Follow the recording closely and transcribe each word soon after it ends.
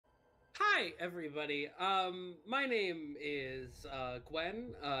Hi everybody. My name is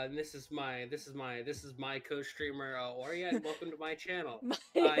Gwen. And this is my co-streamer Oria, and welcome to my channel.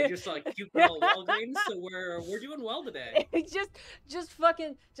 I just saw a cute girl at Walgreens, so we're doing well today. just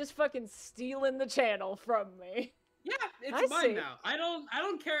fucking stealing the channel from me. Yeah, it's I mine see. now. I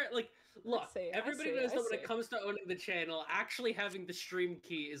don't care. Like, look, see, I everybody see, knows I that when see. it comes to owning the channel, actually having the stream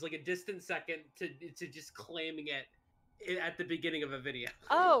key is like a distant second to just claiming it at the beginning of a video.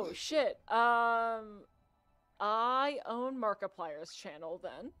 Oh shit. I own Markiplier's channel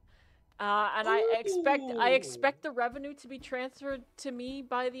then. And I Ooh. expect the revenue to be transferred to me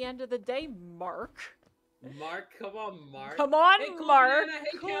by the end of the day, Mark. Mark, come on, Mark. Come on, Hey, cool Mark. banana.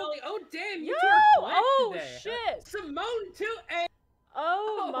 Hey, Cool. Callie. Oh, damn, Yo! you two are flat Oh today. shit! Simone too. Hey.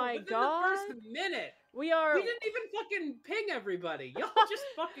 Oh my within god. the first minute. We are. We didn't even fucking ping everybody. Y'all just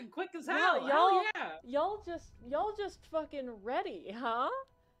fucking quick as hell. Y'all, Hell yeah. y'all just fucking ready, huh?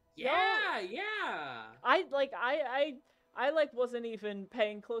 Yeah, yeah. I wasn't even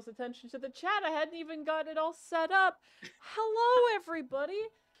paying close attention to the chat. I hadn't even got it all set up. Hello, everybody.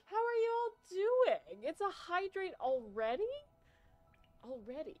 How are you all doing? It's a hydrate already?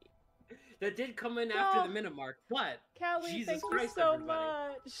 Already. That did come in after the minute mark, but Callie, Jesus thank Christ, you so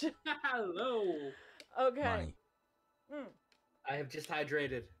everybody. much. Hello. Okay. I have just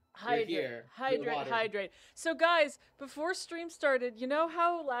hydrated. Hydrate. So guys, before stream started, you know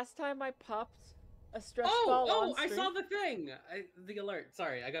how last time I popped a stress ball on I stream? saw the thing. The alert.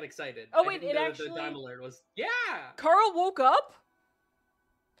 Sorry, I got excited. Oh wait, I didn't know that the dime alert was. Yeah. Carl woke up?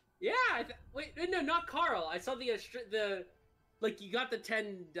 Yeah. Wait, no, not Carl. I saw the like you got the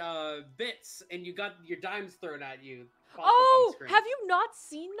 10 bits and you got your dimes thrown at you. Oh, have you not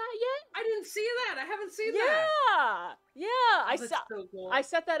seen that yet? I didn't see that. I haven't seen that. Yeah. Oh, that's so cool. I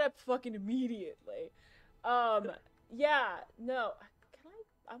set that up fucking immediately. Yeah. No.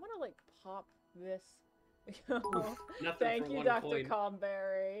 I want to like pop this. Thank you, Dr.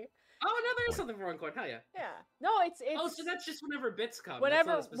 Comberry. Oh no, there is something for one coin. Hell yeah. Yeah. No, it's. Oh, so that's just whenever bits come.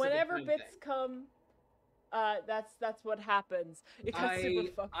 Whenever bits come. That's what happens. It got super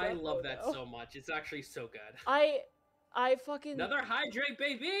fucked up. I love that so much. It's actually so good. I fucking another hydrate,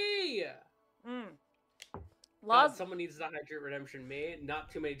 baby. God, someone needs to hydrate redemption. Me, not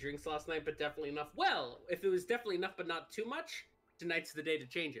too many drinks last night, but definitely enough. Well, if it was definitely enough, but not too much, tonight's the day to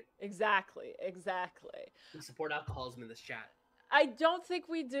change it. Exactly. We support alcoholism in this chat. I don't think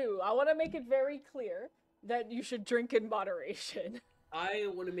we do. I want to make it very clear that you should drink in moderation. I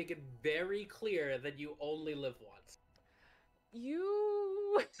want to make it very clear that you only live once.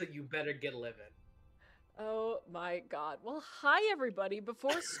 So you better get living. Oh my god. Well, hi everybody.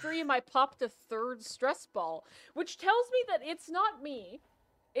 Before stream, I popped a third stress ball, which tells me that it's not me.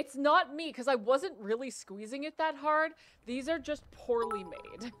 It's not me, because I wasn't really squeezing it that hard. These are just poorly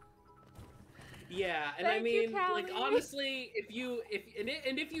made. Yeah, and I mean, like, honestly, if you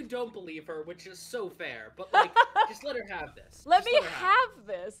don't believe her, which is so fair, but like, just let her have this. Let me have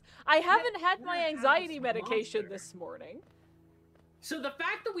this. I haven't had my anxiety medication this morning. So the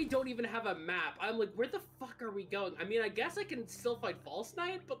fact that we don't even have a map, I'm like, where the fuck are we going? I mean, I guess I can still fight False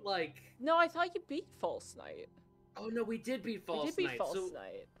Knight, but like... No, I thought you beat False Knight. Oh no, we did beat False Knight.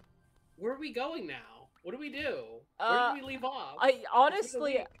 Where are we going now? What do we do? Where did we leave off? I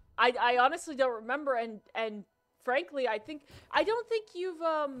honestly don't remember, and frankly, I don't think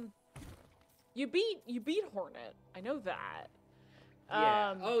you beat Hornet. I know that.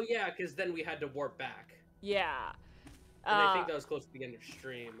 Yeah. Oh yeah, because then we had to warp back. Yeah. And I think that was close to the end of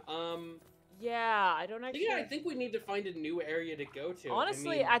stream. Yeah, I don't actually... Yeah, I think we need to find a new area to go to.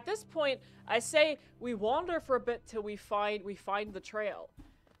 Honestly, at this point, I say we wander for a bit till we find the trail.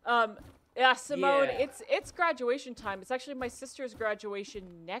 Yeah, Simone, it's graduation time. It's actually my sister's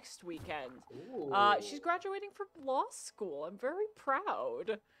graduation next weekend. Ooh. She's graduating from law school. I'm very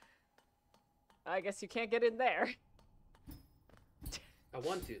proud. I guess you can't get in there. I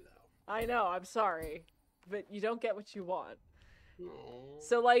want to, though. I know, I'm sorry. But you don't get what you want. Aww.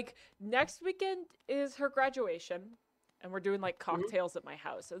 So, like, next weekend is her graduation. And we're doing, like, cocktails at my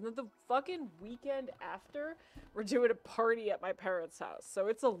house. And then the fucking weekend after, we're doing a party at my parents' house. So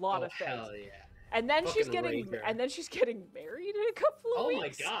it's a lot of things. Hell yeah. And then she's getting married in a couple of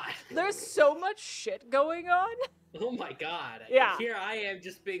weeks. Oh my god. There's so much shit going on. Oh my god. Yeah. Here I am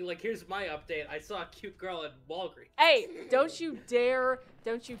just being like, here's my update. I saw a cute girl at Walgreens. Hey, don't you dare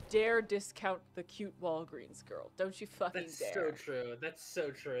discount the cute Walgreens girl. Don't you fucking dare. That's so true. That's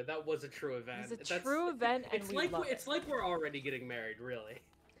so true. That was a true event. It's a true event, and it's like we're already getting married, really.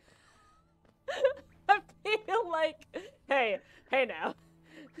 I feel like, hey now.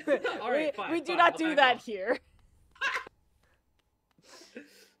 All right, fine, we do not do that here.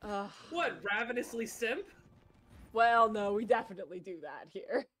 What, ravenously simp? Well, no, we definitely do that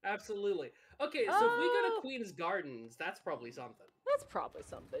here. Absolutely. Okay, so if we go to Queen's Gardens, that's probably something. That's probably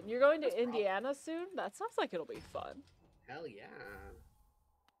something. You're going That's to Indiana soon? That sounds like it'll be fun. Hell yeah.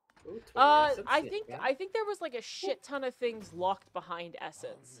 Ooh, 20 assets, I think there was like a shit ton of things locked behind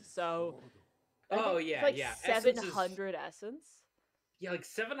Essence. So oh yeah, like yeah. 700 essence. Yeah, like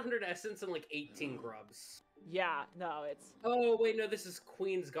 700 essence and like 18 grubs. Yeah, no, it's. Oh wait, no, this is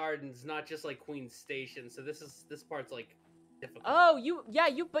Queen's Gardens, not just like Queen's Station. So this part's like difficult. Oh,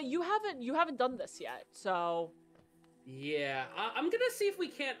 but you haven't done this yet. So. Yeah, I'm gonna see if we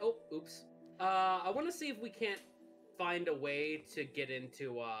can't. Oh, oops. I want to see if we can't find a way to get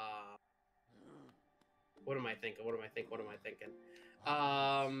into. What am I thinking?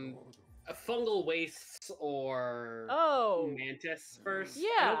 Fungal wastes or mantis first.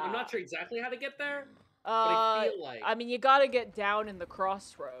 Yeah, I'm not sure exactly how to get there, but I feel like. I mean, you gotta get down in the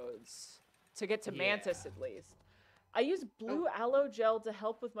crossroads to get to mantis at least. I use blue aloe gel to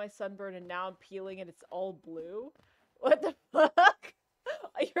help with my sunburn, and now I'm peeling and it's all blue. What the fuck?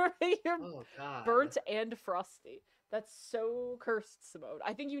 You're burnt and frosty. That's so cursed, Simone.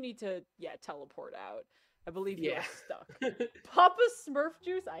 I think you need to, teleport out. I believe you are stuck. Papa Smurf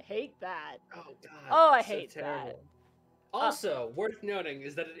juice? I hate that. Oh, God. Oh, I hate that. Also, worth noting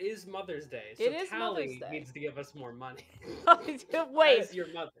is that it is Mother's Day, so Callie needs to give us more money. Wait. As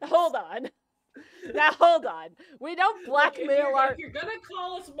your mother. Hold on. Now, hold on. We don't blackmail our... If you're gonna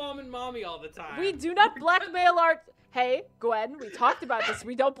call us mom and mommy all the time... We do not blackmail our... Hey, Gwen, we talked about this.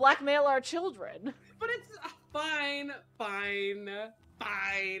 We don't blackmail our children. But it's... Fine. But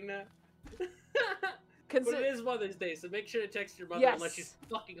it is Mother's Day, so make sure to text your mother unless she's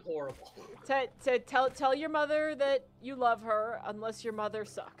fucking horrible. Tell your mother that you love her, unless your mother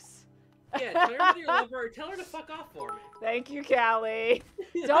sucks. Yeah, tell your mother you love her, tell her to fuck off for me. Thank you, Callie.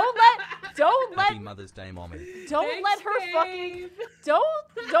 Don't let Happy Mother's Day, Mommy. Don't let her fucking don't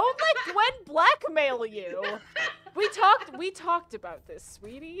let Gwen blackmail you. We talked about this,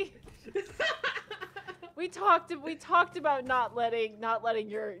 sweetie. We talked about not letting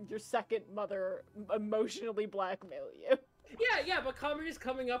your second mother emotionally blackmail you. Yeah, but Connery's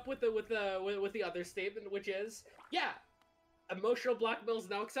coming up with the other statement, which is, emotional blackmail is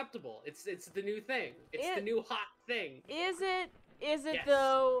now acceptable. It's the new thing. It's the new hot thing. Is it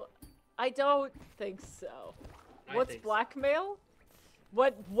though? I don't think so. What's blackmail?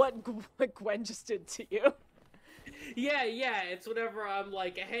 What Gwen just did to you? Yeah, it's whenever I'm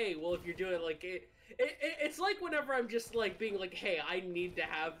like, hey, well, if you're doing like it. It's like whenever I'm just like being like, hey, I need to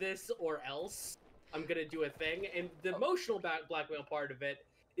have this or else I'm gonna do a thing. And the emotional blackmail part of it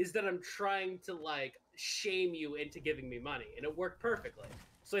is that I'm trying to like shame you into giving me money, and it worked perfectly.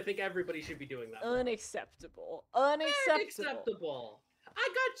 So I think everybody should be doing that. Unacceptable. Unacceptable. I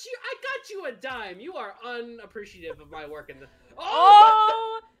got you a dime. You are unappreciative of my work in the.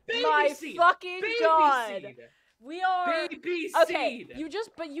 Oh my seed. fucking baby god. Seed. We are baby seed. Okay,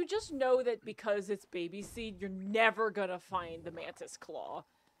 you just know that because it's baby seed, you're never gonna find the mantis claw.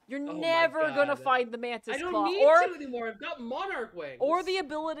 You're never gonna find the mantis claw. I don't need to anymore. I've got monarch wings. Or the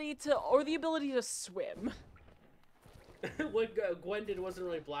ability to swim. What Gwen did wasn't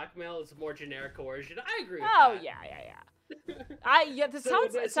really blackmail; it's more generic coercion. I agree with that. Yeah.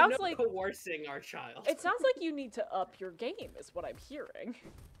 It sounds like coercing our child. It sounds like you need to up your game, is what I'm hearing.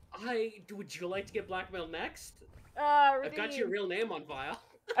 Would you like to get blackmailed next? I've got your real name on file.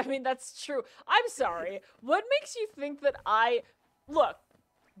 I mean, that's true. I'm sorry. What makes you think that look,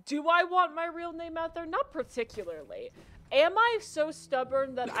 do I want my real name out there? Not particularly. Am I so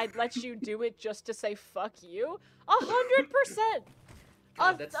stubborn that I'd let you do it just to say fuck you? 100%.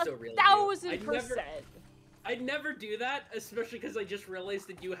 God, that's so real. 1,000%. I'd never do that, especially because I just realized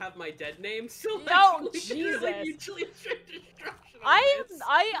that you have my dead name. So no, Jesus.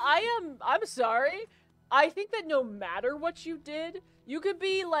 I'm sorry. I think that no matter what you did, you could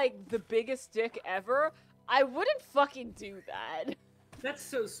be like the biggest dick ever. I wouldn't fucking do that. That's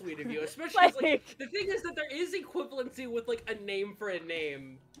so sweet of you, especially like the thing is that there is equivalency with like a name for a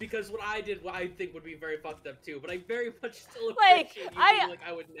name, because what I did, what I think would be very fucked up too, but I very much still appreciate you being like,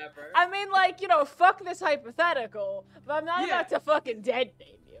 I would never. I mean, like, you know, fuck this hypothetical, but I'm not about to fucking dead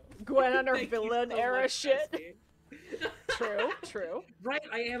name you. Gwen on her villain era shit. True. Right,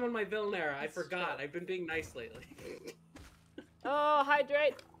 I am on my villain era. I forgot. I've been being nice lately. Oh,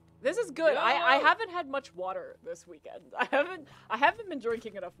 hydrate. This is good. I haven't had much water this weekend. I haven't been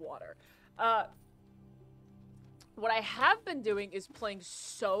drinking enough water. What I have been doing is playing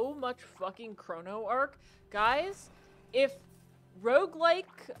so much fucking Chrono Arc. Guys, if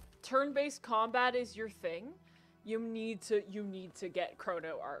roguelike turn-based combat is your thing, you need to get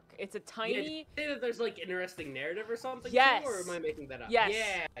Chrono Arc. It's a tiny. Yeah, did you say that there's like interesting narrative or something Yes. too, or am I making that up? Yes.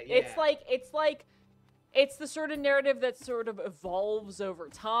 Yeah. It's the sort of narrative that sort of evolves over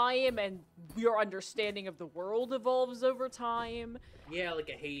time, and your understanding of the world evolves over time. Yeah, like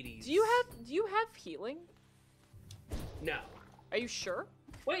a Hades. Do you have healing? No. Are you sure?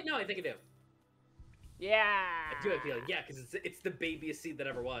 Wait, no, I think I do. Yeah. I do have healing. Yeah, because it's the babiest seed that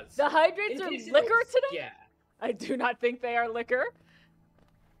ever was. The hydrates are liquor today? Yeah. I do not think they are liquor.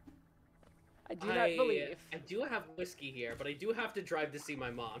 I do not believe. I do have whiskey here, but I do have to drive to see my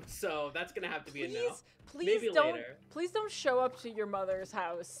mom, so that's gonna have to be a no. Please Maybe don't. later. Please don't show up to your mother's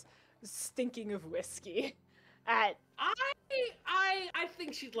house stinking of whiskey. I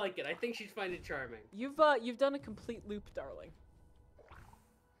think she'd like it. I think she'd find it charming. You've done a complete loop, darling.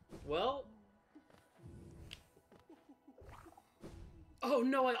 Well. Oh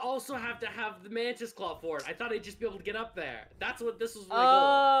no! I also have to have the mantis claw for it. I thought I'd just be able to get up there. That's what this was my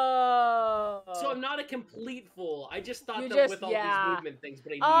goal. So I'm not a complete fool. I just thought that with all these movement things,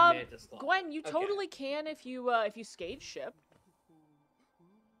 but I need mantis claw. Gwen, you totally can if you skate ship.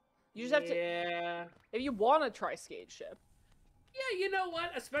 You just have to. Yeah. If you want to try skate ship. Yeah, you know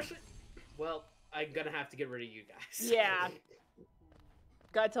what? Especially. Well, I'm gonna have to get rid of you guys. Yeah.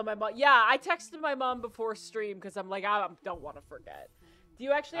 Gotta tell my mom. Yeah, I texted my mom before stream because I'm like, I don't want to forget. Do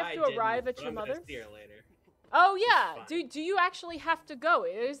you actually have to arrive at your mother's? See her later. Oh yeah. Do you actually have to go?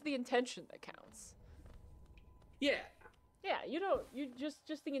 It is the intention that counts. Yeah. Yeah, you just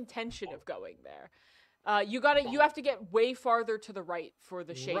the intention of going there. You have to get way farther to the right for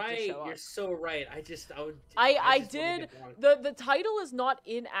the shade to show up. You're so right. The title is not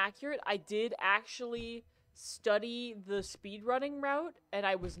inaccurate. I did actually study the speedrunning route, and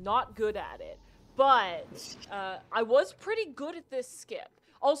I was not good at it. But I was pretty good at this skip.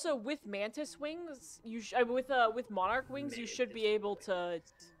 Also, with Mantis wings, with Monarch wings, you should be able to.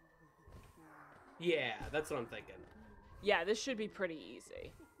 Yeah, that's what I'm thinking. Yeah, this should be pretty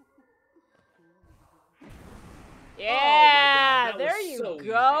easy. Yeah, there you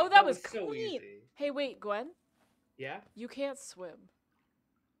go. That was clean. Hey, wait, Gwen. Yeah? You can't swim.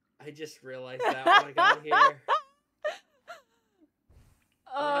 I just realized that when I got here.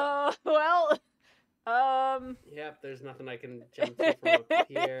 Well, Yep, there's nothing I can jump to from up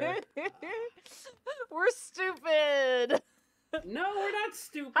here. We're stupid. No, we're not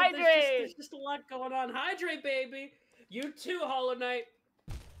stupid. Hydrate. There's just a lot going on. Hydrate, baby. You too, Hollow Knight.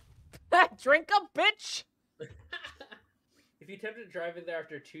 Drink up, bitch. If you attempted to drive in there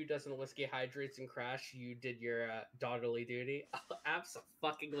after 2 dozen whiskey hydrates and crash, you did your daughterly duty.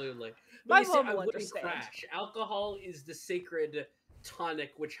 Absolutely. My mom will understand. Crash. Alcohol is the sacred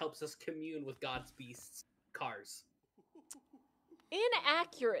tonic which helps us commune with God's beasts. Cars.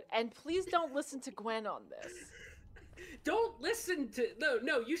 Inaccurate, and please don't listen to Gwen on this. Don't listen to...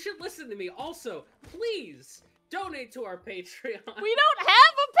 No, you should listen to me. Also, please, donate to our Patreon. We don't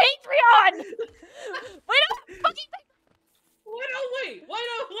have a Patreon! We don't fucking... Wait, why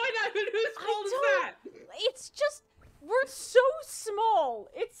not? Whose fault is that? It's just, we're so small.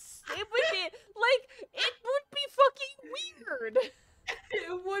 It would be fucking weird.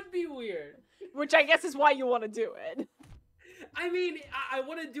 It would be weird. Which I guess is why you want to do it. I mean, I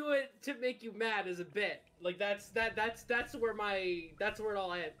want to do it to make you mad as a bit. Like that's where it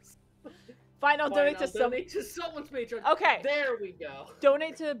all ends. Fine, I'll donate to someone's Patreon. Okay. There we go.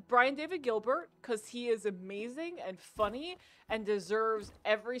 Donate to Brian David Gilbert, because he is amazing and funny and deserves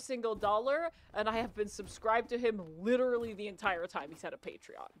every single dollar. And I have been subscribed to him literally the entire time he's had a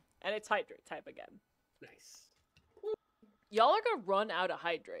Patreon. And it's hydrate time again. Nice. Y'all are gonna run out of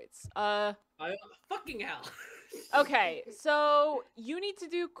hydrates. Fucking hell. Okay, so you need to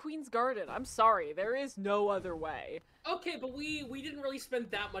do Queen's Garden. I'm sorry, there is no other way. Okay, but we didn't really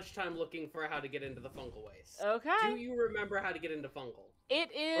spend that much time looking for how to get into the Fungal Ways. Okay. Do you remember how to get into Fungal? It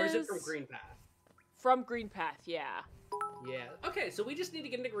is... Or is it from Green Path? From Green Path, yeah. Yeah. Okay, so we just need to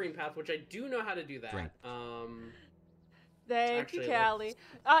get into Green Path, which I do know how to do that. Thank you, Callie.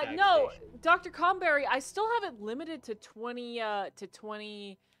 No, Dr. Comberry, I still have it limited to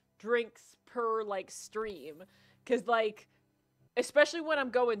 20 drinks per, like, stream. Because, like, especially when I'm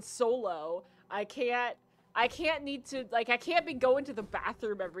going solo, I can't be going to the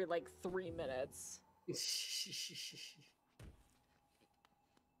bathroom every, like, 3 minutes. Nice.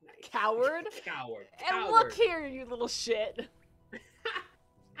 Coward? Coward. And look here, you little shit.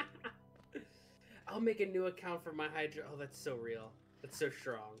 I'll make a new account for my Hydra. Oh, that's so real. That's so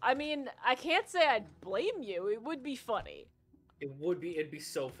strong. I mean, I can't say I'd blame you. It would be funny. It'd be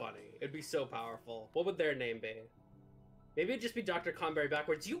so funny. It'd be so powerful. What would their name be? Maybe it'd just be Dr. Conberry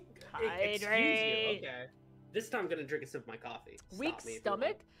backwards. Excuse you. Okay. This time I'm gonna drink a sip of my coffee. Weak Stop me if you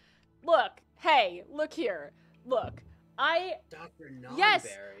stomach? want. Look, hey, look here. Look, Dr. Nonberry. Yes,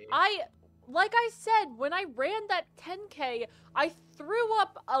 like I said, when I ran that 10K, I threw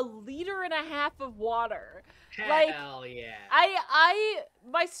up 1.5 liters of water. Hell yeah.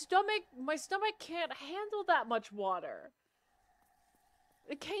 My stomach can't handle that much water.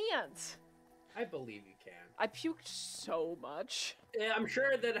 It can't. I believe you can. I puked so much. Yeah, I'm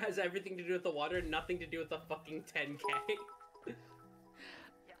sure that has everything to do with the water, nothing to do with the fucking 10K.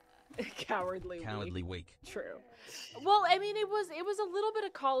 Cowardly weak. True. Well, I mean, it was a little bit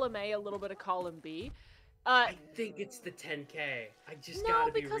of column A, a little bit of column B. I think it's the 10K. I just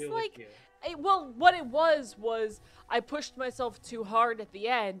gotta be real with you. Well, what it was I pushed myself too hard at the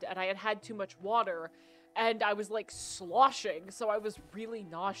end, and I had too much water, and I was like sloshing, so I was really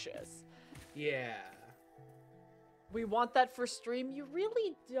nauseous. Yeah. We want that for stream? You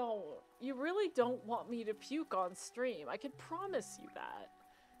really don't. You really don't want me to puke on stream. I can promise you that.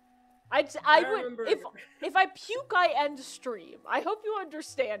 I would remember... if I puke, I end stream. I hope you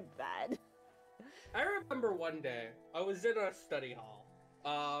understand that. I remember one day I was in a study hall,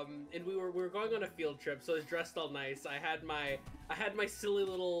 and we were going on a field trip, so I was dressed all nice. I had my silly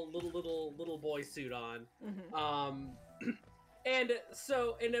little boy suit on, and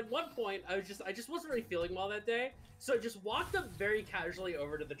at one point I just wasn't really feeling well that day, so I just walked up very casually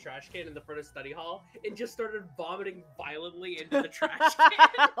over to the trash can in the front of study hall and just started vomiting violently into the trash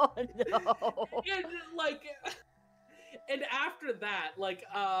can. Oh no! And and after that,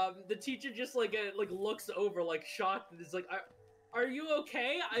 the teacher just looks over shocked and is like, "Are you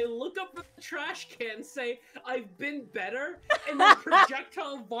okay?" I look up at the trash can and say, "I've been better," and then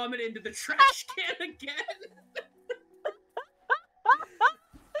projectile vomit into the trash can again.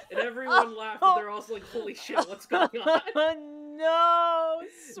 And everyone laughed, but they're also like, "Holy shit, what's going on?" No,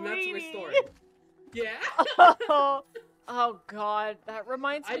 sweetie. And that's my story. Yeah. Oh god, that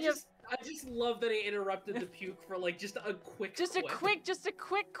reminds me of. I just love that I interrupted the puke for just a quick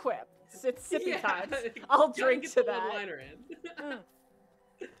quip. It's sippy time. I'll drink to that.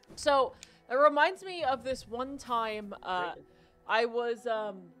 So it reminds me of this one time. I was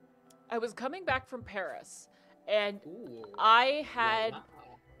coming back from Paris, and I had.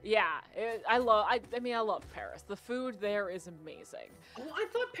 Yeah, I love Paris. The food there is amazing. Oh, I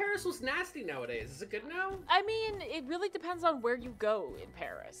thought Paris was nasty nowadays. Is it good now? I mean, it really depends on where you go in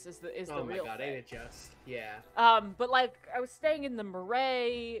Paris. Is the real thing. Oh my god, ain't it just? Yeah. But I was staying in the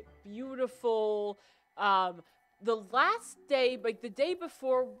Marais, beautiful. The last day, the day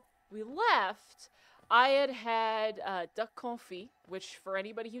before we left, I had duck confit, which for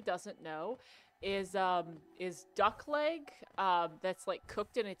anybody who doesn't know, is duck leg that's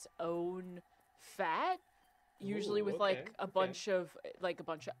cooked in its own fat, usually with a bunch of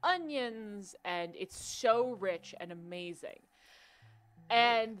onions, and it's so rich and amazing.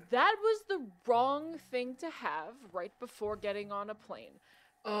 And that was the wrong thing to have right before getting on a plane.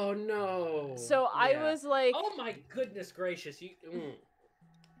 Oh no. So I was like, oh my goodness gracious,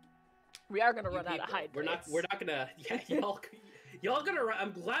 we are gonna run out of hydrates. We're not gonna y'all gonna run.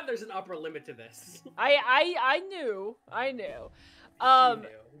 I'm glad there's an upper limit to this. I knew.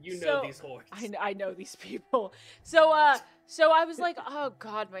 You know these whores. I know these people. So I was like, oh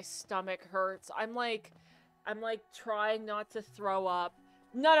god, my stomach hurts. I'm like trying not to throw up.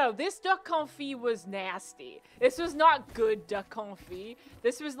 No, this duck confit was nasty. This was not good duck confit.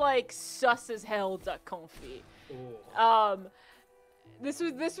 This was sus as hell duck confit. Ooh. This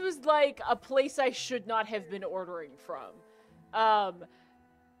was a place I should not have been ordering from.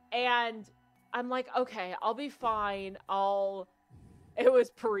 And I'm like, okay, I'll be fine. It was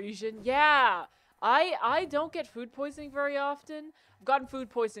Parisian. Yeah. I don't get food poisoning very often. I've gotten food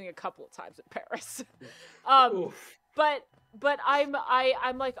poisoning a couple of times in Paris. But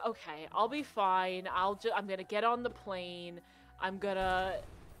I'm like, okay, I'll be fine. I'm gonna get on the plane. I'm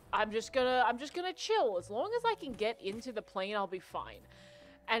just gonna chill. As long as I can get into the plane, I'll be fine.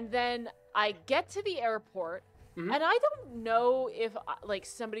 And then I get to the airport, and I don't know if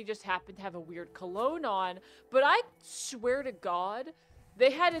somebody just happened to have a weird cologne on, but I swear to God,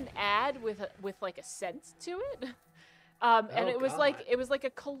 they had an ad with a scent to it. And it was a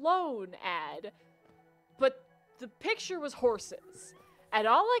cologne ad, but the picture was horses, and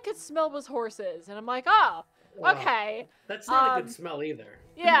all I could smell was horses, and I'm like, oh, okay. That's not a good smell either.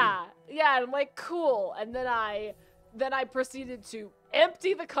 Yeah, and I'm like, cool. And then I proceeded to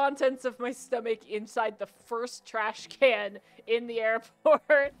empty the contents of my stomach inside the first trash can in the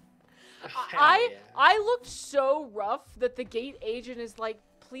airport. I looked so rough that the gate agent is like,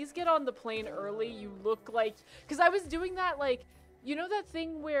 please get on the plane early. You look like, because I was doing that, you know that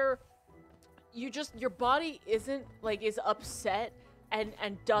thing where your body isn't like is upset and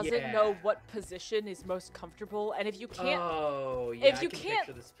doesn't know what position is most comfortable, and if you can't if you can't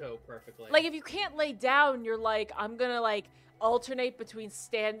picture this so perfectly. Like if you can't lay down, you're like, I'm gonna like alternate between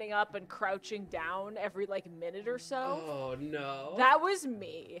standing up and crouching down every like minute or so. Oh no. That was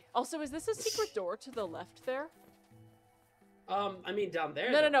me. Also, is this a secret door to the left there? I mean down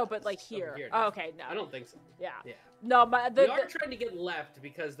there. No, but like here. Oh, okay, no. I don't think so. Yeah. Yeah. No, we are trying to get left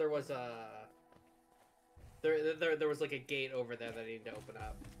because there was a there was like a gate over there that I need to open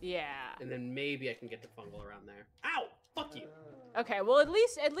up. Yeah. And then maybe I can get to fungal around there. Ow! Fuck you. Okay, well at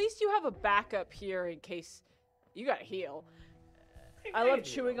least you have a backup here in case you gotta heal. I love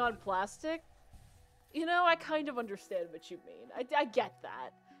chewing on plastic. You know, I kind of understand what you mean. I get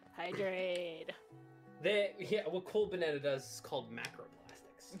that. Hydrate. What Cold Banana does is called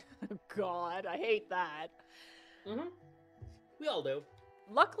macroplastics. God, I hate that. Mm-hmm. We all do.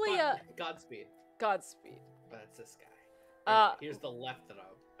 Luckily, Godspeed. Godspeed. That's this guy. Anyway, here's the left that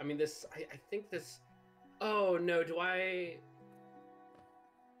I mean, this. I think this. Oh no! Do I?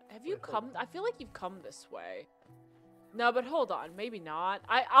 Have you come? I feel like you've come this way. No, but hold on. Maybe not.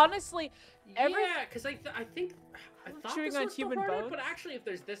 I honestly. Yeah, because I think I thought chewing this on was human the harder, bones. but actually, if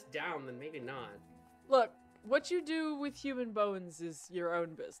there's this down, then maybe not. Look, what you do with human bones is your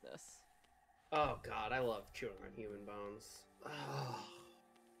own business. Oh God, I love chewing on human bones. Oh.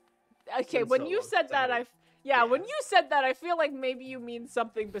 Okay, when you said that, when you said that, I feel like maybe you mean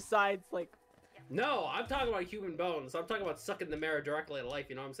something besides like. No, I'm talking about human bones. I'm talking about sucking the marrow directly out of life.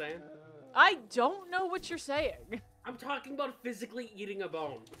 You know what I'm saying? I don't know what you're saying. I'm talking about physically eating a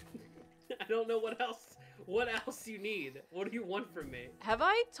bone. I don't know what else. What else you need? What do you want from me? Have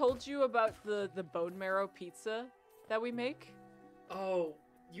I told you about the bone marrow pizza that we make? Oh,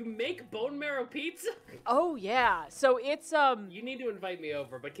 you make bone marrow pizza? Oh yeah. So it's You need to invite me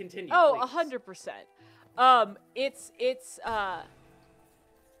over, but continue. Oh, please. 100%.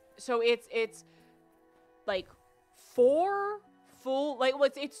 So it's like 4 full, like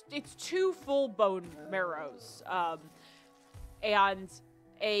it's 2 full bone marrows, and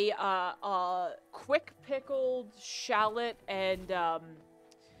a quick pickled shallot and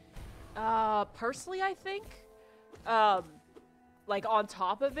parsley, I think, like on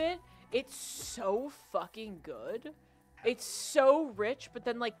top of it. It's so fucking good. It's so rich, but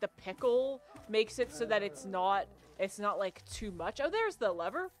then like the pickle makes it so that it's not like too much. Oh, there's the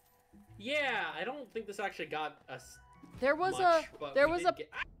lever. Yeah, I don't think this actually got us. There was much, a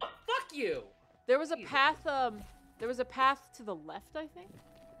fuck you. There was a path to the left, I think.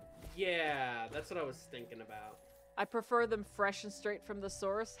 Yeah, that's what I was thinking about. I prefer them fresh and straight from the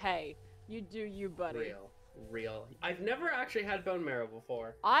source. Hey, you do you, buddy. Real. I've never actually had bone marrow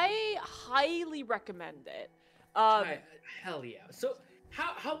before. I highly recommend it. Hell yeah. So,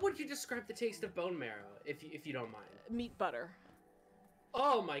 how would you describe the taste of bone marrow, if you don't mind? Meat butter.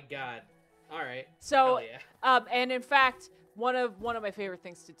 Oh my god. All right. So, hell yeah. And in fact, one of my favorite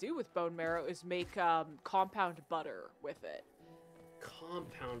things to do with bone marrow is make compound butter with it.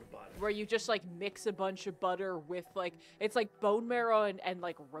 Compound butter. Where you just like mix a bunch of butter with like, it's like bone marrow and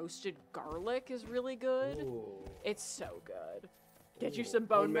like roasted garlic is really good. Ooh. It's so good. Get you some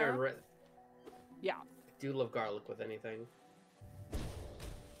bone marrow. Yeah. I do love garlic with anything.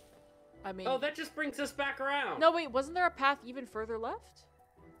 I mean. Oh, that just brings us back around. No, wait, wasn't there a path even further left?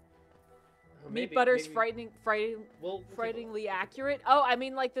 Maybe, Meat butter's maybe. frighteningly accurate. Oh, I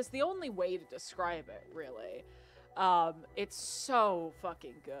mean, like, that's the only way to describe it, really. It's so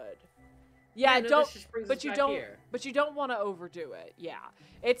fucking good. Yeah, no, but you don't want to overdo it. Yeah,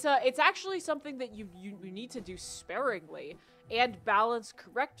 it's actually something that you need to do sparingly and balance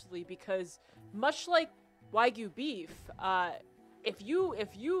correctly, because much like Wagyu beef, if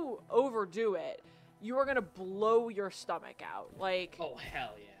you overdo it, you are gonna blow your stomach out. Like, oh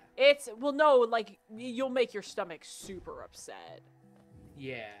hell yeah. Like, you'll make your stomach super upset.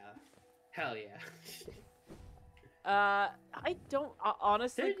 Yeah. Hell yeah. I don't,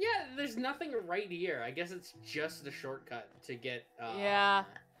 honestly... There's nothing right here. I guess it's just a shortcut to get, yeah.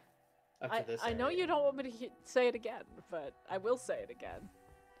 up to this I know you don't want me to say it again, but I will say it again.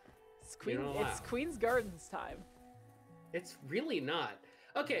 It's Queen's Gardens time. It's really not.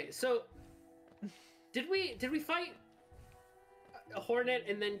 Okay, so... Did we fight a hornet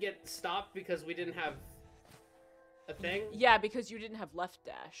and then get stopped because we didn't have a thing? Yeah, because you didn't have left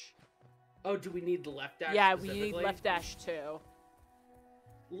dash. Oh, do we need the left dash? Yeah, we need left dash too.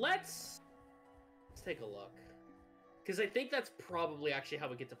 Let's take a look. Because I think that's probably actually how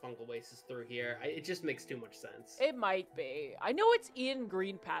we get to Fungal Wastes through here. It just makes too much sense. It might be. I know it's in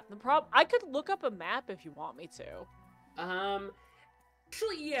Green Path. I could look up a map if you want me to.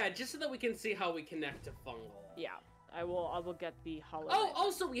 Actually, yeah, just so that we can see how we connect to fungal. Yeah, I will get the hollow. Oh,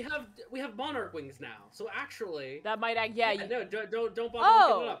 also we have monarch wings now. So actually, that might yeah. No, don't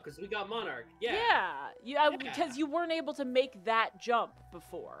bother looking it up because we got monarch. Yeah. Yeah, because you weren't able to make that jump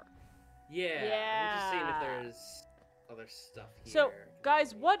before. Yeah. Yeah. I'm just seeing if there's other stuff here. So,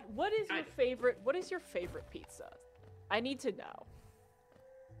 guys, what is your favorite? What is your favorite pizza? I need to know.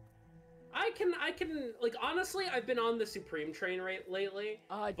 I can like honestly, I've been on the Supreme train lately.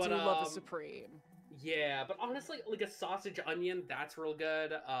 I do love a Supreme. Yeah, but honestly, like a sausage onion, that's real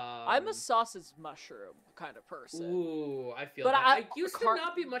good. I'm a sausage mushroom kind of person. Ooh, I feel but that. I used to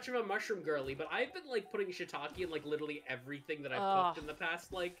not be much of a mushroom girly, but I've been like putting shiitake in like literally everything that I've cooked in the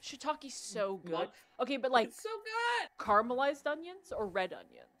past like shiitake's so good. month. Okay, but like it's so good. Caramelized onions or red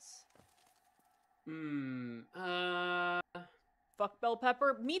onions? Fuck bell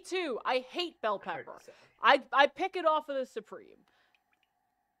pepper. Me too. I hate bell pepper. I pick it off of the Supreme.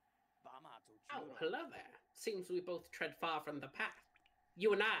 Oh, hello there. Seems we both tread far from the path.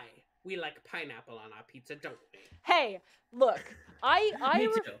 You and we like pineapple on our pizza, don't we? Hey, look, Me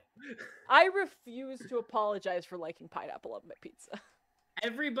too. I refuse to apologize for liking pineapple on my pizza.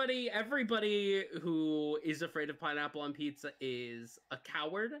 Everybody who is afraid of pineapple on pizza is a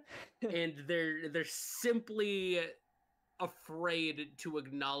coward, and they're simply afraid to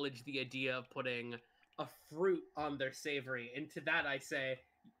acknowledge the idea of putting a fruit on their savory. And to that I say,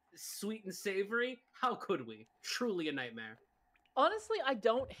 sweet and savory? How could we? Truly a nightmare. Honestly, I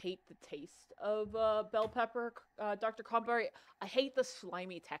don't hate the taste of bell pepper, Dr. Conberry. I hate the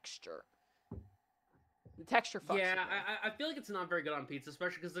slimy texture. The texture fucks Yeah, with me. I feel like it's not very good on pizza,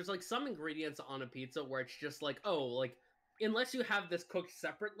 especially because there's like some ingredients on a pizza where it's just like, oh, like unless you have this cooked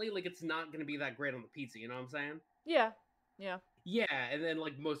separately, like it's not gonna be that great on the pizza, you know what I'm saying? Yeah. Yeah, and then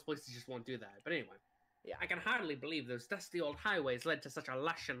like most places just won't do that. But anyway. Yeah. I can hardly believe those dusty old highways led to such a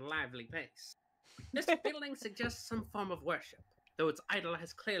lush and lively pace. This building suggests some form of worship, though its idol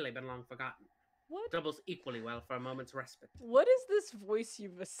has clearly been long forgotten. What? Doubles equally well for a moment's respite. What is this voice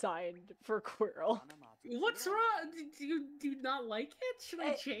you've assigned for Quirrell? What's wrong? Do you not like it? Should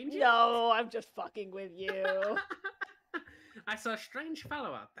I change it? No, I'm just fucking with you. I saw a strange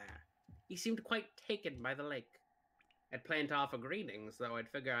fellow out there. He seemed quite taken by the lake. I'd planned to offer greetings, though I'd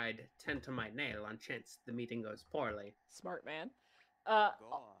figure I'd tend to my nail on chance the meeting goes poorly. Smart man.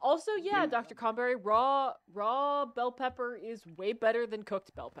 Also, yeah, Dr. Conberry, raw bell pepper is way better than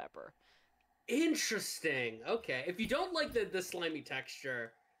cooked bell pepper. Interesting. Okay. If you don't like the slimy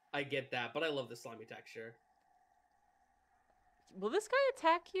texture, I get that, but I love the slimy texture. Will this guy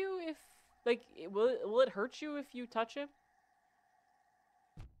attack you if, like, will it hurt you if you touch him?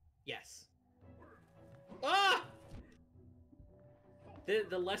 Yes. Ah!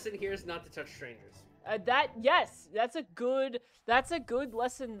 The lesson here is not to touch strangers. Yes, that's a good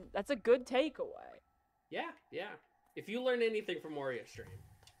lesson. That's a good takeaway. Yeah. If you learn anything from Warrior Stream,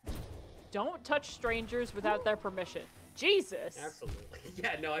 don't touch strangers without their permission. Jesus. Absolutely.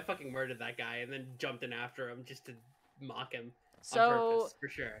 Yeah, no, I fucking murdered that guy and then jumped in after him just to mock him. So, on purpose, for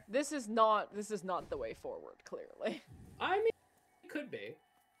sure. This is not the way forward, clearly. I mean, it could be.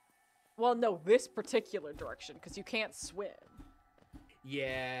 Well, no, this particular direction, because you can't swim.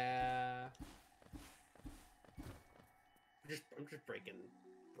 Yeah. I'm just breaking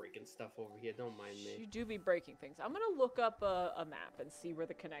stuff over here. Don't mind me. You do be breaking things. I'm gonna look up a map and see where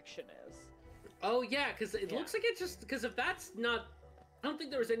the connection is. Oh yeah, because it looks like it's just because if that's not, I don't think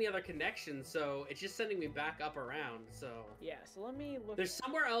there was any other connection, so it's just sending me back up around. So yeah, so let me look. There's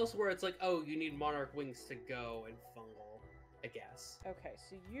somewhere else where it's like, oh, you need monarch wings to go and fungal, I guess. Okay,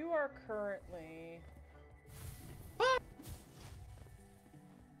 so you are currently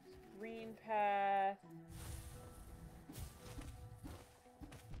green path.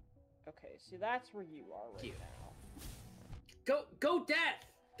 Okay, so that's where you are right now. Go death!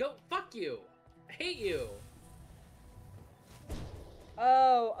 Go fuck you! I hate you!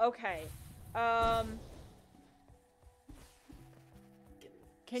 Oh, okay.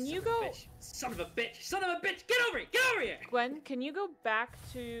 Can you go? Son of a bitch! Son of a bitch! Get over here! Get over here! Gwen, can you go back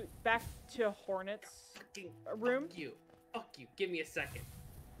to Hornet's room? Fuck you! Give me a second.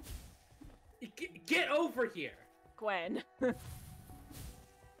 Get over here! Gwen.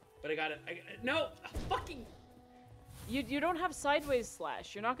 But I got it. No! Fucking... You don't have sideways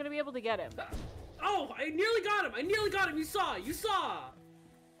slash. You're not gonna be able to get him. Oh! I nearly got him! You saw!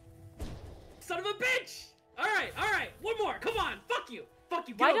 Son of a bitch! Alright! One more! Come on! Fuck you!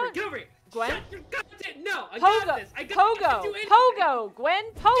 Get over here! Gwen? Shut your goddamn... No! I Pogo! got this! Pogo!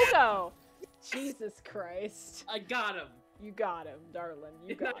 Gwen, Pogo! Jesus Christ. I got him. You got him, darling.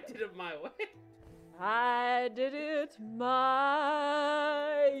 You got him. I did it my way. I did it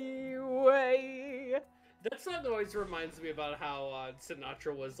my way. That song always reminds me about how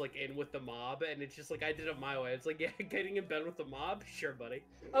Sinatra was like in with the mob, and it's just like I did it my way. It's like, yeah, getting in bed with the mob, sure, buddy.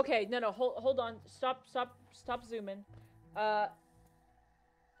 Okay, no, hold on, stop zooming.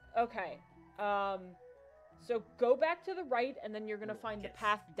 Okay, so go back to the right, and then you're gonna find the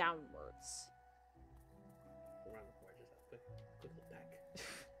path downwards. Around the corner, just quick look back.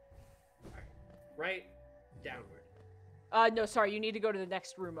 All right, right, downward. No, sorry, you need to go to the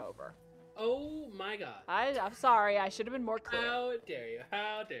next room over. Oh my god. I'm sorry, I should have been more clear. How dare you?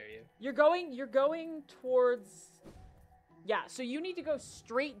 How dare you? You're going towards... Yeah, so you need to go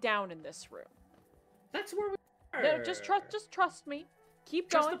straight down in this room. That's where we are. No, just trust me.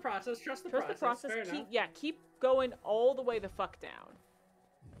 Keep trust going. The process, trust the process. Fair enough. Keep going all the way the fuck down.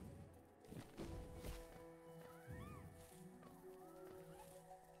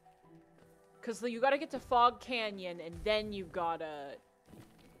 Because you gotta get to Fog Canyon, and then you gotta...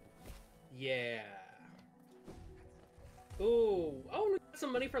 Yeah. Ooh. Oh, we got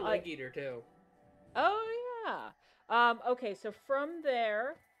some money for Leg Eater, too. Oh, yeah. Okay, so from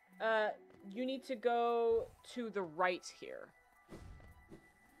there, you need to go to the right here.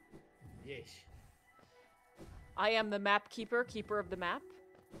 Yes. I am the map keeper of the map.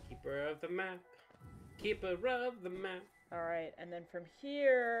 Keeper of the map. Keeper of the map. Alright, and then from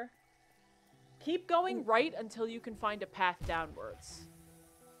here, keep going right until you can find a path downwards.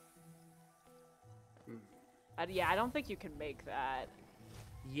 Yeah, I don't think you can make that.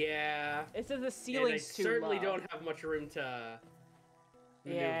 Yeah. It says the ceiling's too low. I certainly don't have much room to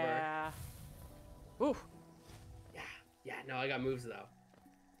maneuver. Yeah. Ooh. Yeah, no, I got moves, though.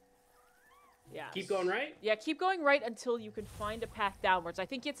 Yeah. Keep going right? Yeah, keep going right until you can find a path downwards. I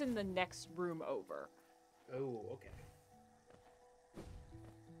think it's in the next room over. Oh, okay.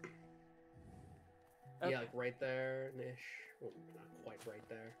 Yeah, like right there-ish. Well, not quite right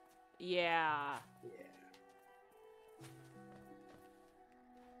there. Yeah. Yeah.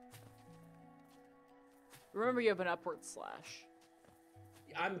 Remember, you have an upward slash.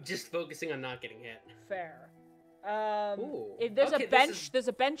 I'm just focusing on not getting hit. Fair. Ooh. If there's a bench, there's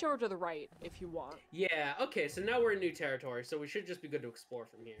a bench over to the right if you want. Yeah. Okay. So now we're in new territory, so we should just be good to explore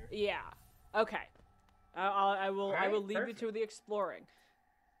from here. Yeah. Okay. I will leave perfect. you to the exploring.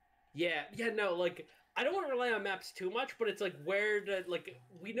 Yeah. Yeah. No. Like, I don't want to rely on maps too much, but it's like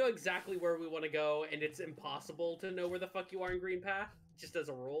we know exactly where we want to go, and it's impossible to know where the fuck you are in Green Path, just as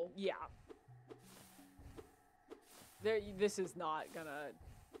a rule. Yeah. This is not gonna.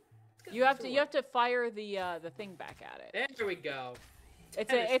 You have to fire the thing back at it. There we go.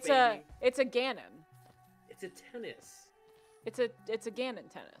 It's tennis, a Ganon. It's a tennis. It's a Ganon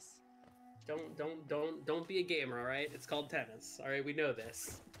tennis. Don't be a gamer, all right? It's called tennis. All right, we know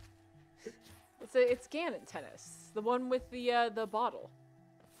this. It's Ganon tennis. The one with the bottle.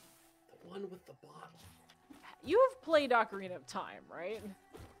 The one with the bottle. You have played Ocarina of Time, right?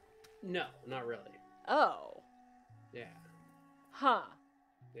 No, not really. Oh. Yeah. Huh.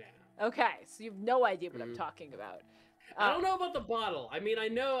 Yeah. Okay, so you have no idea what I'm talking about. I don't know about the bottle. I mean, I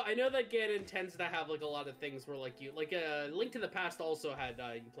know that Ganon tends to have like a lot of things where like Link to the Past also had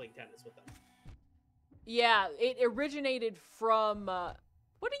you playing tennis with them. Yeah, it originated from what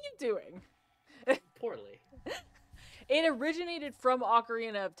are you doing? Poorly. It originated from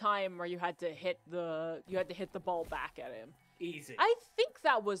Ocarina of Time, where you had to hit the ball back at him. Easy. I think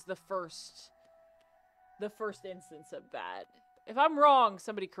that was the first instance of that. If I'm wrong,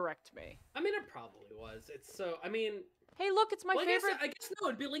 somebody correct me. I mean, it probably was. It's so. I mean. Hey, look, it's my favorite. I guess no.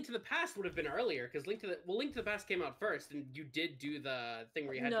 It'd be Link to the Past would have been earlier because Link to the Past came out first, and you did do the thing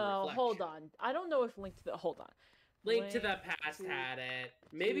where you had to reflect. No, hold on. I don't know if Link to the. Hold on. Link to the Past had it.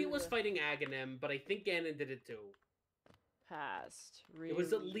 Maybe it was fighting Aghanim, but I think Ganon did it too. Past. It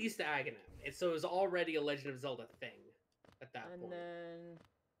was at least Aghanim. So it was already a Legend of Zelda thing at that point. And then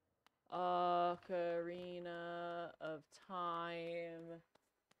Ocarina of Time.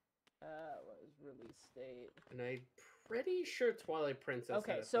 What was release date? And I'm pretty sure Twilight Princess.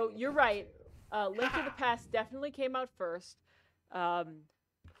 Okay, so you're right. Link to the Past definitely came out first.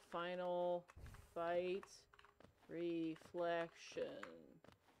 Final Fight Reflection.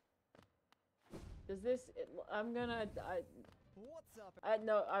 Does this? I'm gonna. What's up?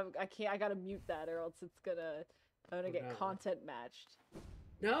 No, I can't. I gotta mute that, or else it's gonna. I'm gonna get content matched.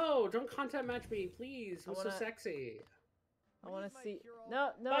 No, don't content match me, please. I'm so sexy. I want to see.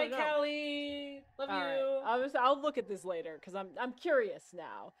 No. Bye, Callie. Love you. Right. I'll look at this later because I'm curious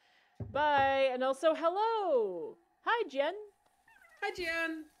now. Bye, and also hello. Hi, Jen. Hi,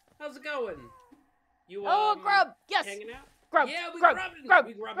 Jen. How's it going? You Grub. Yes. Hanging out. Grub. Yeah, we grubbing.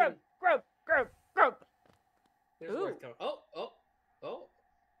 grubbing. Grub. There's Ooh. worth coming. Oh.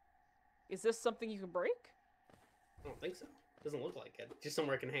 Is this something you can break? I don't think so. Doesn't look like it. Just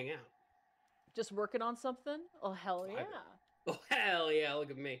somewhere I can hang out. Just working on something? Oh, hell yeah. Oh, hell yeah. Look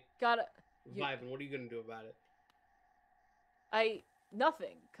at me. Gotta... Vibing. What are you going to do about it?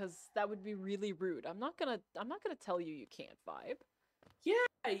 Nothing, because that would be really rude. I'm not gonna tell you can't vibe.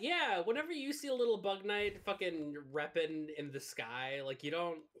 Yeah. Whenever you see a little bug knight fucking repping in the sky, like, you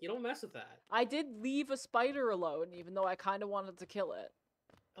don't mess with that. I did leave a spider alone, even though I kind of wanted to kill it.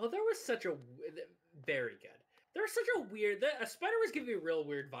 Oh, there was such a... Very good. There was such a weird... A spider was giving me real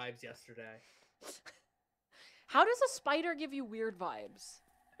weird vibes yesterday. How does a spider give you weird vibes?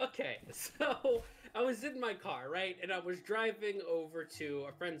 Okay, so I was in my car, right? And I was driving over to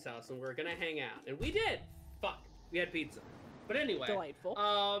a friend's house, and we were gonna hang out. And we did! Fuck. We had pizza. But anyway. Delightful.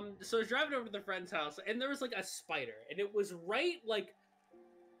 So I was driving over to the friend's house, and there was, like, a spider. And it was right, like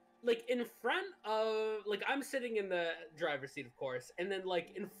in front of... Like, I'm sitting in the driver's seat, of course. And then, like,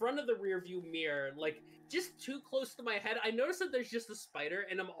 in front of the rearview mirror, like, just too close to my head, I noticed that there's just a spider,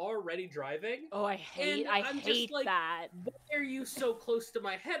 and I'm already driving. Oh, I hate like, that. Why are you so close to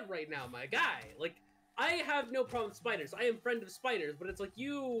my head right now, my guy? Like, I have no problem with spiders. I am friend of spiders, but it's like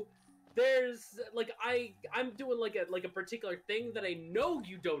there's like I'm doing like a particular thing that I know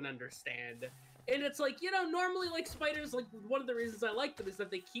you don't understand. And it's like, normally like spiders, like one of the reasons I like them is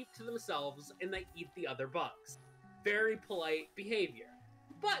that they keep to themselves and they eat the other bugs. Very polite behavior.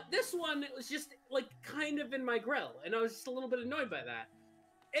 But this one, it was just like kind of in my grill, and I was just a little bit annoyed by that.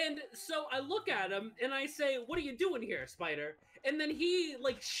 And so I look at him and I say, "What are you doing here, spider?" And then he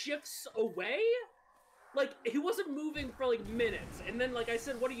like shifts away. Like, he wasn't moving for like minutes. And then like I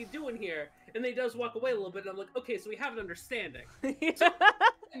said, "What are you doing here?" And then he does walk away a little bit, and I'm like, "Okay, so we have an understanding." So,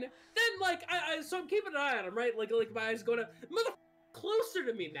 then like so I'm keeping an eye on him, right? Like my eyes going up, closer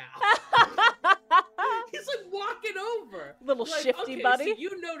to me now. He's like walking over. Little like, shifty okay, buddy. So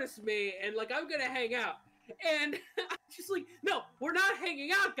you noticed me, and like I'm gonna hang out. And I'm just like, "No, we're not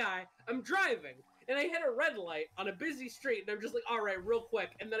hanging out, guy. I'm driving." And I hit a red light on a busy street, and I'm just like, "All right, real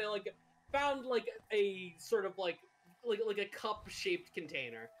quick." And then I like found like a sort of like a cup shaped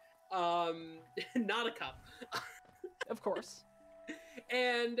container, not a cup. Of course.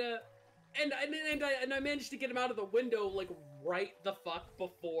 And I managed to get him out of the window like right the fuck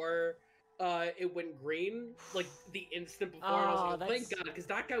before it went green, like the instant before. And I was like, thank God, because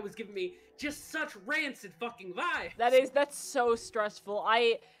that guy was giving me just such rancid fucking vibes. That's so stressful.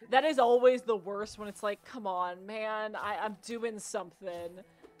 That is always the worst when it's like, come on, man, I'm doing something.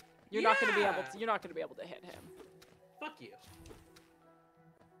 You're not gonna be able to hit him. Fuck you.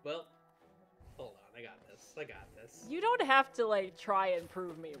 Well, hold on, I got this. You don't have to like try and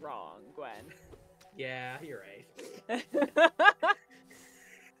prove me wrong, Gwen. Yeah, you're right.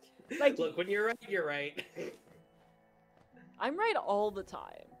 Like, look, when you're right, you're right. I'm right all the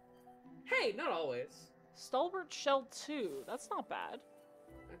time. Hey, not always. Stalwart Shell 2. That's not bad.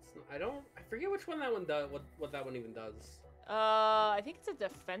 I forget which one that one does. What that one even does. I think it's a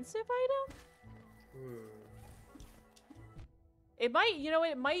defensive item. It might,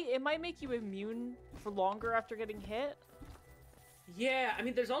 it might make you immune for longer after getting hit. Yeah, I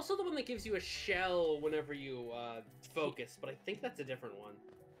mean, there's also the one that gives you a shell whenever you focus, but I think that's a different one.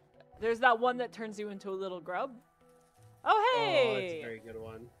 There's that one that turns you into a little grub. Oh, hey! Oh, that's a very good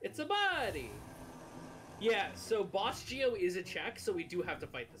one. It's a buddy! Yeah, so Boss Geo is a check, so we do have to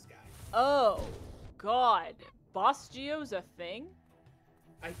fight this guy. Oh, God. Boss Geo's a thing?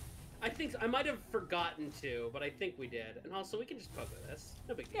 I think I might have forgotten to, but I think we did. And also, we can just poke with this.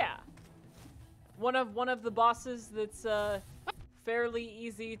 No big deal. Yeah. One of the bosses that's fairly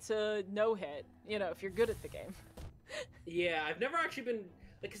easy to no-hit, if you're good at the game. Yeah, I've never actually been...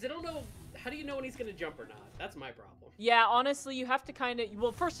 Because I don't know... How do you know when he's going to jump or not? That's my problem. Yeah, honestly, you have to kind of...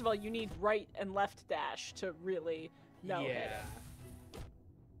 Well, first of all, you need right and left dash to really no-hit him.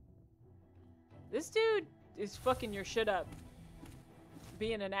 This dude is fucking your shit up.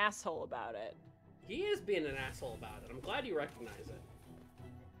 Being an asshole about it. He is being an asshole about it. I'm glad you recognize it.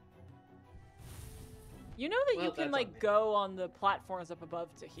 You know that you can, like, go on the platforms up above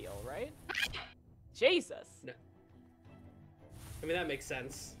to heal, right? Jesus. No. I mean, that makes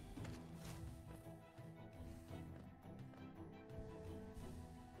sense.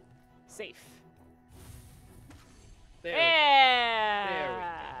 Safe. There we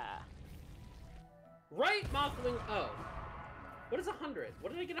go. Right, Mothwing. Oh. What is 100?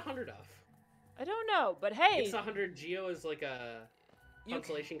 What did I get 100 of? I don't know, but hey. It's 100 Geo is like a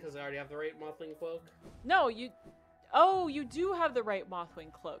consolation because I already have the right Mothwing cloak. No, you do have the right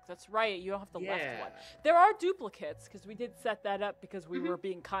Mothwing cloak. That's right. You don't have the left one. There are duplicates because we did set that up because we were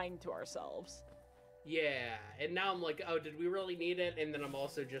being kind to ourselves. Yeah, and now I'm like, oh, did we really need it? And then I'm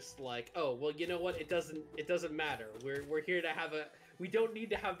also just like, oh, well, you know what? It doesn't matter. We're here to have a. We don't need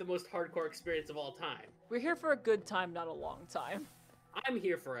to have the most hardcore experience of all time. We're here for a good time, not a long time. I'm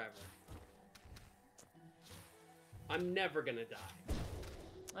here forever. I'm never gonna die.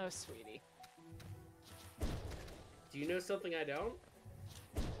 Oh, sweetie. Do you know something I don't?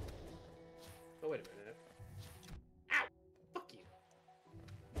 Oh, wait a minute. Ow! Fuck you!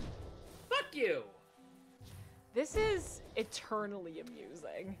 Fuck you! This is eternally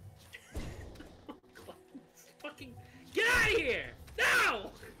amusing. Oh, God. Fucking get out of here!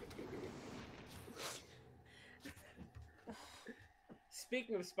 No!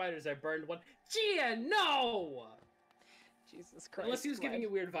 Speaking of spiders, I burned one. Gia, no! Jesus Christ. Unless he was giving you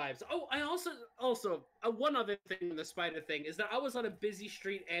weird vibes. Oh, I also one other thing in the spider thing is that I was on a busy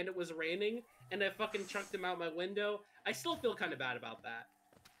street and it was raining, and I fucking chucked him out my window. I still feel kind of bad about that.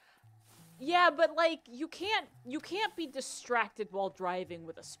 Yeah, but like you can't be distracted while driving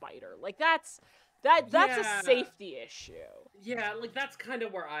with a spider. Like that's a safety issue. Yeah, like that's kind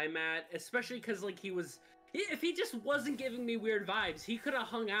of where I'm at, especially because like if he just wasn't giving me weird vibes, he could have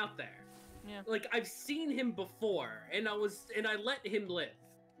hung out there. Yeah. Like I've seen him before, and I let him live,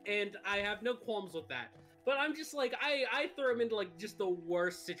 and I have no qualms with that. But I'm just like I threw him into like just the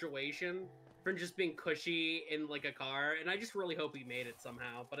worst situation from just being cushy in like a car, and I just really hope he made it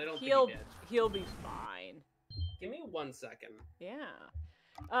somehow. But I don't think he did. He'll be fine. Give me 1 second. Yeah.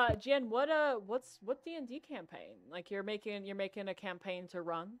 Jen, what D&D campaign? Like you're making a campaign to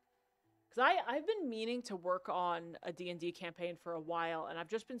run? Because I've been meaning to work on a D&D campaign for a while, and I've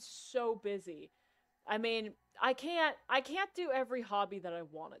just been so busy. I mean, I can't do every hobby that I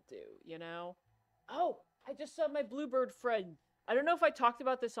want to do, you know? Oh, I just saw my bluebird friend. I don't know if I talked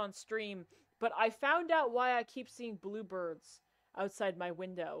about this on stream, but I found out why I keep seeing bluebirds outside my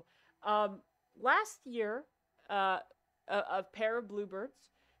window. Last year, a pair of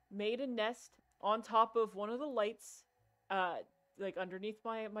bluebirds made a nest on top of one of the lights, like underneath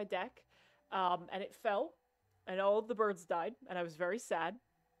my deck. And it fell, and all of the birds died, and I was very sad.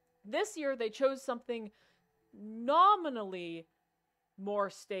 This year, they chose something nominally more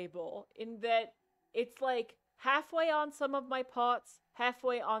stable, in that it's like halfway on some of my pots,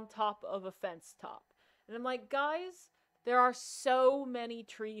 halfway on top of a fence top. And I'm like, guys, there are so many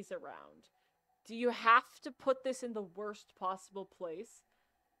trees around. Do you have to put this in the worst possible place?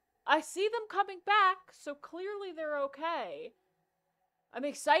 I see them coming back, so clearly they're okay. I'm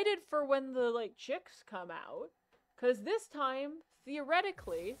excited for when the, like, chicks come out, because this time,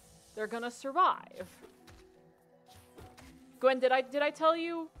 theoretically, they're gonna survive. Gwen, did I tell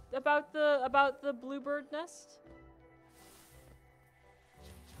you about the bluebird nest?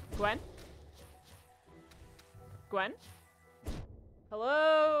 Gwen? Gwen?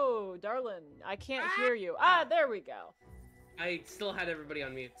 Hello, darling. I can't hear you. Ah, there we go. I still had everybody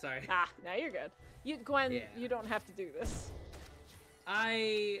on mute, sorry. Ah, now you're good. Gwen, you don't have to do this.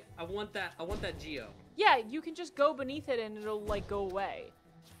 I want that Geo. Yeah, you can just go beneath it and it'll like go away.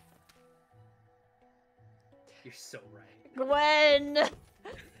 You're so right. Gwen,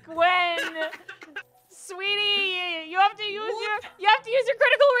 sweetie, you have to use your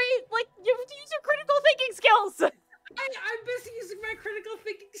critical thinking skills. I'm busy using my critical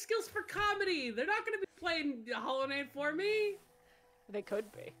thinking skills for comedy. They're not gonna be playing Hollow Knight for me. They could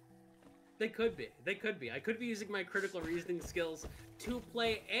be. They could be. I could be using my critical reasoning skills to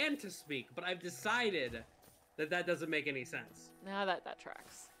play and to speak, but I've decided that doesn't make any sense. Nah, that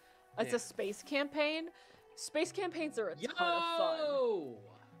tracks. It's a space campaign. Space campaigns are a ton of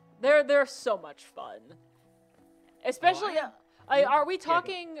fun. They're so much fun. Especially, are we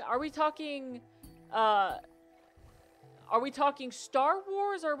talking Star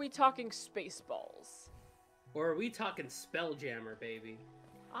Wars, or are we talking Spaceballs? Or are we talking Spelljammer, baby?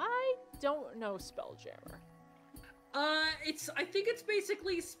 I don't know Spelljammer. I think it's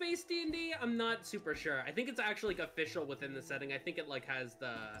basically space D&D. I'm not super sure. I think it's actually like official within the setting. I think it like has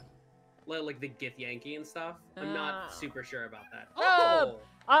the like the Gith Yankee and stuff. I'm not super sure about that. Oh,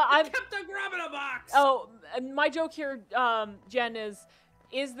 I kept a grub in a box. Oh, my joke here, Jen, is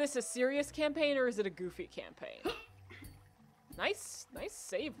this a serious campaign or is it a goofy campaign? Nice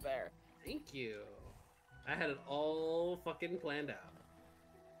save there. Thank you. I had it all fucking planned out.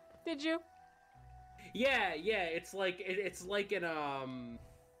 Did you? Yeah. It's like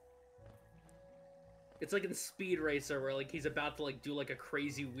in Speed Racer where like he's about to like do like a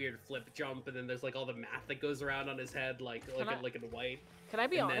crazy weird flip jump, and then there's like all the math that goes around on his head, like in white. Can I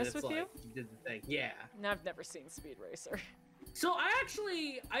be honest with you? He did the thing. Yeah. No, I've never seen Speed Racer. So I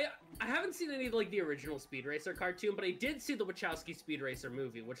haven't seen any of like the original Speed Racer cartoon, but I did see the Wachowski Speed Racer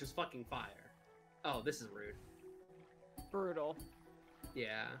movie, which is fucking fire. Oh, this is rude. Brutal.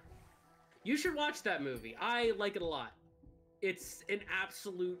 Yeah. You should watch that movie. I like it a lot. It's an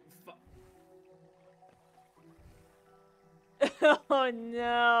absolute Oh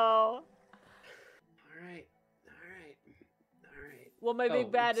no. Alright. Well, my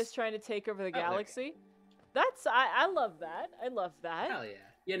big bad is trying to take over the galaxy. That's I love that. I love that. Hell yeah.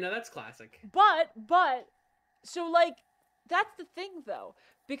 Yeah, no, that's classic. But so like that's the thing though,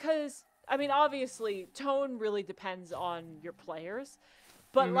 because I mean obviously tone really depends on your players.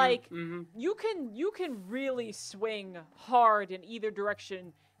 But you can really swing hard in either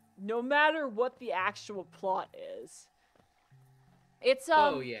direction no matter what the actual plot is. It's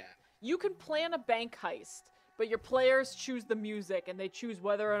oh yeah. You can plan a bank heist, but your players choose the music and they choose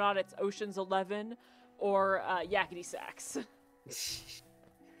whether or not it's Ocean's 11 or Yakety Sax.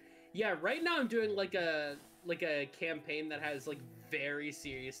 Yeah, right now I'm doing like a campaign that has like very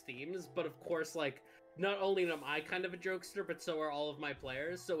serious themes, but of course like not only am I kind of a jokester, but so are all of my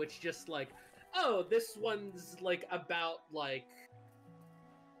players. So it's just like, oh, this one's like about like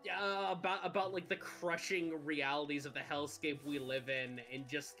about like the crushing realities of the hellscape we live in, and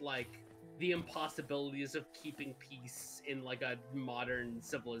just like the impossibilities of keeping peace in like a modern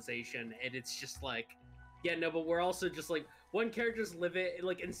civilization. And it's just like, yeah, no, but we're also just like, one character's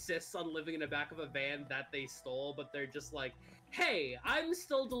insists on living in the back of a van that they stole, but they're just like, hey, I'm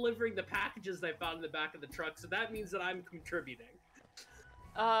still delivering the packages I found in the back of the truck, so that means that I'm contributing.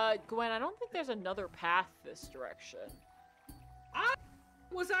 Gwen, I don't think there's another path this direction. I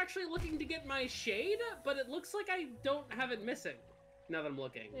was actually looking to get my shade, but it looks like I don't have it missing, now that I'm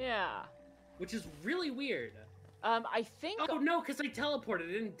looking. Yeah. Which is really weird. I think... Oh, no, because I teleported,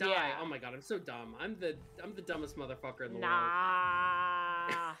 I didn't die. Yeah. Oh my god, I'm so dumb. I'm the dumbest motherfucker in the world.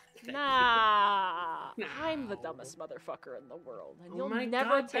 Nah. I'm the dumbest motherfucker in the world, and you'll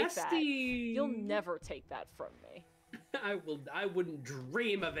never take that. You'll never take that from me. I wouldn't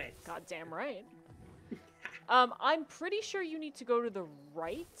dream of it. Goddamn right. I'm pretty sure you need to go to the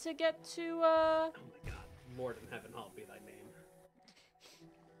right to get to, Oh my god. Lord in heaven, hallowed be thy name.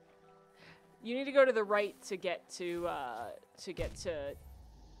 You need to go to the right to get to,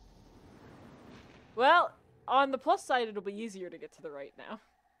 Well, on the plus side, it'll be easier to get to the right now.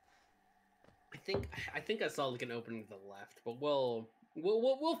 I think I saw like an opening to the left, but we'll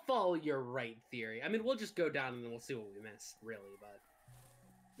follow your right theory. I mean, we'll just go down and then we'll see what we missed, really. But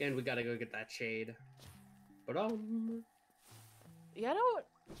and we gotta go get that shade. But yeah,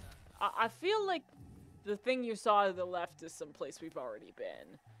 I feel like the thing you saw to the left is someplace we've already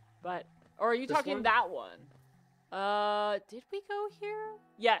been, but or are you talking that one? Did we go here?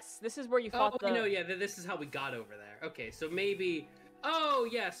 Yes, this is where you fought the... no, yeah, this is how we got over there. Okay, so maybe... Oh,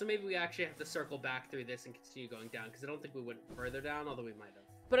 yeah, so maybe we actually have to circle back through this and continue going down, because I don't think we went further down, although we might have.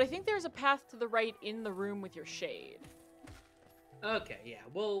 But I think there's a path to the right in the room with your shade. Okay, yeah,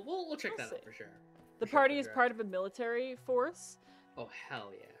 we'll check that out for sure. The party is part of a military force. Oh,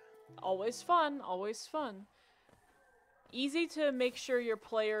 hell yeah. Always fun, always fun. Easy to make sure your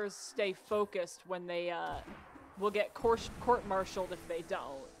players stay focused when they, will get court-martialed if they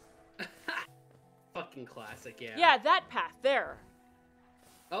don't. Fucking classic, yeah. Yeah, that path, there.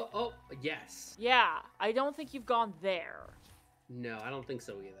 Oh, yes. Yeah, I don't think you've gone there. No, I don't think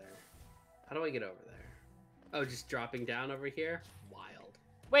so either. How do I get over there? Oh, just dropping down over here? Wild.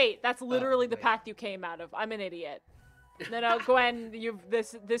 Wait, that's literally the path you came out of. I'm an idiot. No, Gwen,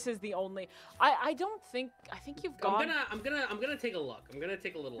 this is the only. I think you've gone. I'm gonna take a look. I'm gonna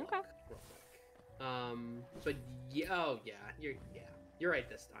take a little look real quick. But yeah, you're right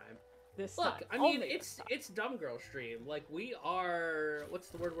this time. Look, I mean, it's Dumb Girl Stream. Like, we are, what's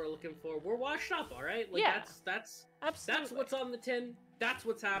the word we're looking for? We're washed up, all right? Like, yeah, that's absolutely. what's on the tin. That's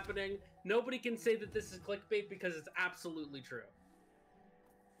what's happening. Nobody can say that this is clickbait because it's absolutely true.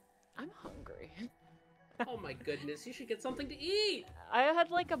 I'm hungry. Oh my goodness, you should get something to eat. I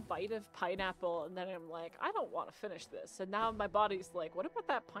had like a bite of pineapple, and then I'm like, I don't want to finish this. And now my body's like, what about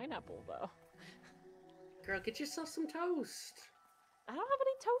that pineapple, though? Girl, get yourself some toast. I don't have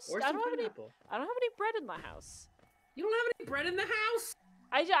any toast. Or some pineapple. I don't have any bread in the house. You don't have any bread in the house?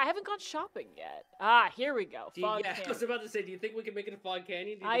 I haven't gone shopping yet. Ah, here we go. Fog Canyon. I was about to say, do you think we can make it a Fog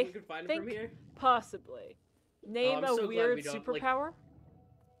Canyon? Do you think we can find it from here? Possibly. Name a so weird superpower. Like...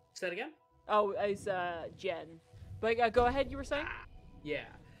 Say that again? Oh, it's Jen. But go ahead, you were saying? Yeah.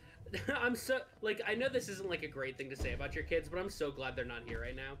 I'm so, like, I know this isn't, like, a great thing to say about your kids, but I'm so glad they're not here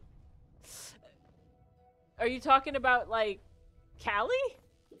right now. Are you talking about, like, Callie?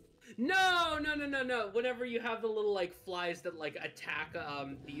 No. Whenever you have the little, like, flies that, like, attack,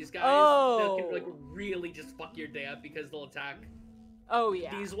 these guys, they can, like, really just fuck your day up because they'll attack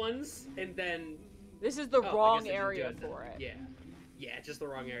these ones, and then This is the Oh, I wrong guess I didn't do area it then. for it. Yeah. Yeah, just the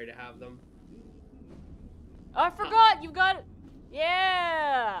wrong area to have them. Oh, I forgot! You got it!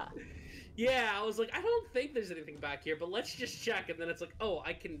 Yeah! Yeah, I was like, I don't think there's anything back here, but let's just check. And then it's like, oh,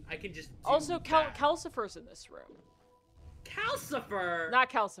 I can just do Also, that. Calcifer's in this room. Calcifer! Not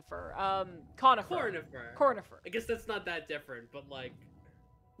Calcifer, Conifer. Cornifer. Cornifer. I guess that's not that different, but like...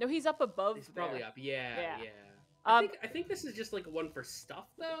 No, he's up above He's there. probably up. Yeah, Yeah. yeah. I think this is just like one for stuff,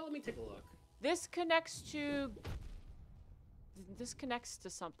 though. Let me take a look. This connects to... This connects to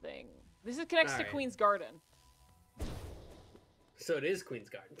something. This connects to Alright. Queen's Garden. So it is Queen's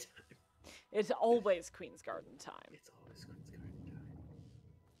Garden time. It's always Queen's Garden time. It's always Queen's Garden time.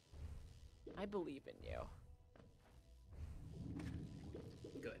 I believe in you.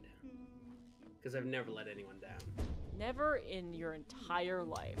 Good. Because I've never let anyone down. Never in your entire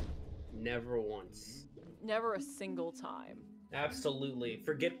life. Never once. Never a single time. Absolutely.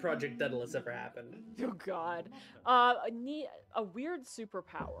 Forget Project Daedalus ever happened. Oh god. A weird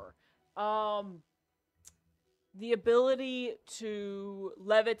superpower. The ability to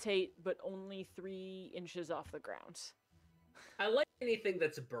levitate, but only 3 inches off the ground. I like anything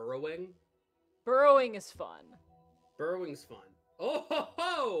that's burrowing. Burrowing is fun. Burrowing's fun. Oh ho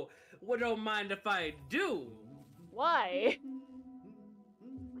ho! Well, don't mind if I do. Why?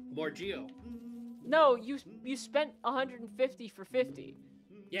 More Geo. No, you spent 150 for 50.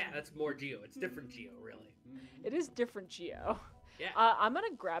 Yeah, that's more Geo. It's different Geo, really. It is different Geo. Yeah. I'm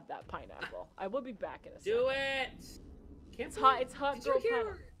gonna grab that pineapple. I will be back in a second. Do it. Can't It's hot. It's hot Did girl you hear?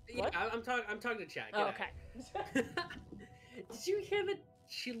 pineapple. Yeah, What? I'm talking to chat. Get Oh, out. okay. Did you hear that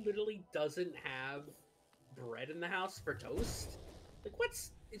she literally doesn't have bread in the house for toast? Like,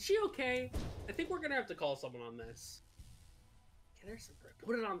 is she okay? I think we're gonna have to call someone on this. Get her some bread.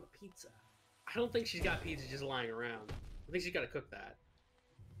 Put it on the pizza. I don't think she's got pizza just lying around. I think she's gotta cook that.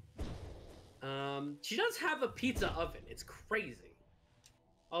 She does have a pizza oven. It's crazy.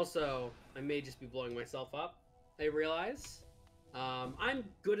 Also, I may just be blowing myself up. I realize. I'm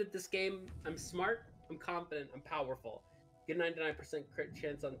good at this game. I'm smart. I'm confident. I'm powerful. Get 99% crit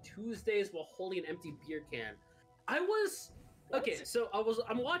chance on Tuesdays while holding an empty beer can. Okay, so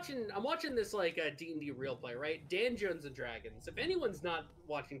I'm watching this like D&D real play, right? Dan Jones and Dragons. If anyone's not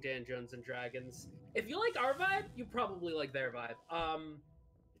watching Dan Jones and Dragons, if you like our vibe, you probably like their vibe.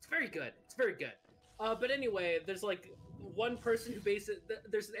 It's very good. It's very good. But anyway, there's like one person who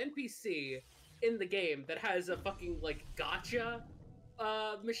there's an NPC in the game that has a fucking like gotcha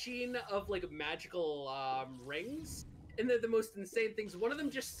machine of like magical rings, and they're the most insane things. One of them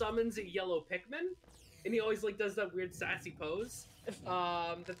just summons a yellow Pikmin, and he always like does that weird sassy pose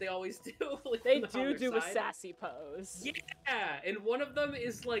that they always do. Like, They do a sassy pose. Yeah, and one of them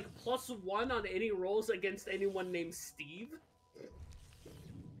is like +1 on any rolls against anyone named Steve.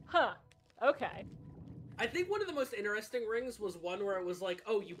 Huh. Okay. I think one of the most interesting rings was one where it was like,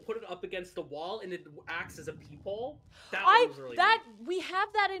 oh, you put it up against the wall and it acts as a peephole. That one was really neat. We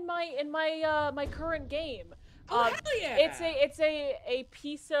have that in my my current game. Oh, hell yeah! It's a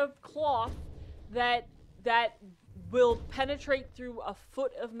piece of cloth that will penetrate through a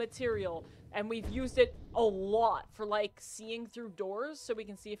foot of material, and we've used it a lot for like seeing through doors, so we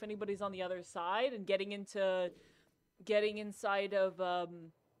can see if anybody's on the other side, and getting inside of a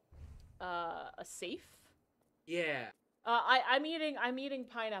safe. Yeah. I'm eating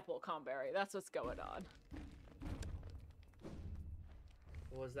pineapple comberry. That's what's going on.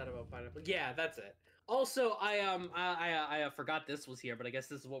 What was that about pineapple? Yeah, that's it. Also, I forgot this was here, but I guess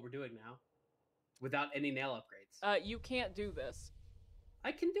this is what we're doing now, without any nail upgrades. You can't do this.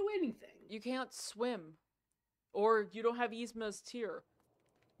 I can do anything. You can't swim, or you don't have Yzma's tear.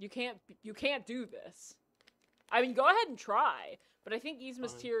 You can't do this. I mean, go ahead and try, but I think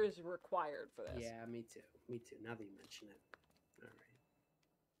Yzma's tear is required for this. Yeah, me too. Me too. Now that you mention it. All right.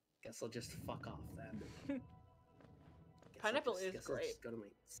 Guess I'll just fuck off then. Pineapple is I'll great. just go to my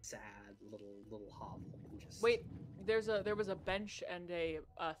sad little hovel and just. Wait, there was a bench and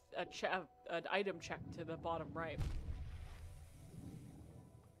an item check to the bottom right.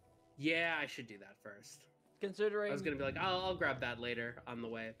 Yeah, I should do that first. Considering I was gonna be like, I'll grab that later on the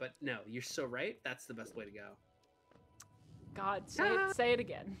way, but no, you're so right. That's the best way to go. God, say it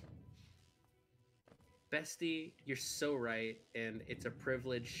again. Bestie, you're so right, and it's a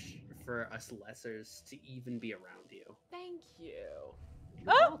privilege for us lessers to even be around you. Thank you. You're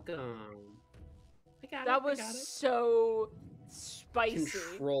welcome. I got That it. was I got it. so spicy.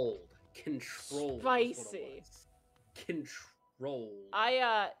 Controlled. Spicy. Controlled.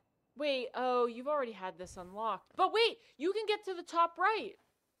 Wait, oh, you've already had this unlocked. But wait, you can get to the top right,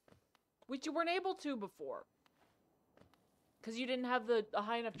 which you weren't able to before. Because you didn't have a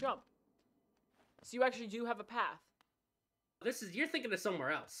high enough jump. So you actually do have a path. You're thinking of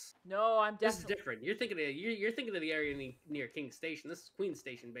somewhere else. No, I'm This is definitely... different. You're thinking of the area near King Station. This is Queen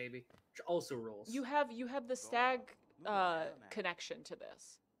Station, baby, which also rules. You have the stag connection to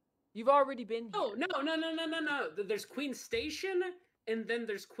this. You've already been here. Oh, no. There's Queen Station, and then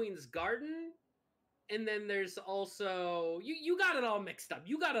there's Queen's Garden, and then there's also... You got it all mixed up.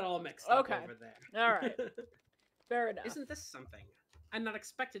 You got it all mixed up over there. All right. Fair enough. Isn't this something? I'm not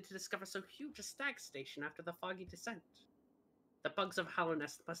expected to discover so huge a stag station after the foggy descent. The bugs of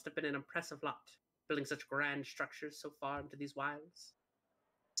Hallownest must have been an impressive lot, building such grand structures so far into these wilds.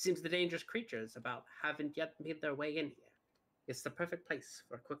 Seems the dangerous creatures about haven't yet made their way in here. It's the perfect place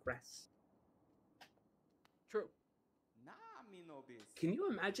for a quick rest. True. Can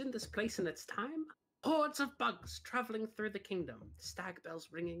you imagine this place in its time? Hordes of bugs traveling through the kingdom, stag bells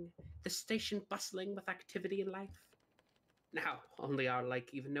ringing, the station bustling with activity and life. Now, only our like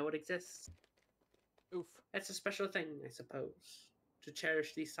even know it exists. Oof. It's a special thing, I suppose, to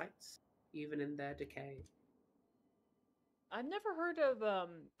cherish these sites, even in their decay. I've never heard of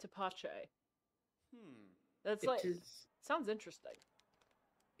Tepache. That's sounds interesting.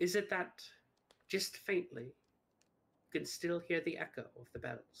 Is it that, just faintly, you can still hear the echo of the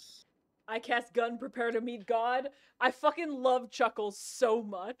bells? I cast gun, prepare to meet God. I fucking love Chuckles so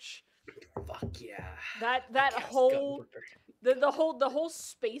much. Fuck yeah. That whole the whole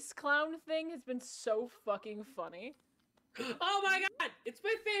space clown thing has been so fucking funny. Oh my god, it's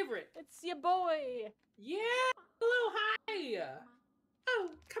my favorite. It's your boy. Yeah. Hello, hi.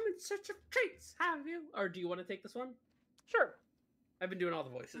 Oh, come in search of treats, have you? Or do you want to take this one? Sure. I've been doing all the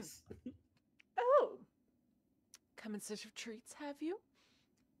voices. Oh. Come in search of treats, have you?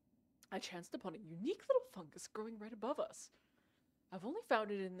 I chanced upon a unique little fungus growing right above us. I found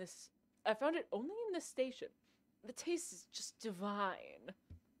it only in this station. The taste is just divine.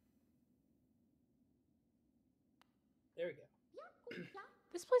 There we go.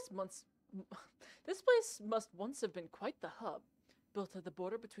 This place must once have been quite the hub, built at the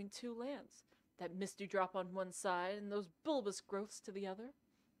border between two lands. That misty drop on one side and those bulbous growths to the other.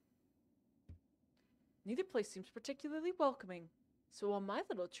 Neither place seems particularly welcoming, so while my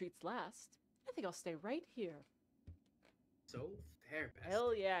little treats last, I think I'll stay right here. So fair, best.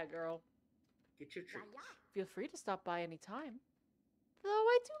 Hell yeah, girl. Get your treats. Feel free to stop by any time. Though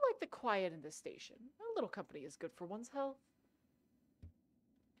I do like the quiet in this station. A little company is good for one's health.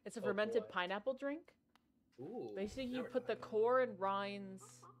 It's a fermented pineapple drink. Ooh. Basically, you put the core and rinds.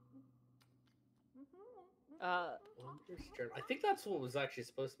 I think that's what was actually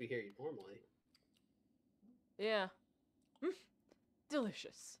supposed to be here normally. Yeah.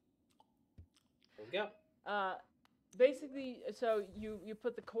 Delicious. There we go. Basically, so you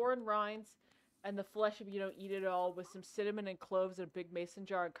put the core and rinds and the flesh, if you don't eat it all, with some cinnamon and cloves in a big mason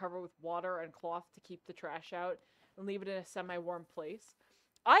jar and cover with water and cloth to keep the trash out and leave it in a semi-warm place.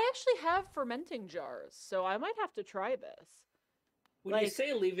 I actually have fermenting jars, so I might have to try this. When you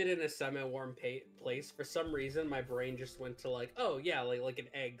say leave it in a semi-warm place, for some reason my brain just went to like, oh yeah, like an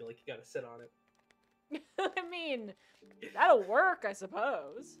egg, like you gotta sit on it. I mean, that'll work, I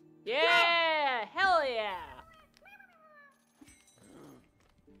suppose. Yeah! Hell yeah!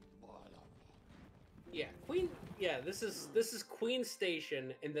 Yeah, this is Queen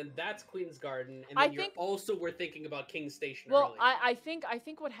Station, and then that's Queen's Garden, and then we're thinking about King Station. Well, I think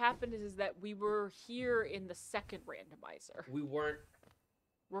what happened is that we were here in the second randomizer. We weren't.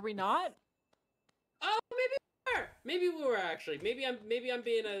 Were we not? Oh, maybe we were. Maybe we were actually. Maybe I'm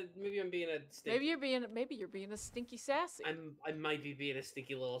being a stinky. Maybe you're being a stinky sassy. I might be being a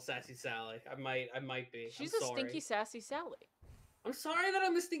stinky little sassy Sally. I might be. She's a stinky sassy Sally. I'm sorry that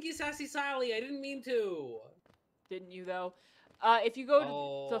I'm a stinky sassy Sally. I didn't mean to. Didn't you though? If you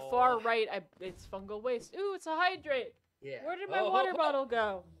go to the far right, it's fungal waste. Ooh, it's a hydrate. Yeah. Where did my water bottle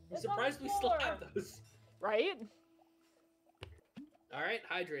go? I'm surprised we still have those. Right? All right,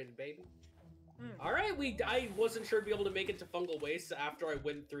 hydrated, baby. All right, I wasn't sure to be able to make it to fungal waste after I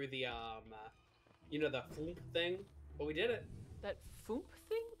went through the the foomp thing, but we did it. That foomp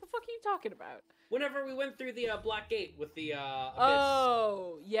thing? What the fuck are you talking about? Whenever we went through the Black Gate with the abyss.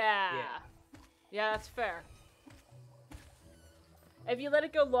 Oh, yeah. Yeah, that's fair. If you let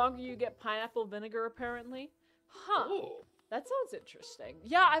it go longer, you get pineapple vinegar, apparently. Huh. Ooh. That sounds interesting.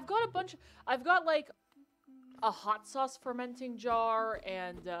 Yeah, I've got like a hot sauce fermenting jar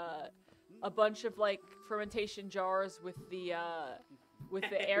and a bunch of like fermentation jars with the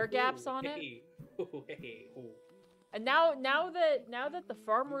air gaps on it. And now that the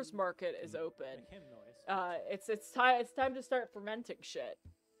farmers market is open, it's time to start fermenting shit.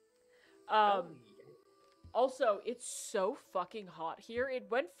 Also, it's so fucking hot here. It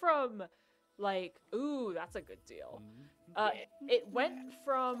went from Like, ooh, that's a good deal. It went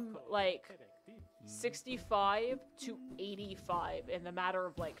from like 65 to 85 in the matter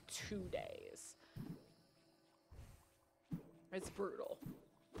of like 2 days. It's brutal.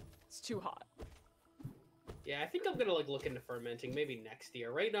 It's too hot. Yeah, I think I'm gonna like look into fermenting maybe next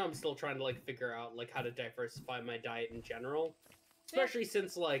year. Right now I'm still trying to like figure out like how to diversify my diet in general. Especially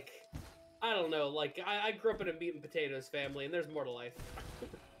since like, I don't know, like I grew up in a meat and potatoes family and there's more to life.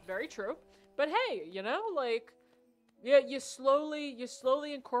 Very true. But hey, you know, like, yeah, you slowly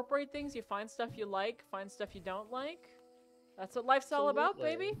incorporate things. You find stuff you like, find stuff you don't like. That's what life's all about,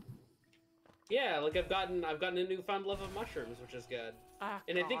 baby. Yeah, like I've gotten a newfound love of mushrooms, which is good.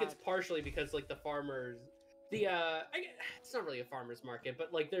 And I think it's partially because like the farmers, it's not really a farmer's market,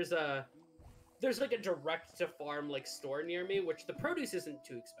 but like there's like a direct to farm like store near me, which the produce isn't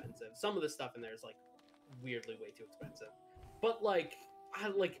too expensive. Some of the stuff in there is like weirdly way too expensive, but like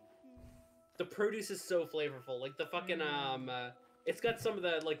the produce is so flavorful. Like the fucking it's got some of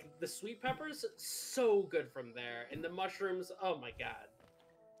the like the sweet peppers, so good from there, and the mushrooms. Oh my god,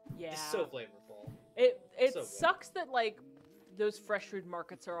 yeah, it's so flavorful. It so sucks that like those fresh food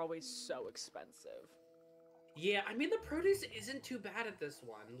markets are always so expensive. Yeah, I mean the produce isn't too bad at this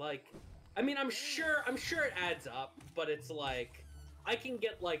one. Like, I mean I'm sure it adds up, but it's like I can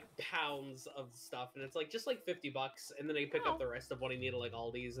get like pounds of stuff, and it's like just like $50, and then I pick up the rest of what I need at like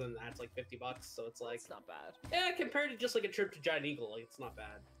Aldi's, and that's like $50. So it's like it's not bad. Yeah, compared to just like a trip to Giant Eagle, like it's not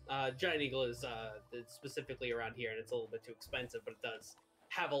bad. Giant Eagle is it's specifically around here, and it's a little bit too expensive, but it does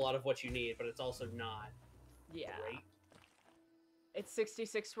have a lot of what you need, but it's also not great. It's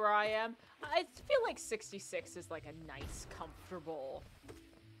 66 where I am. I feel like 66 is like a nice, comfortable.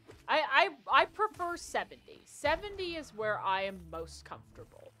 I prefer 70. 70 is where I am most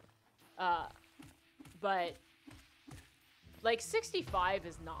comfortable. But like 65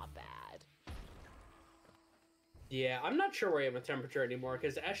 is not bad. Yeah, I'm not sure where I am with temperature anymore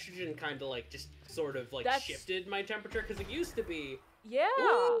because estrogen kind of like just sort of like shifted my temperature because it used to be. Yeah.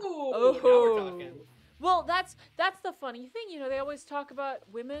 Ooh, now we're talking. Well, that's the funny thing. You know, they always talk about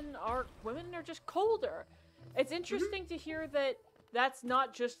women are just colder. It's interesting to hear that that's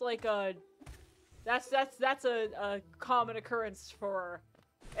not just like a that's a common occurrence for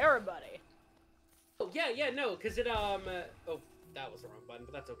everybody. Oh yeah, no, because it oh, that was the wrong button,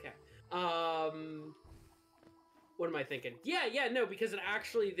 but that's okay. What am I thinking? Yeah, no, because it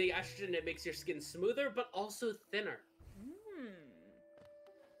actually the estrogen, it makes your skin smoother but also thinner.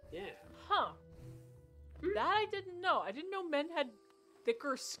 Yeah. Huh. That I didn't know. I didn't know men had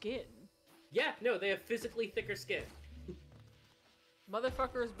thicker skin. Yeah, no, they have physically thicker skin.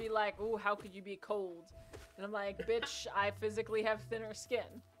 Motherfuckers be like, ooh, how could you be cold? And I'm like, bitch, I physically have thinner skin.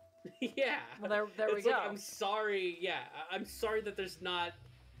 Yeah. Well, there we like, go. I'm sorry, yeah, I'm sorry that there's not,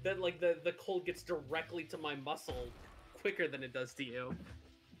 that like the cold gets directly to my muscle quicker than it does to you.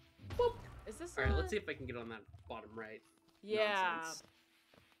 Boop. Is this Alright, let's see if I can get on that bottom right. Yeah. Nonsense.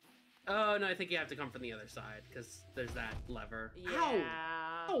 Oh, no, I think you have to come from the other side, because there's that lever. Yeah. Ow!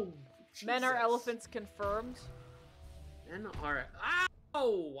 Oh, Men are elephants confirmed. Men are...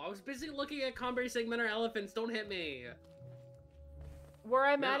 Ow! I was busy looking at Conberry saying men are elephants. Don't hit me. Where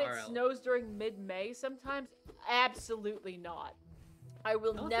I'm at, it snows during mid-May sometimes. Absolutely not. I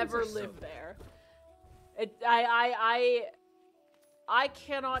will never live there. I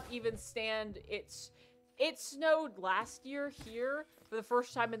cannot even stand it. It snowed last year here for the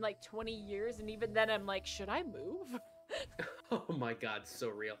first time in like 20 years, and even then I'm like, should I move? Oh my god, so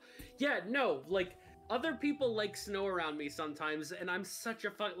real. Yeah, no, like, other people like snow around me sometimes, and I'm such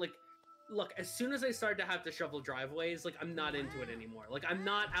a like, look, as soon as I start to have to shovel driveways, like, I'm not into it anymore. Like, I'm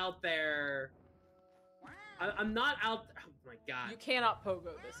not out there... I'm not out... Oh my god. You cannot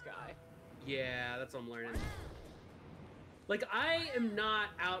pogo this guy. Yeah, that's what I'm learning. Like, I am not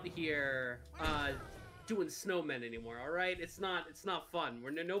out here, doing snowmen anymore, alright? It's not fun.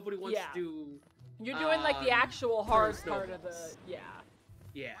 Nobody wants to do... You're doing, like, the actual hard part of the... Yeah.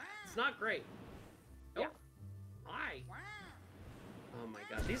 Yeah. It's not great. Yeah. Oh. Hi. Oh my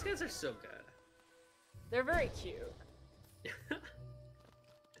god. These guys are so good. They're very cute.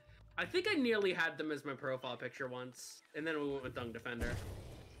 I think I nearly had them as my profile picture once, and then we went with Dung Defender.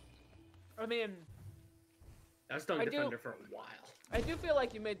 I mean... I was Dung Defender for a while. I do feel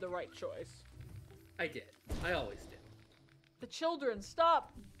like you made the right choice. I did. I always did. The children,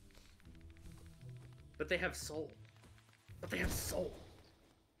 stop! But they have soul. But they have soul.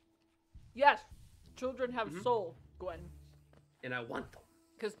 Yes, children have soul, Gwen. And I want them.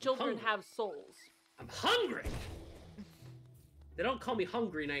 Because children have souls. I'm hungry! They don't call me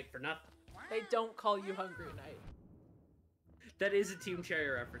Hungry Knight for nothing. They don't call you Hungry Knight. That is a Team Cherry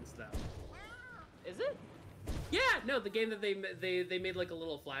reference, though. Is it? Yeah, no, the game that they made like a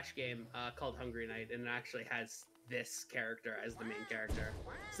little flash game called Hungry Night, and it actually has this character as the main character.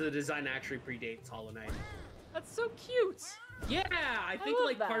 So the design actually predates Hollow Knight. That's so cute. Yeah, I think love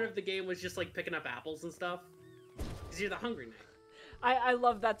like that. part of the game was just like picking up apples and stuff. Cause you're the Hungry Knight. I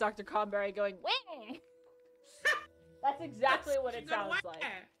love that Dr. Conberry going, wah! That's exactly what it sounds like.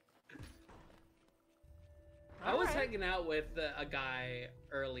 I was hanging out with a guy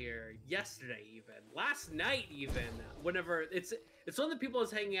earlier, yesterday even, last night even, whenever, it's one of the people I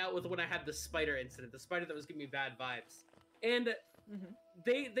was hanging out with when I had the spider incident, the spider that was giving me bad vibes. And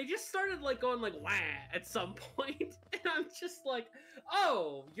they just started like going like, wah, at some point. And I'm just like,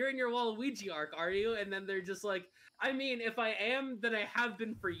 oh, you're in your Waluigi arc, are you? And then they're just like, I mean, if I am, then I have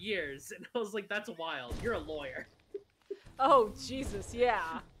been for years. And I was like, that's wild, you're a lawyer. Oh, Jesus,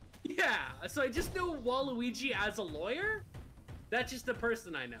 yeah. Yeah, so I just know Waluigi as a lawyer? That's just the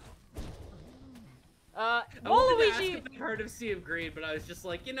person I know. Waluigi. I wanted to ask if I heard of Sea of Green, but I was just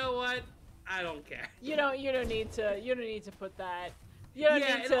like, you know what? I don't care. You don't need to put that. You don't need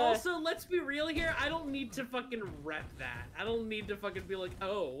and to... also, let's be real here. I don't need to fucking rep that. I don't need to fucking be like,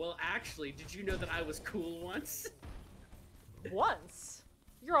 oh, well, actually, did you know that I was cool once? Once?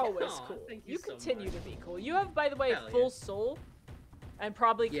 You're always Aw, cool. thank You you so continue much. to be cool. You have, by the way, Hell full yeah. soul, and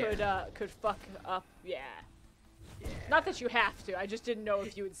probably could fuck up. Yeah. Not that you have to. I just didn't know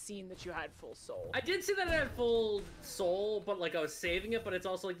if you had seen that you had full soul. I did see that I had full soul, but like I was saving it, but it's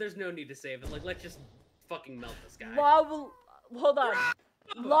also like there's no need to save it. Like let's just fucking melt this guy. Hold on.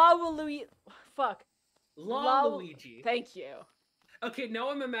 Luigi. Fuck. Luigi. Thank you. Okay, now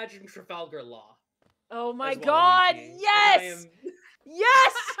I'm imagining Trafalgar Law. Oh my as god, Waluigi. yes!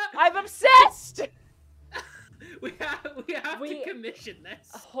 Yes! I'm obsessed! We have to commission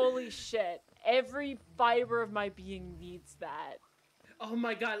this. Holy shit. Every fiber of my being needs that. Oh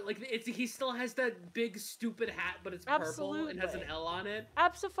my god, like he still has that big stupid hat, but it's purple and has an L on it.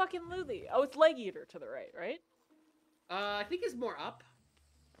 Abso-fucking-lutely. Oh, it's Leg Eater to the right? I think it's more up.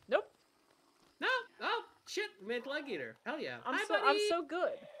 Nope. No. Oh shit, made Leg Eater. Hell yeah. I'm Hi, so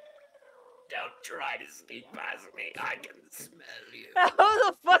good. Don't try to sneak past me. I can smell you.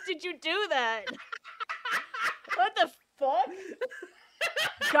 How the fuck did you do that? What the fuck?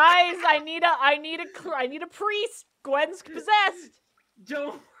 Guys, I need a priest. Gwen's possessed.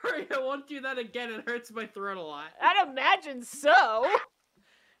 Don't worry, I won't do that again. It hurts my throat a lot. I'd imagine so.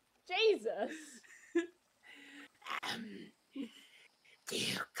 Jesus. Do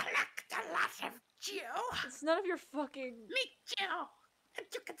you collect a lot of Jew? It's none of your fucking... Me Jew. And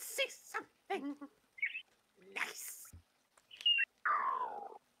you can see something nice.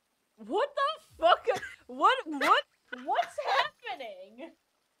 What the fuck? What's happening?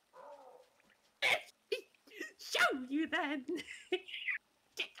 Show you then.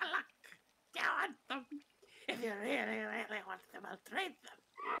 Take a look down them if you really want to maltreat them.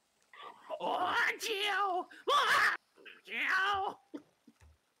 Oh, Geo! Oh, Geo!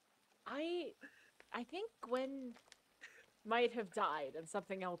 I think Gwen might have died and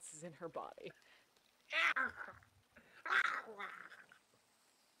something else is in her body.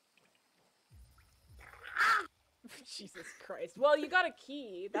 Jesus Christ. Well, you got a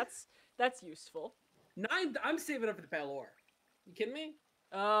key. That's useful. 9, I'm saving up for the Pale Ore. You kidding me?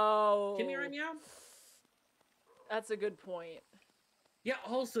 Oh. Kidding me right now? That's a good point. Yeah,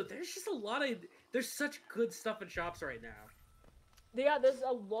 also, there's just a lot of... There's such good stuff in shops right now. Yeah, there's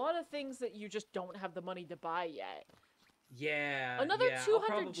a lot of things that you just don't have the money to buy yet. Yeah, Another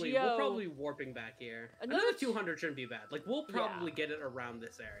 200 We're Geo. probably warping back here. Another Another 200 shouldn't be bad. Like, we'll probably get it around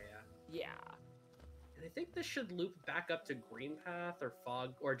this area. Yeah. And I think this should loop back up to Green Path or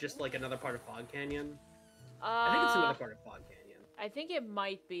Fog, or just like another part of Fog Canyon. I think it's another part of Fog Canyon. I think it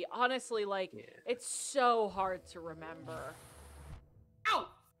might be. Honestly, like, it's so hard to remember. Ow!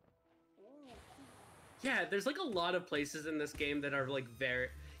 Yeah, there's like a lot of places in this game that are like very...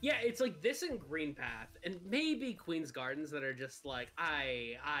 Yeah, it's like this and Green Path, and maybe Queen's Gardens that are just like,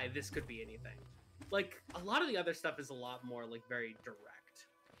 this could be anything. Like, a lot of the other stuff is a lot more like very direct.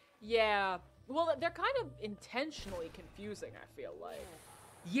 Yeah. Well, they're kind of intentionally confusing, I feel like.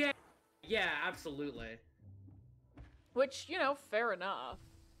 Yeah, absolutely. Which, you know, fair enough.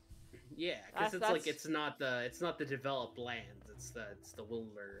 Yeah, because it's not the developed lands. It's the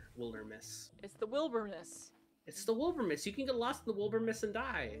wilderness. It's the wilderness. It's the wilderness. You can get lost in the wilderness and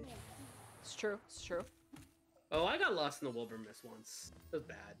die. It's true. It's true. Oh, I got lost in the wilderness once. It was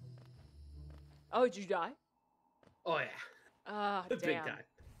bad. Oh, did you die? Oh yeah. Damn. Big time.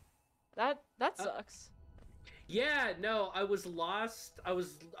 That sucks. Yeah, no, I was lost. I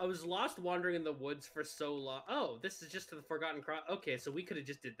was lost wandering in the woods for so long. Oh, this is just to the Forgotten Cross. Okay, so we could have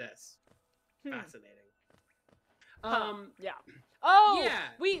just did this. Fascinating. Yeah. Oh, yeah.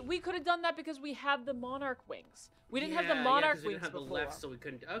 we could have done that because we have the monarch wings. We didn't have the Yeah, monarch 'cause we wings didn't have before. the left, so we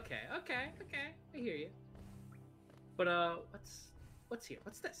couldn't. Okay. I hear you. But what's here?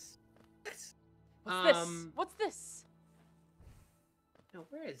 What's this? What's this? What's this? No,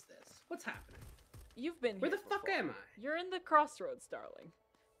 where is this? What's happening? You've been Where here the fuck before. am I? You're in the crossroads, darling.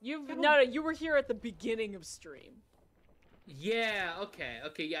 No. No, you were here at the beginning of stream. Yeah. Okay.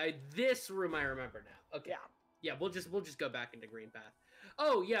 Yeah. This room I remember now. Okay. Yeah. Yeah. We'll just go back into Green Path.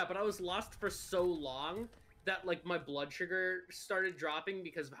 Oh yeah, but I was lost for so long that like my blood sugar started dropping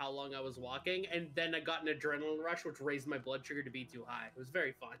because of how long I was walking, and then I got an adrenaline rush, which raised my blood sugar to be too high. It was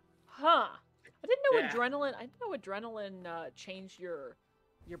very fun. Huh. I didn't know Yeah. adrenaline. I didn't know adrenaline changed your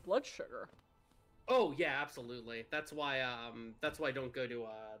blood sugar. Oh yeah, absolutely. That's why I don't go to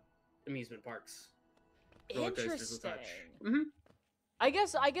amusement parks. Roller coasters and Interesting. such. Mm-hmm. I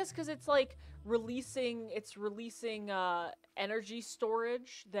guess because it's like releasing energy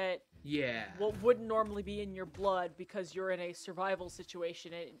storage that Yeah. wouldn't normally be in your blood because you're in a survival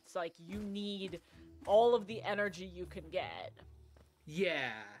situation. It's like you need all of the energy you can get.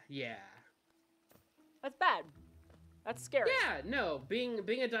 Yeah. That's bad. That's scary. Yeah, no, being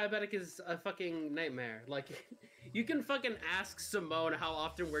a diabetic is a fucking nightmare. Like, you can fucking ask Simone how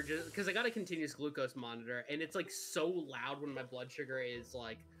often we're just, because I got a continuous glucose monitor, and it's like so loud when my blood sugar is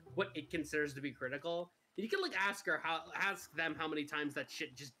like what it considers to be critical. You can like ask them how many times that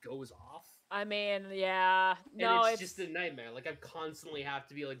shit just goes off. I mean, yeah, no, and it's just a nightmare. Like, I constantly have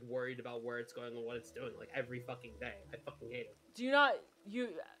to be like worried about where it's going and what it's doing, like every fucking day. I fucking hate it. Do you not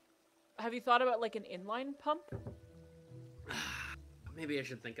have you thought about like an inline pump? Maybe I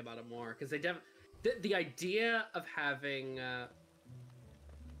should think about it more, because the idea of having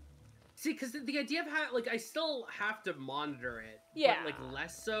because the idea of like I still have to monitor it, yeah, but like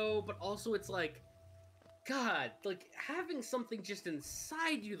less so. But also, it's like, God, like having something just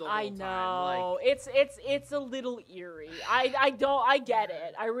inside you the whole time. I know, like, it's a little eerie. I get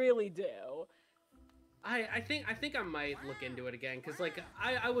it. I really do. I think I might look into it again, because like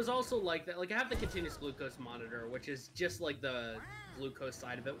I was also like that. Like, I have the continuous glucose monitor, which is just like the glucose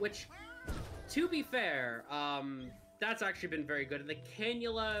side of it, which, to be fair, that's actually been very good. And the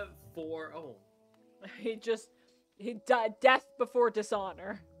cannula for he died death before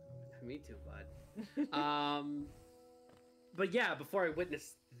dishonor. Me too, bud. But yeah, before I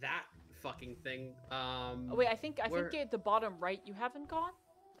witnessed that fucking thing, oh, wait, I think at the bottom right you haven't gone.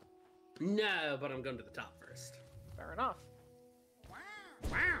 No, but I'm going to the top first. Fair enough.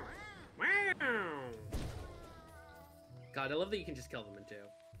 Wow. God, I love that you can just kill them in two.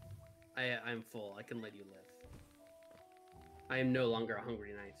 I'm full. I can let you live. I am no longer a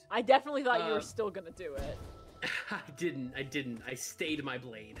hungry knight. I definitely thought you were still gonna do it. I didn't. I stayed my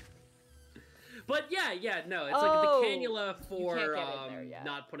blade. But yeah, no, it's like the cannula for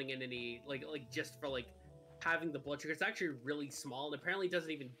not putting in any like just for like having the blood sugar. It's actually really small, and apparently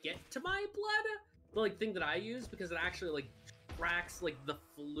doesn't even get to my blood, the like thing that I use, because it actually like tracks like the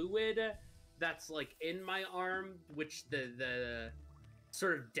fluid that's like in my arm, which the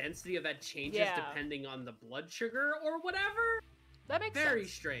sort of density of that changes depending on the blood sugar or whatever. That makes sense. Very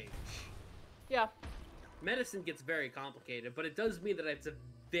strange. Yeah. Medicine gets very complicated, but it does mean that it's a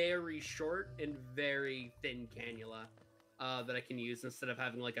very short and very thin cannula that I can use instead of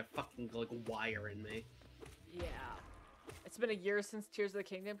having like a fucking like wire in me. Yeah. It's been a year since Tears of the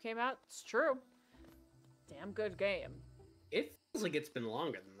Kingdom came out. It's true. Damn good game. It feels like it's been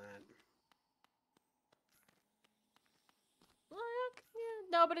longer than that.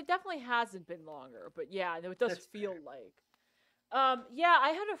 No, but it definitely hasn't been longer. But yeah, no, it does feel like. Yeah,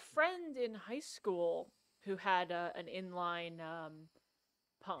 I had a friend in high school who had an inline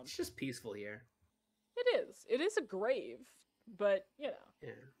pump. It's just peaceful here. It is. It is a grave, but you know. Yeah.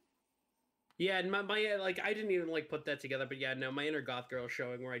 Yeah, and my like I didn't even like put that together, but yeah, no, my inner goth girl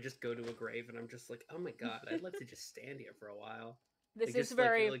showing where I just go to a grave and I'm just like, oh my god, I'd love to just stand here for a while. This like, is just,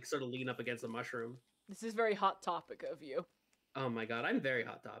 very like sort of lean up against a mushroom. This is very Hot Topic of you. Oh my god, I'm very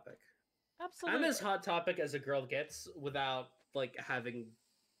Hot Topic. Absolutely. I'm as Hot Topic as a girl gets without like having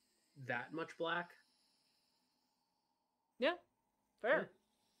that much black. Yeah, fair.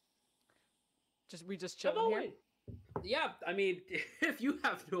 Yeah. We just chilling here. Yeah, I mean, if you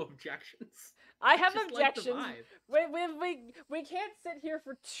have no objections. I have just objections. Like we can't sit here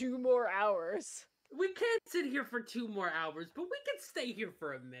for 2 more hours. We can't sit here for 2 more hours, but we can stay here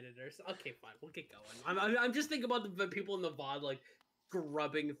for a minute or so. Okay, fine, we'll get going. I'm just thinking about the people in the VOD, like,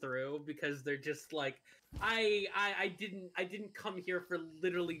 scrubbing through because they're just like, I didn't come here for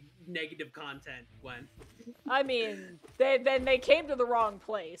literally negative content, Gwen. I mean, they came to the wrong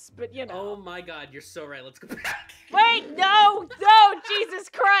place, but you know. Oh my god, you're so right. Let's go back. Wait, no, Jesus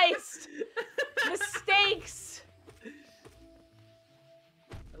Christ! Mistakes.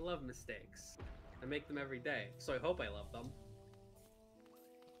 I love mistakes. I make them every day, so I hope I love them.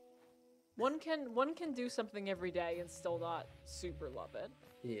 One can do something every day and still not super love it.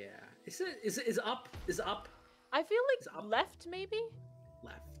 Yeah. Is up? I feel like left, maybe?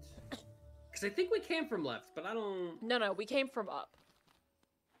 Left. Because I think we came from left, but I don't... No, we came from up.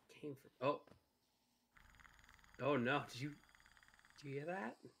 Came from... Oh. Oh no, did you hear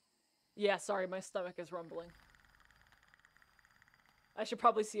that? Yeah, sorry, my stomach is rumbling. I should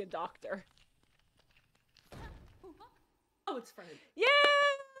probably see a doctor. Oh, it's friend. Yeah!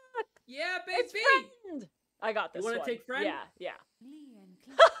 Yeah, baby! It's friend! I got this You want to take friend? Yeah.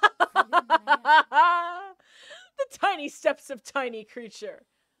 The tiny steps of tiny creature.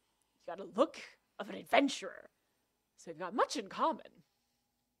 You got a look of an adventurer. So you've got much in common.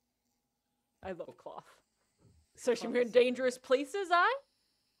 I love cloth. Searching for dangerous places,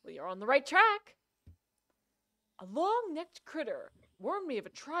 Well, you're on the right track. A long-necked critter warned me of a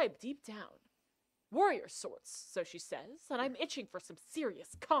tribe deep down. Warrior sorts, so she says, and I'm itching for some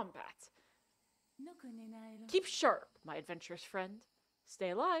serious combat. Keep sharp, my adventurous friend.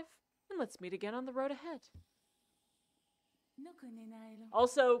 Stay alive, and let's meet again on the road ahead.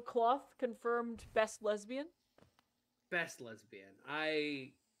 Also, Cloth confirmed best lesbian. Best lesbian.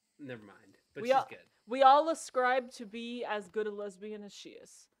 Never mind, but she's good. We all ascribe to be as good a lesbian as she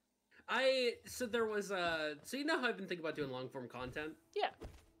is. So there was so you know how I've been thinking about doing long-form content? Yeah.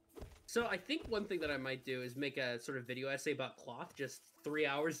 So I think one thing that I might do is make a sort of video essay about cloth, just 3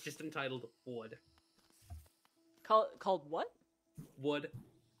 hours, just entitled Wood. Called what? Wood.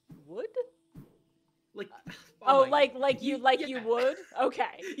 Wood? Like you would?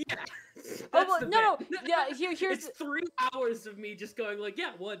 Okay. Yeah. No. Yeah, here's it's 3 hours of me just going like,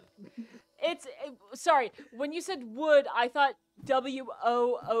 yeah, wood. Sorry, when you said wood, I thought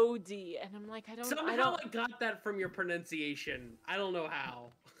WOOD, and I'm like, I got that from your pronunciation. I don't know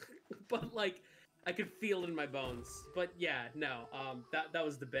how. But like I could feel it in my bones. But yeah, no. That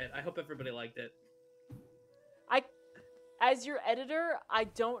was the bit. I hope everybody liked it. As your editor, I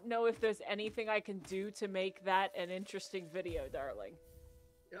don't know if there's anything I can do to make that an interesting video, darling.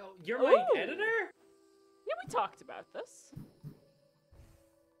 Oh, you're my editor? Yeah, we talked about this.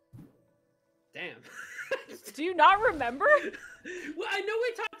 Damn. Do you not remember? Well, I know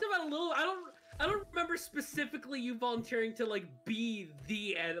we talked about a little. I don't remember specifically you volunteering to like be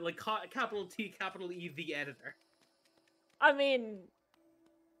the editor, like capital T, capital E, the editor. I mean,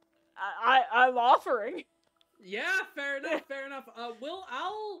 I'm offering. Yeah, fair enough. Fair enough. We'll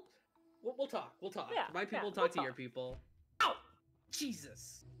talk. We'll talk. Yeah, My people we'll talk to your people. Ow!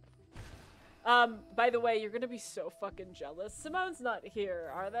 Jesus. By the way, you're gonna be so fucking jealous. Simone's not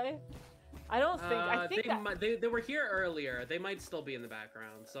here, are they? I don't think. I think they were here earlier. They might still be in the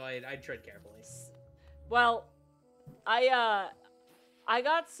background, so I'd tread carefully. Well, I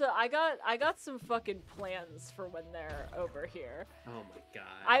got some fucking plans for when they're over here. Oh my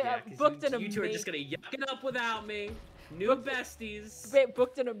god! I booked an amazing. You two are just gonna yuck it up without me. Besties.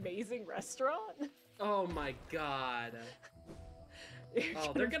 Booked an amazing restaurant. Oh my god.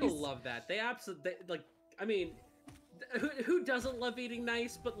 Oh, they're gonna love that. They absolutely like. I mean, who doesn't love eating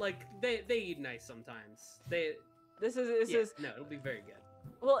nice? But like, they eat nice sometimes. This is no, it'll be very good.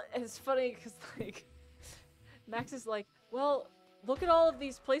 Well, it's funny because like, Max is like, well, look at all of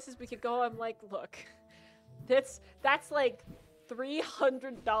these places we could go. I'm like, look, that's like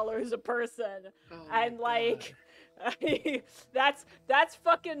 $300 a person, and like, that's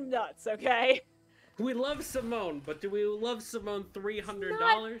fucking nuts. Okay. We love Simone, but do we love Simone $300?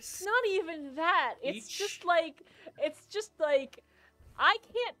 Not even that. It's just like I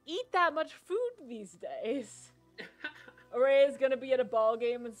can't eat that much food these days. Aray's gonna be at a ball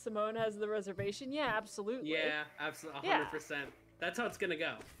game and Simone has the reservation. Yeah, absolutely. Yeah, absolutely, 100%. Yeah. That's how it's gonna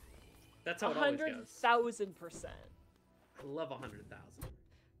go. That's how it always goes. 100,000%. I love 100,000.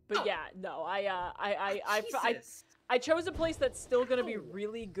 But yeah, no, I chose a place that's still gonna be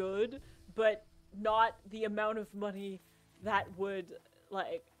really good, but not the amount of money that would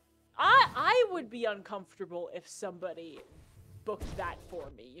like. I would be uncomfortable if somebody booked that for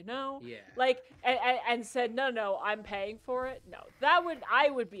me, you know? Yeah. Like, and said, no, I'm paying for it. No, I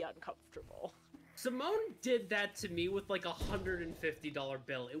would be uncomfortable. Simone did that to me with like $150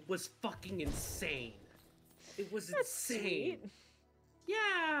 bill. It was fucking insane. It was insane. Sweet.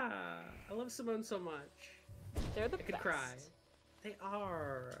 Yeah. I love Simone so much. They're the best. I could cry. They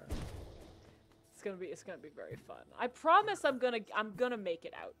are. It's gonna be very fun. I promise I'm gonna make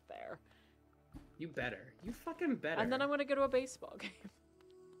it out there. You better. You fucking better. And then I'm gonna go to a baseball game.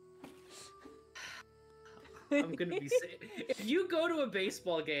 I'm gonna be sick. If you go to a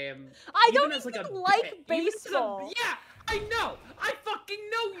baseball game, I even don't as like even a like bit, baseball. Yeah, I know. I fucking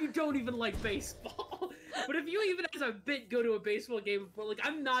know you don't even like baseball. But if you even as a bit go to a baseball game, but like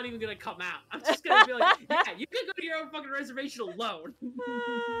I'm not even gonna come out. I'm just gonna be like, yeah, you can go to your own fucking reservation alone.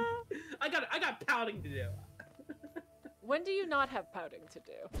 I got pouting to do. When do you not have pouting to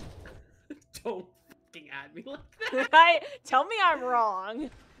do? Don't fucking at me like that. Tell me I'm wrong.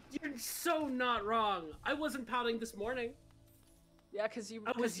 You're so not wrong. I wasn't pouting this morning. Yeah, because you.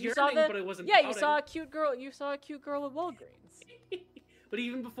 I was you yearning, saw but I wasn't. Yeah, pouting. you saw a cute girl. You saw a cute girl at Walgreens. But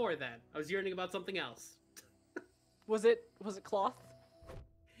even before that, I was yearning about something else. Was it cloth?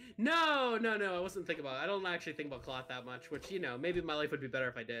 No, I wasn't thinking about it. I don't actually think about cloth that much, which, you know, maybe my life would be better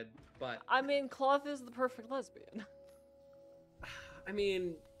if I did, but... I mean, cloth is the perfect lesbian. I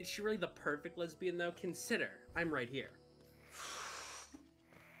mean, is she really the perfect lesbian, though? Consider, I'm right here.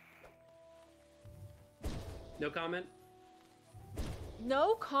 No comment?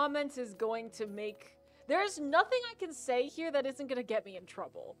 No comment is going to make... There's nothing I can say here that isn't going to get me in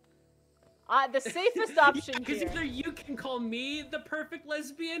trouble. The safest option Because here... either you can call me the perfect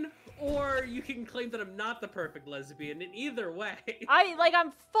lesbian, or you can claim that I'm not the perfect lesbian, in either way.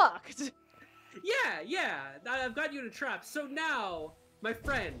 I'm fucked. Yeah, I've got you in a trap. So now, my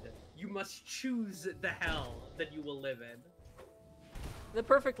friend, you must choose the hell that you will live in. The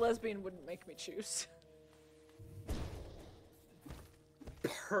perfect lesbian wouldn't make me choose.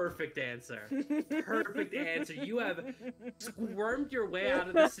 Perfect answer. Perfect answer. You have squirmed your way out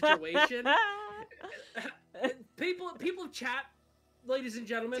of this situation. People chat, ladies and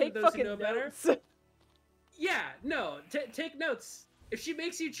gentlemen, Take those who fucking know notes. better. Yeah, no, take notes. If she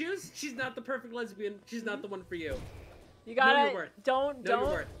makes you choose, she's not the perfect lesbian. She's not the one for you. You gotta Know your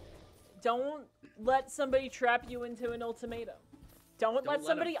worth. Don't let somebody trap you into an ultimatum. Don't let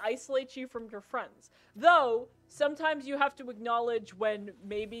somebody isolate you from your friends. Though, sometimes you have to acknowledge when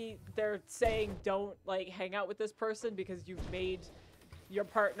maybe they're saying don't, like, hang out with this person because you've made your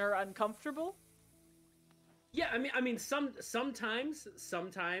partner uncomfortable. Yeah, I mean, sometimes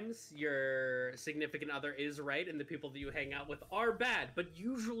your significant other is right, and the people that you hang out with are bad, but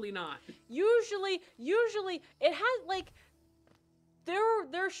usually not. Usually, it has, like,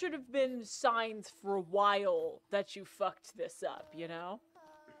 there should have been signs for a while that you fucked this up, you know?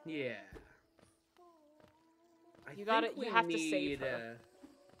 Yeah. You have to save her.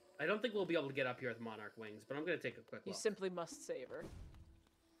 I don't think we'll be able to get up here with Monarch Wings, but I'm gonna take a quick look. You simply must save her.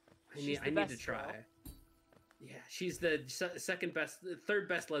 I need to try. Girl. Yeah, she's the third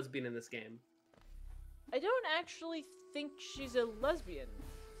best lesbian in this game. I don't actually think she's a lesbian,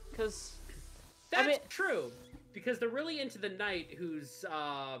 because... That's true, because they're really into the knight who's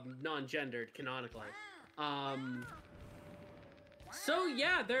non-gendered, canonically. So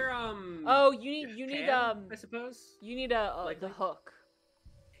yeah, they're Oh, you need I suppose. You need the hook.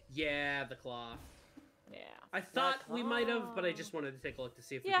 Yeah, the claw. Yeah. I thought we might have, but I just wanted to take a look to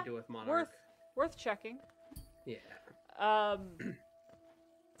see if we could do it with Monarch. Worth checking. Yeah.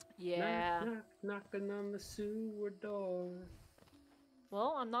 Yeah. Knock, knocking on the sewer door.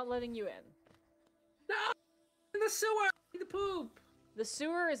 Well, I'm not letting you in. No! In the sewer! I need to poop! The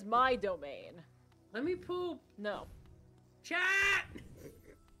sewer is my domain. Let me poop! No. Chat!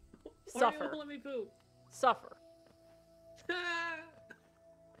 Suffer. Why let me poop? Suffer.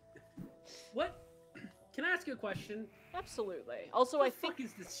 What? Can I ask you a question? Absolutely. Also, What I the think... fuck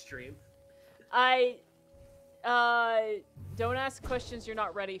is this stream? Don't ask questions you're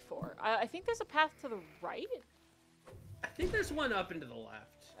not ready for. I think there's a path to the right? I think there's one up and to the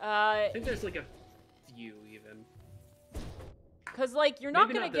left. I think there's like a few even. Cause like you're not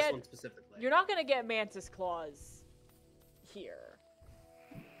Maybe gonna not this get one specifically. You're not gonna get mantis claws here.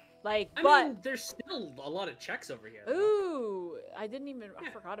 Like, I but mean, there's still a lot of checks over here. Ooh, I didn't even I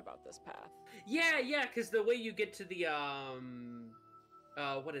forgot about this path. Yeah, because the way you get to the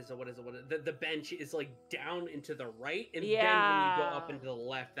what is it? The bench is like down into the right, and then when you go up into the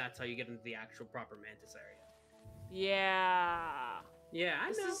left, that's how you get into the actual proper mantis area. Yeah. Yeah, I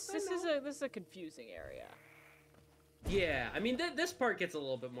know. This is a confusing area. Yeah, I mean this part gets a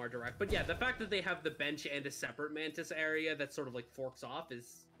little bit more direct, but yeah, the fact that they have the bench and a separate mantis area that sort of like forks off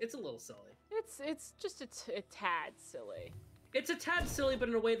it's a little silly. It's just a tad silly. It's a tad silly, but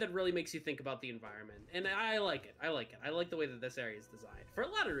in a way that really makes you think about the environment, and I like it. I like the way that this area is designed for a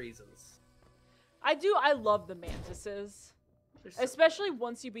lot of reasons. I love the mantises, especially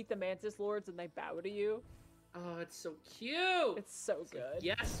once you beat the mantis lords and they bow to you. Oh, it's so cute. It's so It's good. like,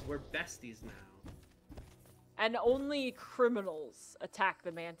 yes, we're besties now. And only criminals attack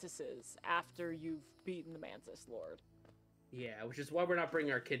the mantises after you've beaten the Mantis Lord. Yeah, which is why we're not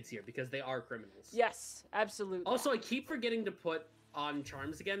bringing our kids here, because they are criminals. Yes, absolutely. Also, I keep forgetting to put on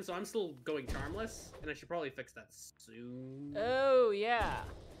charms again, so I'm still going charmless, and I should probably fix that soon. Oh, yeah.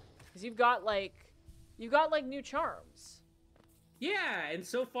 Because you've got like new charms. Yeah, and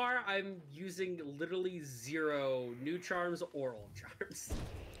so far I'm using literally 0 new charms or old charms.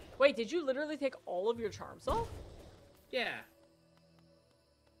 Wait, did you literally take all of your charms off? Yeah.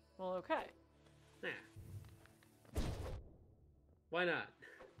 Well, okay. Yeah. Why not?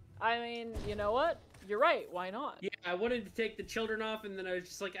 I mean, you know what? You're right. Why not? Yeah, I wanted to take the children off, and then I was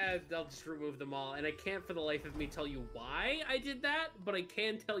just like, I'll just remove them all. And I can't for the life of me tell you why I did that, but I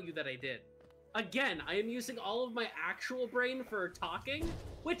can tell you that I did. Again, I am using all of my actual brain for talking,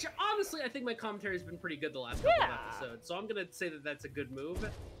 which honestly, I think my commentary has been pretty good the last couple of episodes. So I'm gonna say that that's a good move.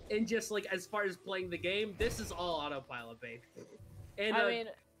 And just like as far as playing the game, this is all autopilot, babe. And I mean,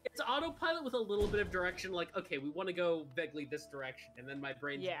 it's autopilot with a little bit of direction. Like, okay, we want to go vaguely this direction, and then my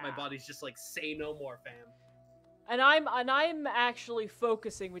brain, my body's just like, say no more, fam. And I'm actually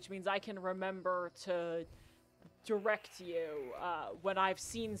focusing, which means I can remember to direct you when I've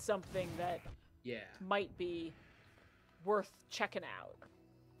seen something that might be worth checking out.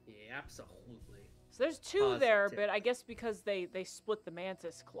 Yeah, absolutely. So there's 2 there, but I guess because they split the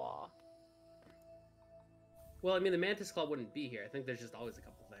Mantis Claw. Well, I mean, the Mantis Claw wouldn't be here. I think there's just always a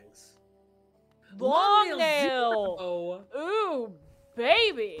couple things. Long Nail! Ooh,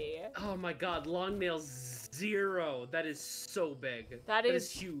 baby! Oh my god, Long Nail 0. That is so big. That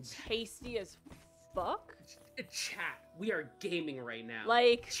is huge. Tasty as fuck. Chat, we are gaming right now.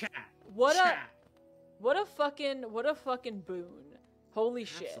 Like, chat. What a fucking boon. Holy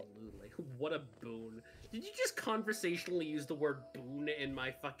shit. Absolutely. What a boon. Did you just conversationally use the word boon in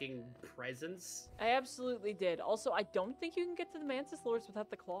my fucking presence? I absolutely did. Also, I don't think you can get to the Mantis Lords without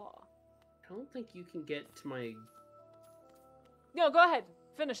the claw. I don't think you can get to my... No, go ahead.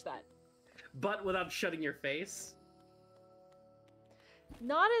 Finish that. But without shutting your face?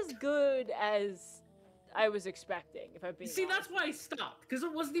 Not as good as I was expecting, if I'm being See, honest. that's why I stopped, because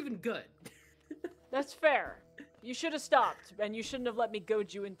it wasn't even good. That's fair. You should have stopped, and you shouldn't have let me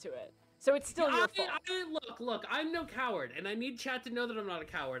goad you into it. So it's still your fault. Look, I'm no coward, and I need chat to know that I'm not a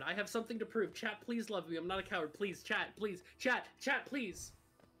coward. I have something to prove. Chat, please love me. I'm not a coward. Please, chat, please. Chat, please.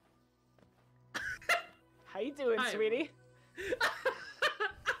 How you doing, sweetie?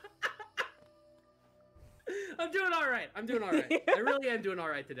 I'm doing all right. I really am doing all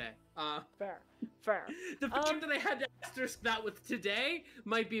right today. Fair. The fact that I had to asterisk that with today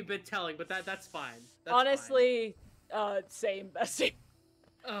might be a bit telling, but that's fine. That's honestly, same, bestie.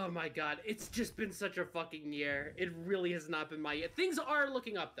 Oh my god, it's just been such a fucking year. It really has not been my year. Things are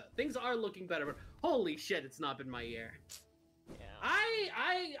looking up though. Things are looking better, but holy shit, it's not been my year. Yeah.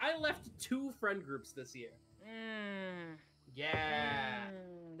 I left 2 friend groups this year. Yeah.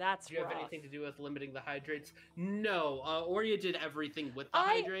 That's Do you rough. have anything to do with limiting the hydrates? No. Aurea did everything with the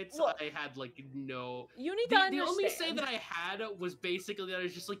hydrates. Look, I had like no. You need to understand. The only say that I had was basically that I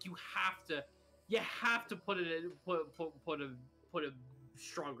was just like, you have to put it in, put a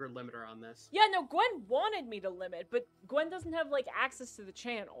stronger limiter on this. Yeah, no, Gwen wanted me to limit, but Gwen doesn't have like access to the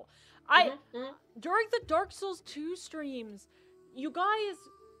channel. During the Dark Souls 2 streams, you guys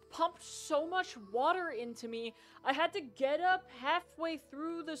pumped so much water into me, I had to get up halfway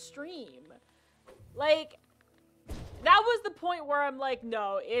through the stream. Like, that was the point where I'm like,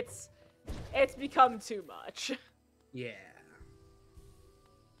 no, it's become too much. Yeah.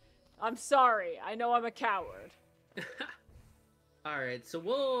 I'm sorry. I know I'm a coward. Alright,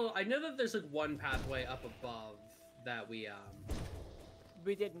 so I know that there's like one pathway up above that we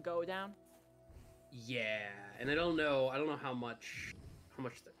didn't go down? Yeah, and I don't know how much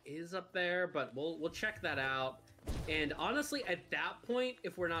there is up there, but we'll check that out. And honestly, at that point,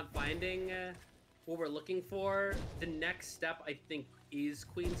 if we're not finding what we're looking for, the next step I think is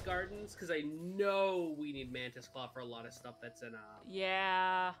Queen's Gardens, because I know we need Mantis Claw for a lot of stuff that's in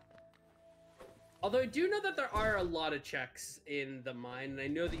Yeah. Although I do know that there are a lot of checks in the mine, and I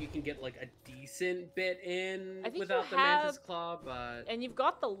know that you can get like a decent bit in without the Mantis Claw, but... And you've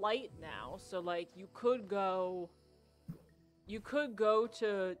got the light now, so like you could go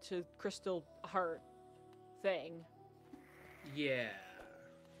to Crystal Heart thing. Yeah.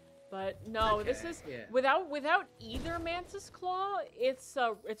 But no, okay. This is without either Mantis Claw, it's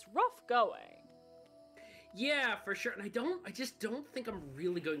rough going. Yeah, for sure. And I just don't think I'm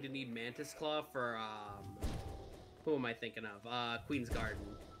really going to need Mantis Claw for who am I thinking of? Queen's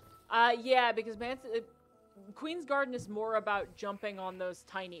Garden. Yeah, because Queen's Garden is more about jumping on those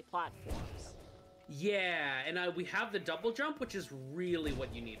tiny platforms. Yeah, and we have the double jump, which is really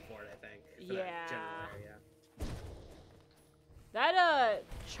what you need for it, I think. For Yeah. that general area. That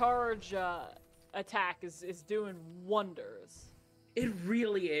charge attack is doing wonders. It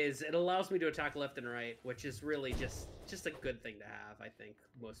really is. It allows me to attack left and right, which is really just a good thing to have, I think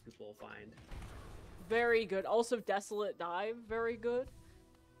most people will find. Very good. Also, Desolate Dive, very good.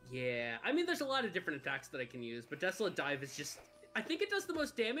 Yeah, I mean, there's a lot of different attacks that I can use, but Desolate Dive is just... I think it does the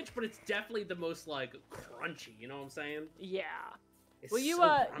most damage, but it's definitely the most, like, crunchy, you know what I'm saying? Yeah. It's Well,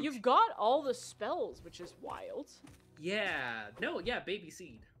 so you've got all the spells, which is wild. Yeah. No, yeah, Baby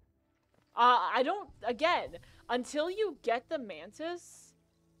Seed. I don't... Again, until you get the Mantis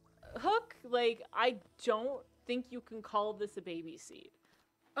hook, like, I don't think you can call this a Baby Seed.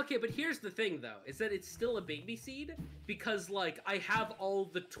 Okay, but here's the thing, though, is that it's still a Baby Seed, because, like, I have all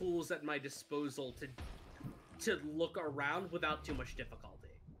the tools at my disposal to look around without too much difficulty.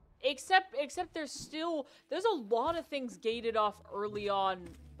 Except there's a lot of things gated off early on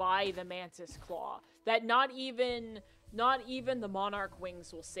by the Mantis Claw that not even the Monarch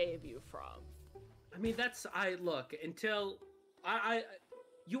Wings will save you from. I mean, look, until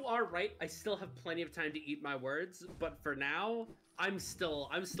you are right, I still have plenty of time to eat my words, but for now, I'm still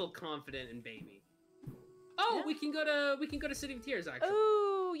confident in Baby. Oh, yeah. we can go to City of Tears, actually.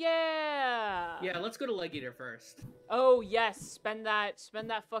 Ooh, yeah. Yeah, let's go to Leg Eater first. Oh yes, spend that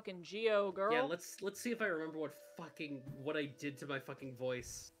fucking Geo, girl. Yeah, let's see if I remember what I did to my fucking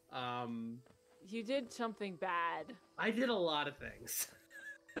voice. You did something bad. I did a lot of things.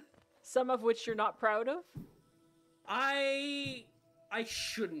 Some of which you're not proud of? I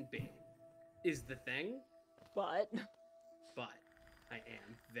shouldn't be, is the thing. But I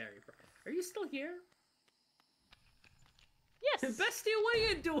am very proud. Are you still here? Yes. Bestie, what are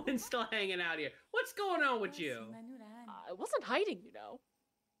you doing still hanging out here? What's going on with you? I wasn't hiding, you know.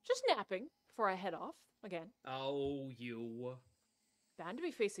 Just napping before I head off again. Oh, you. Bound to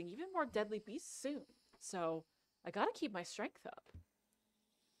be facing even more deadly beasts soon. So, I gotta keep my strength up.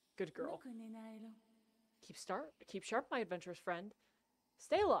 Good girl. Keep sharp, my adventurous friend.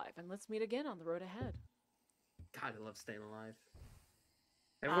 Stay alive, and let's meet again on the road ahead. God, I love Staying Alive.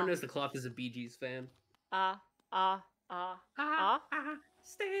 Everyone knows the Cloth is a Bee Gees fan.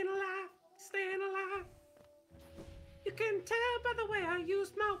 Staying alive. You can tell by the way I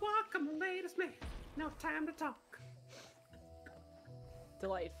use my walk, I'm the latest man. No time to talk.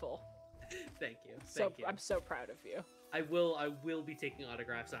 Delightful. Thank you. I'm so proud of you. I will be taking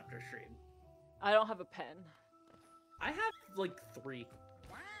autographs after stream. I don't have a pen. I have like 3.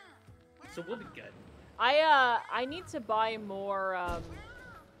 So we'll be good. I need to buy more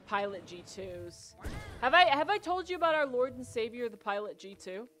Pilot G2s. Have I told you about our Lord and Savior, the Pilot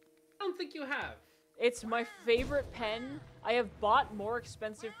G2? I don't think you have. It's my favorite pen. I have bought more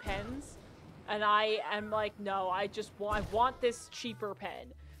expensive pens, and I am like, no, I want this cheaper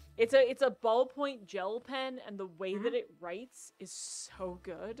pen. It's a ballpoint gel pen, and the way that it writes is so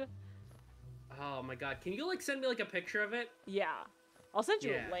good. Oh my god, can you like send me like a picture of it? Yeah, I'll send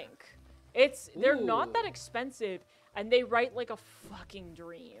you a link. They're not that expensive, and they write like a fucking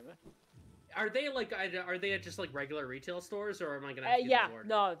dream. Are they at just like regular retail stores, or am I gonna have to yeah,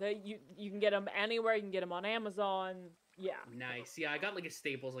 no, you can get them anywhere. You can get them on Amazon. Yeah. Nice. Yeah, I got like a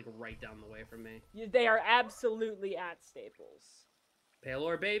Staples like right down the way from me. They are absolutely at Staples. Pale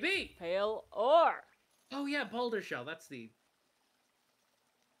Ore, baby. Pale Ore. Oh yeah, Boulder Shell. That's the.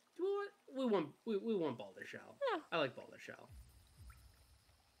 We want Boulder Shell. Yeah. I like Boulder Shell.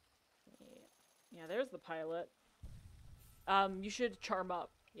 Yeah, there's the pilot. You should charm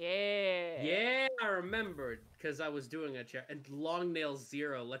up. Yeah. Yeah, I remembered because I was doing a chair and Long Nail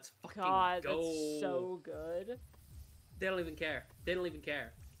 0. Let's fucking God, go. That's so good. They don't even care. They don't even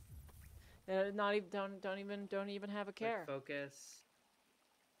care. Not even don't even have a care. Quick focus.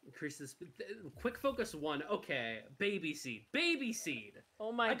 Increase this. Quick focus 1. Okay. Baby Seed. Baby Seed.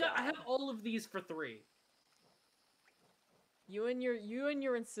 Oh my god. I have all of these for 3. You and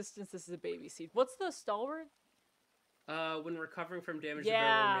your insistence this is a Baby Seed. What's the stalwart? When recovering from damage, the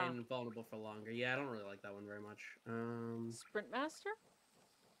bear will remain vulnerable for longer. Yeah, I don't really like that one very much. Sprint Master?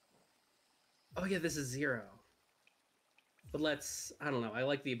 Oh yeah, this is 0. But I don't know, I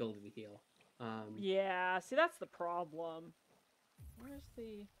like the ability to heal. Yeah, see that's the problem. Where's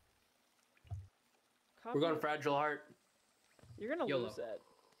the... We're going Fragile Heart. You're gonna lose it.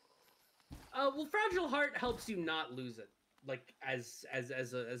 Well, Fragile Heart helps you not lose it. Like, as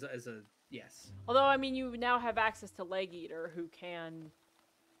a... Yes. Although, I mean, you now have access to Leg Eater, who can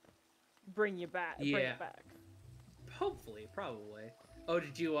bring you back. Yeah. Bring it back. Hopefully, probably. Oh,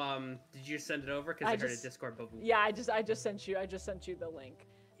 did you send it over? Because I heard a Discord bubble. Yeah, I just sent you the link.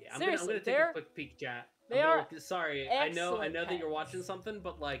 Yeah, I'm Seriously, gonna take a quick peek, chat. They are sorry, I know that you're watching something,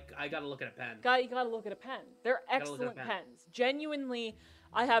 but like I gotta look at a pen. You gotta look at a pen. They're excellent pens. Genuinely,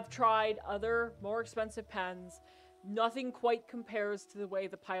 I have tried other more expensive pens. Nothing quite compares to the way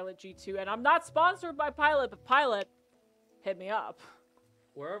the Pilot G2. And I'm not sponsored by Pilot, but Pilot, hit me up.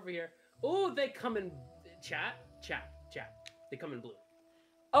 We're over here. Oh, they come in chat. They come in blue.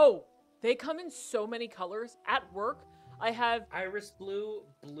 Oh, they come in so many colors. At work, I have iris blue,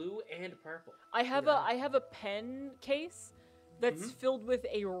 blue, and purple. I have a pen case that's filled with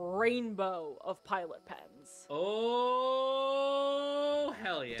a rainbow of Pilot pens. Oh,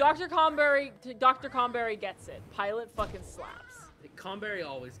 hell yeah. Dr. Conberry gets it. Pilot fucking slaps. Conberry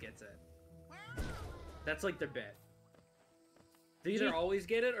always gets it. That's like their bit. They either always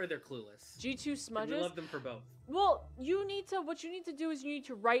get it or they're clueless. G2 smudges. And we love them for both. Well, what you need to do is you need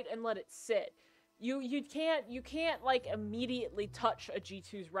to write and let it sit. You can't like immediately touch a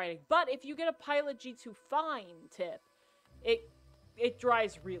G2's writing. But if you get a Pilot G2 fine tip, it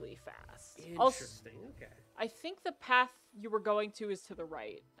dries really fast. Interesting. Okay. I think the path you were going to is to the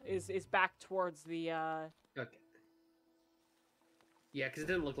right. Is back towards the Okay. Yeah, because it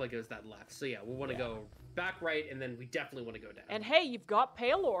didn't look like it was that left. So yeah, we want to go back right, and then we definitely want to go down. And hey, you've got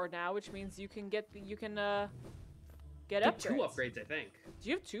Palor now, which means you can get upgrades. 2 upgrades, I think. Do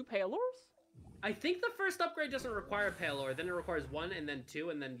you have 2 Palors? I think the first upgrade doesn't require a Palor, then it requires 1, and then 2,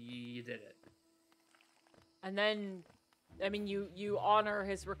 and then you did it. And then, I mean, you honor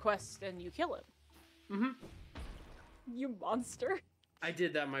his request and you kill him. Mm-hmm. You monster. I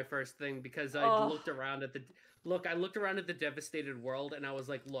did that my first thing because I looked around at the devastated world, and I was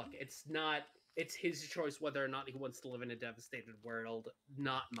like, look, it's his choice whether or not he wants to live in a devastated world,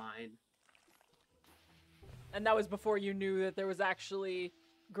 not mine. And that was before you knew that there was actually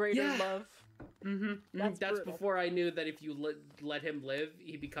greater love. Mm-hmm. That's brutal. before I knew that if you let him live,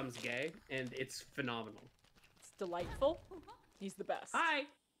 he becomes gay, and it's phenomenal. It's delightful. He's the best. Hi.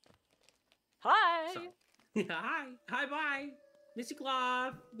 Hi. So, hi. Hi. Bye. Missy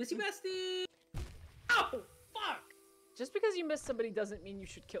Cloth. Missy Bestie. Oh fuck. Just because you miss somebody doesn't mean you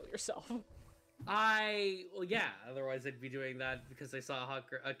should kill yourself. Well, yeah. Otherwise, I'd be doing that because I saw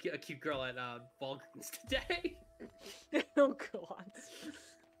a cute girl at Walgreens today. Oh god.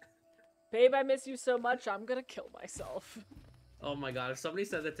 Babe, I miss you so much, I'm gonna kill myself. Oh my god, if somebody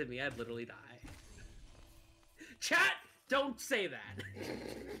said that to me, I'd literally die. Chat, don't say that.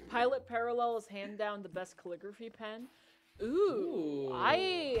 Pilot Parallel is hand down the best calligraphy pen. Ooh,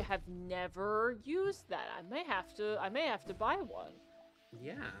 I have never used that. I may have to buy one.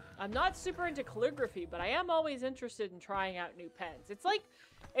 Yeah. I'm not super into calligraphy, but I am always interested in trying out new pens. It's like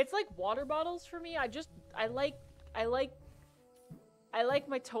water bottles for me. I like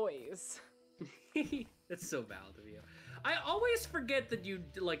my toys. That's so valid of you. I always forget that you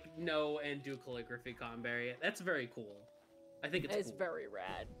like know and do calligraphy, Conberry. That's very cool. I think it's cool. Very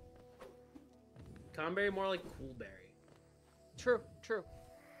rad. Conberry more like Coolberry. True.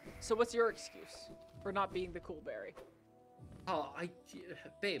 So what's your excuse for not being the Coolberry? Oh,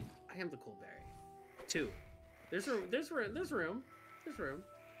 babe, I am the Coolberry. 2. There's room. There's room.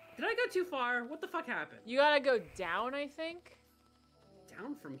 Did I go too far? What the fuck happened? You gotta go down, I think.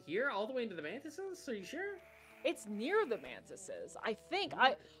 Down from here all the way into the mantises? Are you sure? It's near the mantises. I think.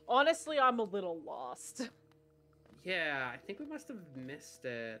 Honestly, I'm a little lost. Yeah, I think we must have missed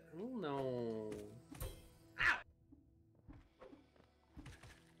it. I don't know. Ow!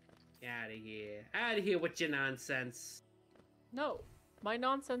 Get out of here. Out of here with your nonsense. No, my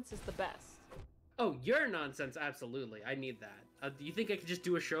nonsense is the best. Oh, your nonsense? Absolutely. I need that. Do you think I could just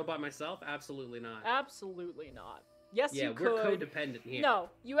do a show by myself? Absolutely not. Absolutely not. Yes, you could. Yeah, we're codependent here. No,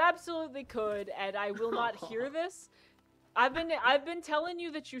 you absolutely could, and I will not hear this. I've been telling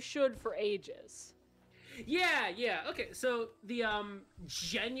you that you should for ages. Yeah. Okay, so the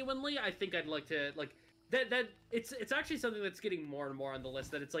genuinely, I think I'd like to that it's actually something that's getting more and more on the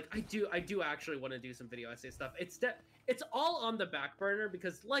list. That it's like I do actually want to do some video essay stuff. It's all on the back burner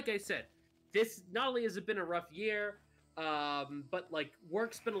because, like I said, this not only has it been a rough year. But like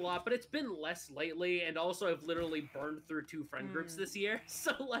work's been a lot, but it's been less lately, and also I've literally burned through 2 friend groups this year,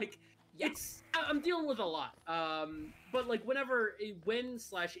 so like I'm dealing with a lot. But like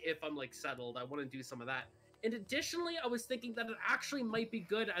when/if I'm like settled, I want to do some of that. And additionally, I was thinking that it actually might be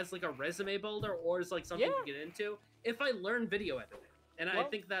good as like a resume builder or as like something to get into if I learn video editing. And I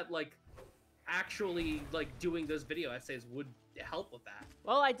think that like actually like doing those video essays would help with that.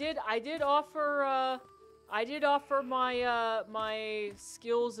 Well, I did offer I did offer my my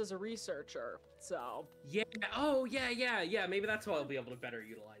skills as a researcher, so. Yeah. Oh, yeah. Maybe that's why I'll be able to better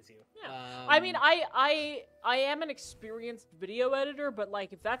utilize you. Yeah. I mean, I am an experienced video editor, but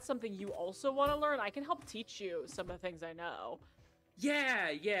like, if that's something you also want to learn, I can help teach you some of the things I know.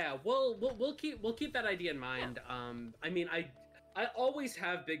 Yeah. We'll keep that idea in mind. Yeah. I mean, I always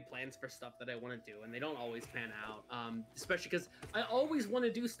have big plans for stuff that I want to do, and they don't always pan out. Especially because I always want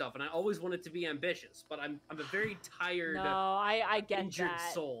to do stuff, and I always want it to be ambitious. But I'm a very tired, No, I get injured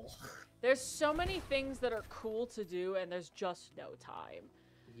that. soul. There's so many things that are cool to do, and there's just no time.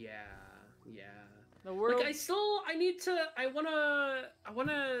 Yeah. The world. Like I still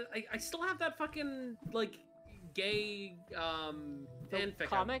still have that fucking like gay fanfic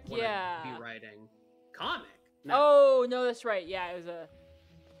comic? I wanna Yeah. be writing. Comic? No. Oh no, that's right. Yeah, it was a.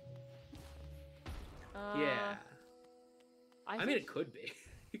 Yeah. I mean, think it could be.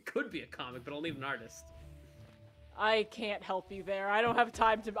 It could be a comic, but I'll need an artist. I can't help you there. I don't have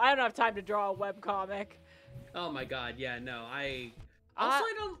time to draw a webcomic. Oh my god, yeah, no, I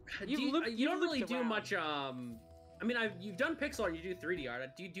don't. You don't really do much. I mean, you've done pixel art, you do 3D art.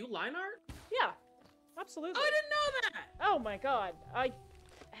 Do you do line art? Yeah, absolutely. Oh, I didn't know that. Oh my god, how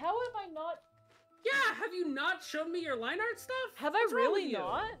have I not? Yeah, have you not shown me your line art stuff? Have What's I wrong really with you?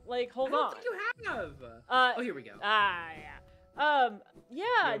 not? Like, hold I don't on. think you have. Oh, here we go. Yeah.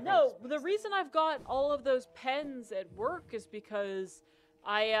 Yeah, no, the reason I've got all of those pens at work is because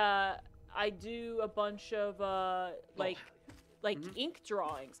I do a bunch of, ink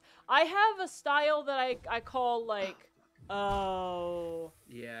drawings. I have a style that I call, like,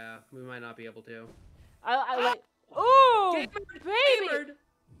 Yeah, we might not be able to. I like, oh, baby! Gamered.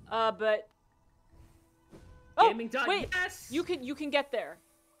 But, Gaming done. wait, Yes! you can get there.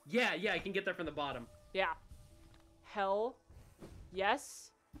 Yeah, I can get there from the bottom. Yeah. Hell,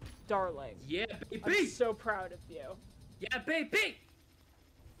 yes, darling. Yeah, baby! I'm so proud of you. Yeah, baby!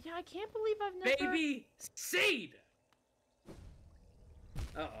 Yeah, I can't believe I've never... Baby seed!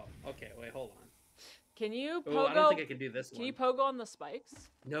 Uh-oh. Okay, wait, hold on. Can you pogo... Oh, I don't think I can do this one. Can you pogo on the spikes?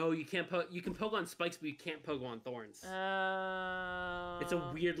 No, you can't you can pogo on spikes, but you can't pogo on thorns. It's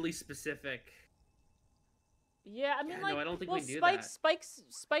a weirdly specific... Yeah, I mean, yeah, no, I don't think we do spikes,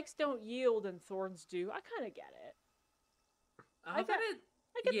 that. Spikes don't yield and thorns do. I kind of get it. I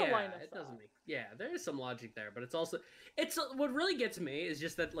get the line of thought. It doesn't make... Yeah, there is some logic there, but it's also... What really gets me is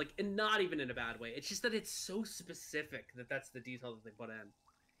just that, like, and not even in a bad way, it's just that it's so specific that that's the detail that they put in.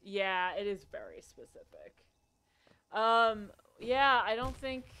 Yeah, it is very specific. Yeah, I don't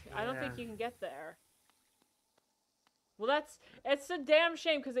think you can get there. Well, it's a damn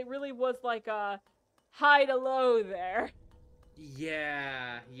shame, because it really was like a high to low there.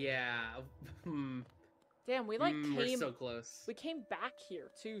 Yeah. Damn, we we're so close. We came back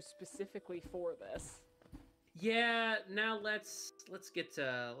here too, specifically for this. Yeah, now let's get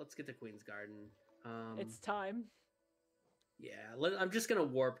to Queen's Garden. It's time. Yeah, I'm just gonna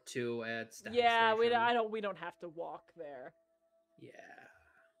warp to at Stack Yeah, Station. we don't have to walk there. Yeah.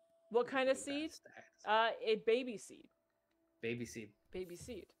 What kind of seed? A baby seed. Baby seed. Baby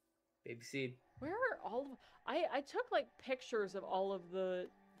seed. Baby seed. Where are all of... I took like pictures of all of the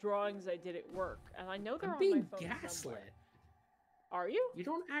drawings I did at work, and I know they're I'm on being my phone gaslit. somewhere. Are you? You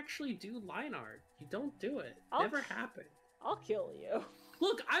don't actually do line art. You don't do it. I'll- Never happened. I'll kill you.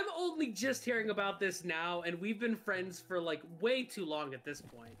 Look, I'm only just hearing about this now, and we've been friends for like way too long at this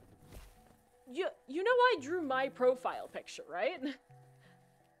point. You know I drew my profile picture, right?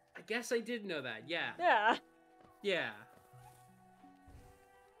 I guess I did know that. Yeah. Yeah. Yeah.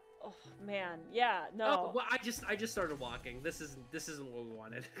 Oh man, yeah, no. Oh, well, I just started walking. This isn't what we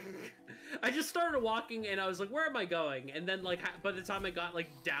wanted. I just started walking, and I was like, "Where am I going?" And then, like, by the time I got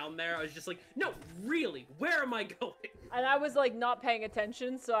like down there, I was just like, "No, really, where am I going?" And I was like not paying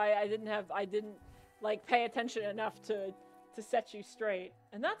attention, so I didn't like pay attention enough to set you straight,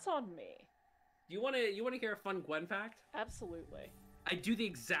 and that's on me. You wanna hear a fun Gwen fact? Absolutely. I do the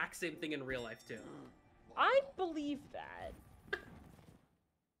exact same thing in real life too. I believe that.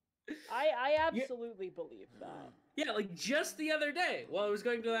 I absolutely believe that. Yeah, like just the other day, while I was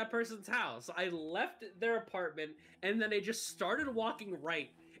going to that person's house, I left their apartment, and then I just started walking right,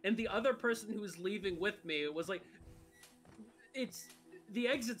 and the other person who was leaving with me was like, the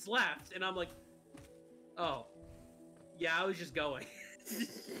exit's left, and I'm like, oh, yeah, I was just going.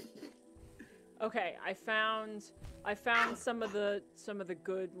 Okay, I found some of the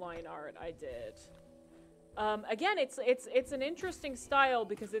good line art I did. Again, it's an interesting style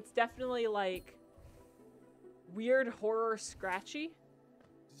because it's definitely like weird horror scratchy.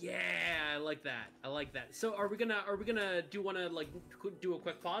 Yeah, I like that. I like that. So are we gonna do you wanna like do a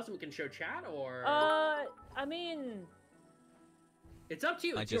quick pause and we can show chat or I mean, it's up to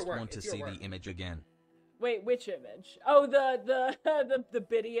you. I It's your just work. want to It's your see work. the image again. wait, which image? Oh, the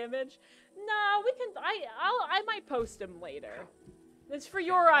biddy image? No, we can. I might post them later. It's for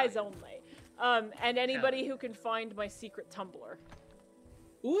your eyes only. And anybody who can find my secret Tumblr.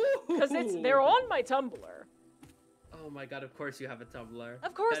 Ooh! Because they're on my Tumblr. Oh my god, of course you have a Tumblr.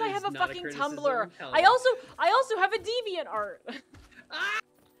 Of course That I is have a not fucking criticism. Tumblr. Hell I yeah. also have a DeviantArt. Ah!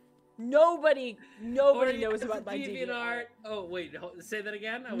 Nobody Or knows it's about my DeviantArt. Oh wait, say that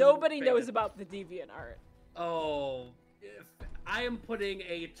again. Nobody knows about the DeviantArt. Oh, I am putting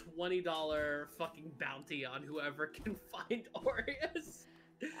a $20 fucking bounty on whoever can find Aureus.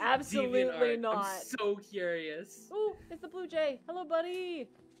 Absolutely DeviantArt. not. I'm so curious. Ooh, it's the Blue Jay. Hello, buddy.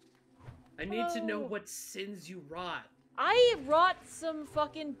 I need to know Hello. what sins you wrought. I wrought some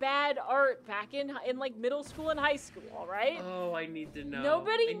fucking bad art back in like middle school and high school, all right? Oh, I need to know.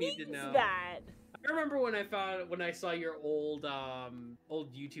 Nobody I need needs to know. that. I remember when I saw your old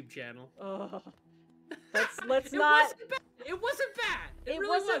YouTube channel. Ugh. Let's It not. wasn't bad. It wasn't bad. It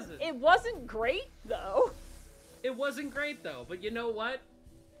really wasn't. It wasn't great though. It wasn't great though. But you know what?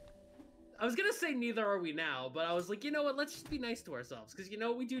 I was gonna say neither are we now, but I was like, you know what? Let's just be nice to ourselves, because you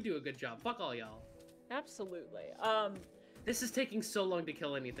know we do a good job. Fuck all y'all. Absolutely. This is taking so long to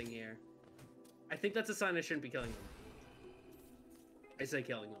kill anything here. I think that's a sign I shouldn't be killing them. I say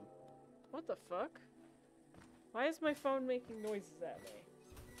killing them. What the fuck? Why is my phone making noises at me?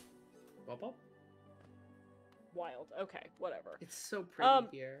 Pop up. Wild. Okay, whatever. It's so pretty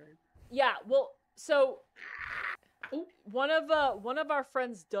here. Yeah, well, so Oh. one of our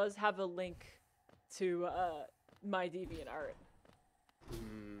friends does have a link to my DeviantArt.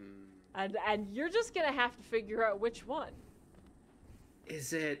 And you're just gonna have to figure out which one.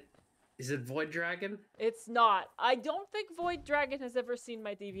 Is it Void Dragon? It's not. I don't think Void Dragon has ever seen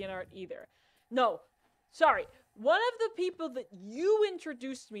my DeviantArt either. No, sorry. One of the people that you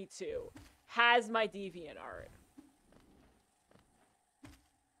introduced me to has my DeviantArt.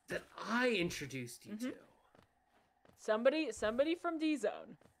 That I introduced you to. Somebody from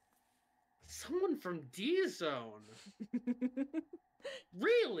D-Zone. Someone from D-Zone.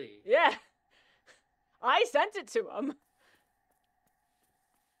 Really? Yeah. I sent it to him.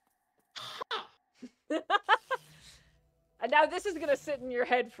 Huh. And now this is gonna sit in your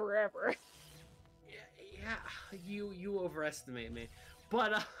head forever. Yeah, you overestimate me.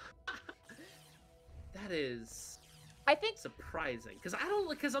 But that is I think surprising. Because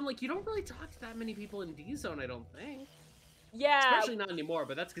I'm like, you don't really talk to that many people in D-Zone, I don't think. yeah. Especially not anymore,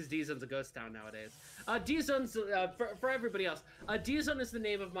 but that's because D-Zone's a ghost town nowadays. D-Zone's, for everybody else, D-Zone is the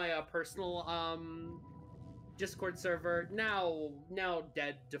name of my personal Discord server, now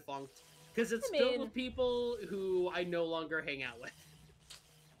dead, defunct. Because it's filled with people who I no longer hang out with.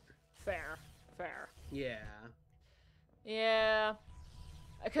 Fair. Yeah. Yeah.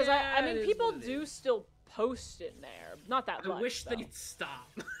 Because Yeah, I it mean, is people what it do is. still post in there. Not that much, I wish though. they'd stop.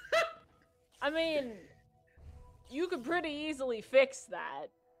 I mean, you could pretty easily fix that.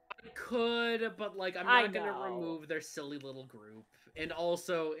 I could, but like, I'm I not gonna know. remove their silly little group. And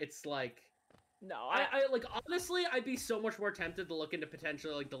also, it's like, No, I like, honestly, I'd be so much more tempted to look into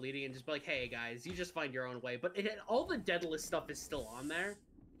potentially like deleting and just be like, hey guys, you just find your own way. But all the Deadlist stuff is still on there.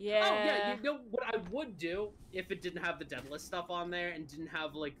 yeah. Oh yeah, you know what I would do if it didn't have the Deadlist stuff on there and didn't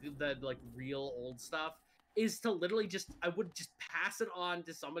have like the like real old stuff is to literally I would just pass it on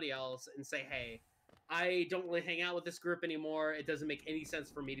to somebody else and say, hey, I don't really hang out with this group anymore. It doesn't make any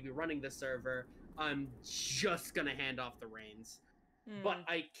sense for me to be running this server. I'm just gonna hand off the reins. But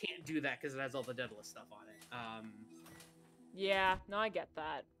I can't do that because it has all the Deadlist stuff on it. Yeah, no, I get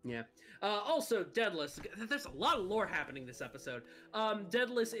that. Yeah. Also, Deadlist. There's a lot of lore happening this episode.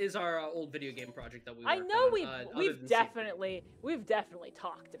 Deadlist is our old video game project that we I worked know on, we've definitely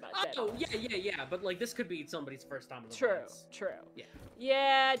talked about Daedalus. Oh, yeah. But, like, this could be somebody's first time in the True. box. Yeah.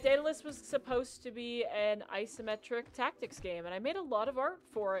 Yeah, Daedalus was supposed to be an isometric tactics game, and I made a lot of art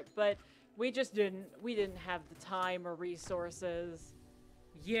for it, but we just didn't have the time or resources.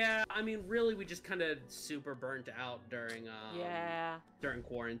 Yeah, I mean, really, we just kind of super burnt out during during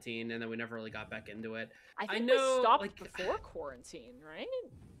quarantine, and then we never really got back into it. I think know, we stopped like, before quarantine, right?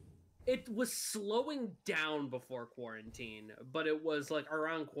 It was slowing down before quarantine, but it was like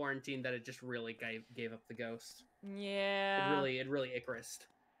around quarantine that it just really gave up the ghost. Yeah. It really Icarused.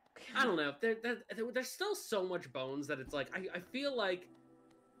 I don't know. There's still so much bones that it's like I feel like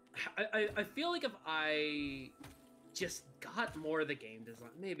I feel like if I just got more of the game design,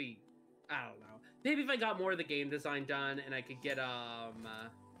 maybe I don't know. Maybe if I got more of the game design done and I could get I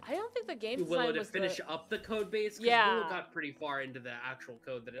don't think the game design Willow to was finish up the code base. Yeah. Willow got pretty far into the actual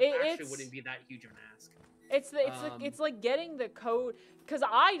code that it actually wouldn't be that huge of an ask. It's like getting the code, because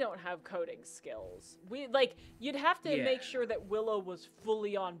I don't have coding skills. You'd have to make sure that Willow was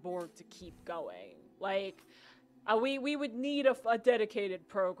fully on board to keep going. Like, we would need a dedicated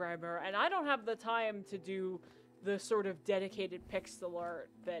programmer, and I don't have the time to do the sort of dedicated pixel art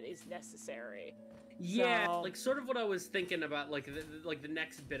that is necessary. Yeah, So, like sort of what I was thinking about, like the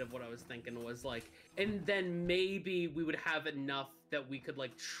next bit of what I was thinking was like, and then maybe we would have enough that we could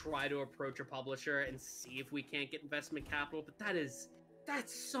like try to approach a publisher and see if we can't get investment capital. But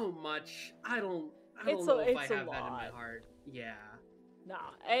that's so much. I don't know if I have that in my heart. Yeah. No,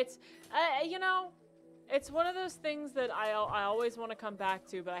 it's you know, it's one of those things that I always want to come back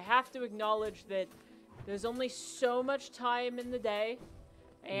to, but I have to acknowledge that there's only so much time in the day,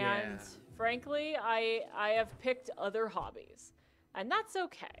 and frankly, I have picked other hobbies, and that's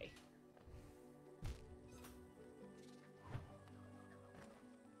okay.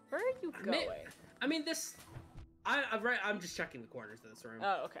 Where are you going? I mean this. I'm just checking the corners of this room.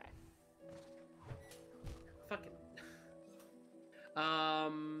 Oh, okay. Fucking.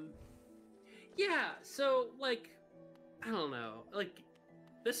 Yeah. So like, I don't know. Like,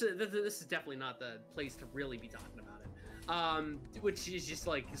 this is definitely not the place to really be talking about it. Which is just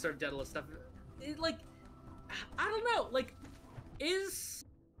like sort of Daedalus stuff. Like, I don't know. Like, is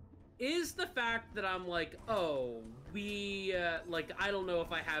the fact that I'm like, oh, like, I don't know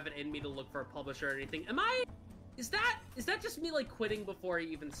if I have it in me to look for a publisher or anything. Is that just me like quitting before I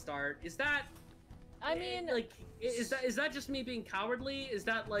even start? Is that? I mean, like, is that just me being cowardly? Is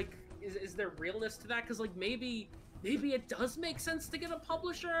that like, is there realness to that? Because like maybe it does make sense to get a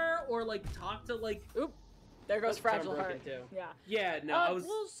publisher or like talk to like. Oop, there goes Fragile Heart. Yeah. Yeah. No, I was.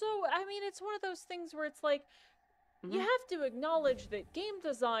 Well, so I mean, it's one of those things where it's like, you have to acknowledge that game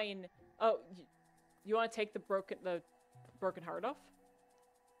design. Oh, you want to take the broken heart off?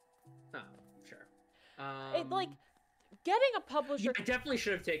 Oh, sure. Like, getting a publisher. Yeah, I definitely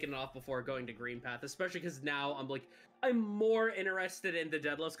should have taken it off before going to Green Path, especially because now I'm more interested in the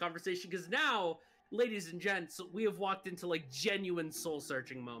Daedalus conversation because now, ladies and gents, we have walked into like genuine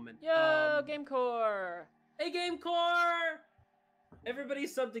soul-searching moment. Yo, GameCore! Hey, GameCore! Everybody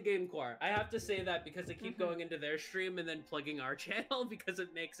sub to GameCore. I have to say that because I keep going into their stream and then plugging our channel because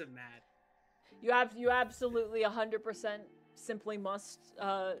it makes them mad. You absolutely 100% simply must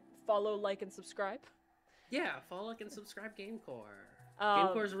follow, like, and subscribe. Yeah, follow, like, and subscribe GameCore.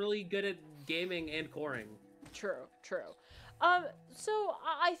 GameCore is really good at gaming and coring. True. So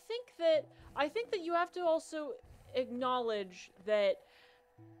I think that you have to also acknowledge that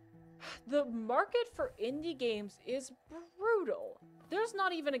the market for indie games is brutal. There's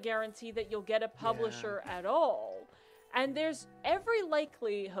not even a guarantee that you'll get a publisher at all. And there's every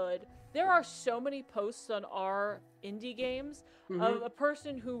likelihood, there are so many posts on our indie games of a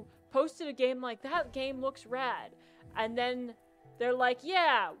person who posted a game like, that game looks rad. And then they're like,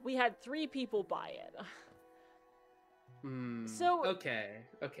 yeah, we had 3 people buy it. So okay,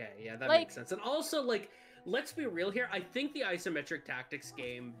 yeah, that makes sense. And also, like, let's be real here. I think the isometric tactics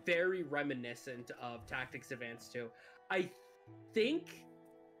game very reminiscent of Tactics Advance 2. I think,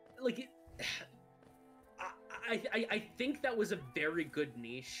 like, I think that was a very good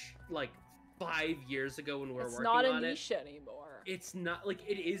niche, like 5 years ago when we were working on it. It's not a niche anymore. It's not like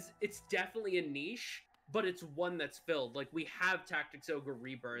it is. It's definitely a niche, but it's one that's filled. Like, we have Tactics Ogre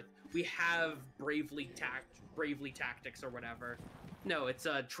Rebirth. We have Bravely Tactics or whatever. No, it's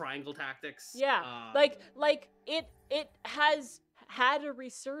Triangle Tactics. Yeah, like it has had a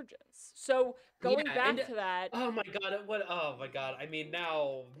resurgence. So going back to that. Oh my god! Oh my god! I mean,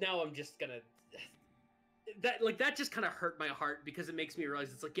 now I'm just gonna. That just kind of hurt my heart because it makes me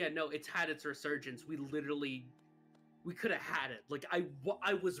realize it's like, yeah, no, it's had its resurgence. We could have had it. Like,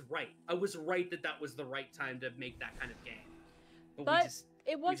 I was right. I was right that was the right time to make that kind of game. But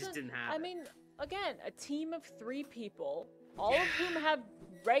we just didn't have it. I mean, again, a team of 3 people, all of whom have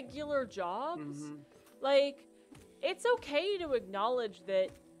regular jobs. Like, it's okay to acknowledge that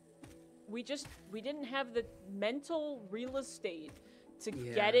we didn't have the mental real estate to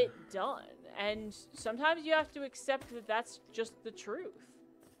get it done. And sometimes you have to accept that that's just the truth.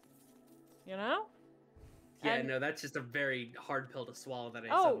 You know? Yeah, no, that's just a very hard pill to swallow that I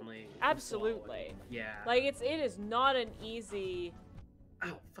suddenly absolutely. Yeah. Like, it is not an easy...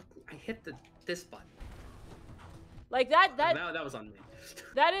 Oh, fuck, I hit this button. Like, that was on me.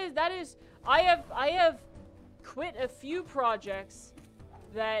 that is... I have quit a few projects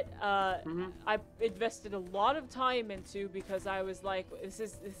that I invested a lot of time into because I was like,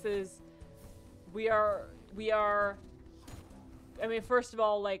 this is we are. I mean, first of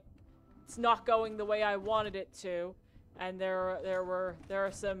all, like, it's not going the way I wanted it to, and there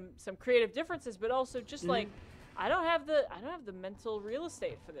are some creative differences, but also just like, I don't have the mental real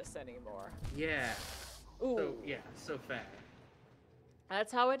estate for this anymore. Yeah. Ooh. So fair.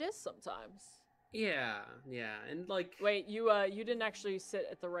 That's how it is sometimes. Yeah, and like. Wait, you didn't actually sit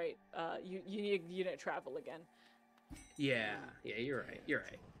at the right. You need unit travel again. Yeah, you're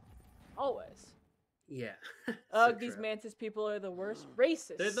right. Always. Yeah. Ugh, these mantis people are the worst.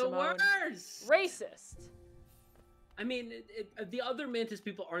 Racist. They're the Simone. worst. Racist. I mean, the other mantis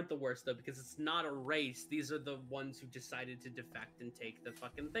people aren't the worst though, because it's not a race. These are the ones who decided to defect and take the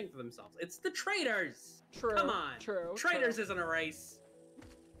fucking thing for themselves. It's the traitors. True. Come on. True. Traitors isn't a race.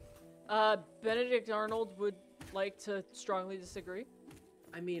 Benedict Arnold would like to strongly disagree.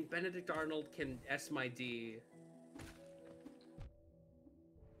 I mean, Benedict Arnold can S my D.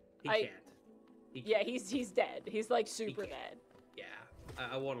 He can't. Yeah, he's dead. He's like super dead. Yeah,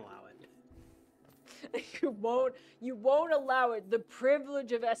 I won't allow it. You won't allow it. The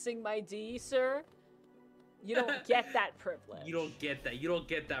privilege of S-ing my D, sir. You don't get that privilege. You don't get that. You don't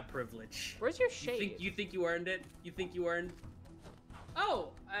get that privilege. Where's your shade? You think you earned it? You think you earned? Oh,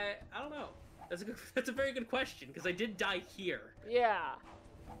 I don't know. That's a very good question, because I did die here. Yeah.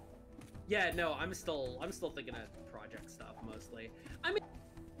 Yeah, no, I'm still thinking of project stuff mostly. I mean,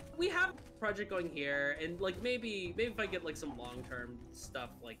 we have a project going here, and like maybe if I get like some long-term stuff,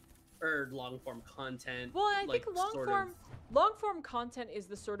 like, or long-form content. Well, I like, think long-form content is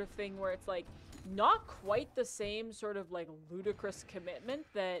the sort of thing where it's like not quite the same sort of like ludicrous commitment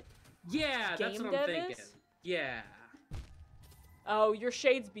that that's what I'm thinking. Yeah. Oh, your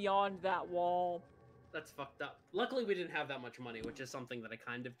shade's beyond that wall. That's fucked up. Luckily, we didn't have that much money, which is something that I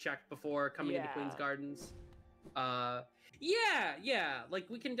kind of checked before coming into Queen's Gardens. Yeah, like,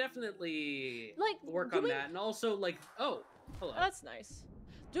 we can definitely, like, work on that, and also, like, oh, hello. That's nice.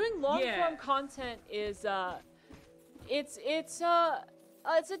 Doing long-form content is, it's a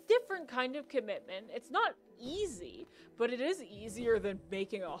different kind of commitment. It's not easy, but it is easier than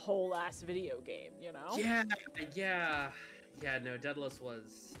making a whole-ass video game, you know? Yeah, no, Daedalus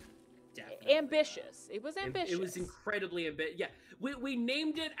was definitely ambitious. It was ambitious. It was incredibly ambitious. Yeah, we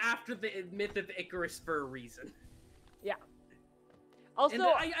named it after the myth of Icarus for a reason. Yeah. Also, and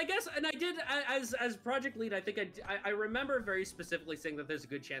I guess, and I did, as project lead, I think I remember very specifically saying that there's a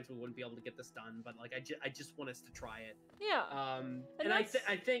good chance we wouldn't be able to get this done, but like I just want us to try it. Yeah. And I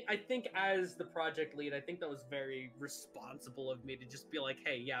think as the project lead, I think that was very responsible of me to just be like,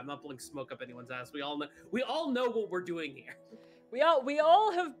 hey, yeah, I'm not blowing smoke up anyone's ass. We all know what we're doing here. We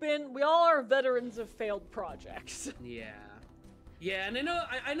all are veterans of failed projects. Yeah, and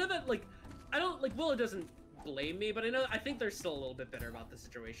I know that, like, I don't, like, Willow doesn't blame me, but I think they're still a little bit bitter about the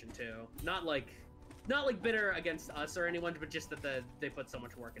situation too. Not like bitter against us or anyone, but just that they put so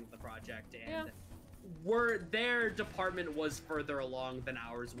much work into the project, and their department was further along than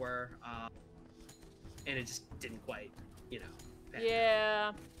ours were, and it just didn't quite, pan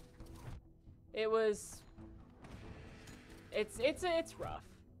out. It was. It's rough.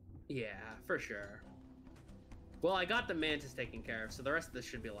 Yeah, for sure. Well, I got the mantis taken care of, so the rest of this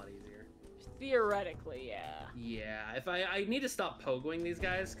should be a lot easier. Theoretically, yeah. Yeah, if I need to stop pogoing these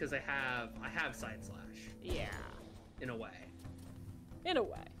guys, because I have side slash. Yeah. In a way.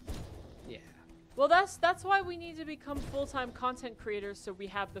 Yeah. Well, that's why we need to become full-time content creators, so we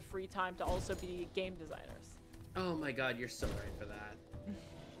have the free time to also be game designers. Oh my god, you're so right for that.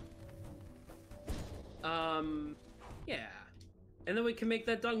 Yeah. And then we can make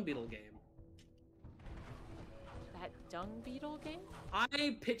that dung beetle game. That dung beetle game?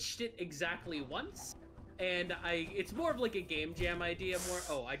 I pitched it exactly once, and it's more of like a game jam idea.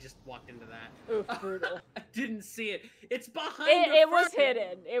 Oh, I just walked into that. Oof, brutal. I didn't see it. It's behind. It was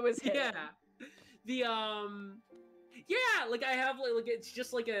hidden. It was hidden. Yeah. Like I have like it's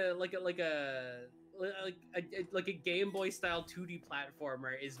just like a Game Boy style 2D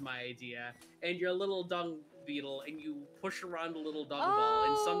platformer is my idea, and you're a little dung beetle, and you push around a little dung ball,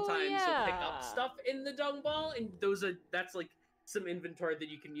 and sometimes you'll pick up stuff in the dung ball, and that's like some inventory that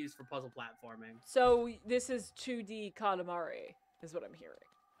you can use for puzzle platforming. So this is 2D Katamari, is what I'm hearing.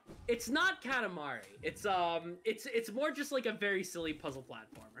 It's not Katamari. It's more just like a very silly puzzle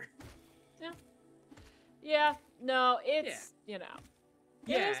platformer. Yeah. Yeah. No, it's it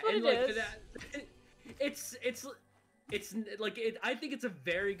is what it is. It's like I think it's a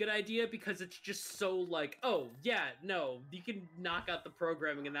very good idea because it's just so like, oh yeah, no, you can knock out the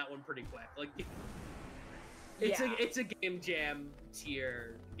programming in that one pretty quick. Like, it's a game jam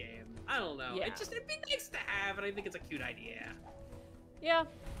tier game. I don't know. Yeah. It'd be nice to have, and I think it's a cute idea. Yeah.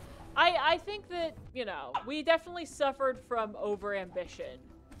 I think that, you know, we definitely suffered from overambition.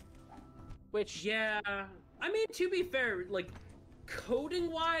 Which... Yeah. I mean, to be fair, like,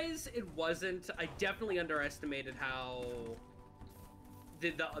 coding-wise, it wasn't. I definitely underestimated how...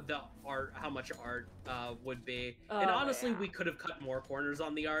 the art, how much art would be. And honestly, yeah. we could have cut more corners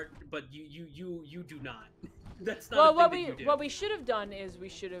on the art, but you do not. That's not a thing that you do. What we should have done is we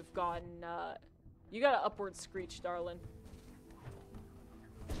should have gotten, you got an upward screech, darling.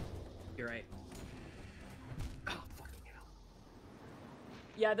 You're right. Oh, fucking hell.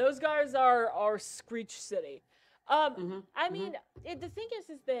 Yeah, those guys are Screech City. I mean, the thing is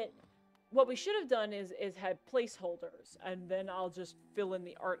that what we should have done is had placeholders, and then I'll just fill in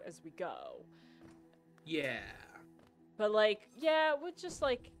the art as we go. Yeah. But like, yeah, with just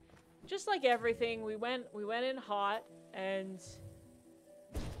like everything, we went in hot, and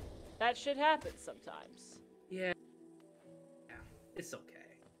that shit happens sometimes. Yeah. Yeah. It's okay.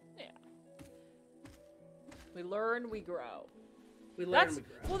 Yeah. We learn, we grow. We learn, we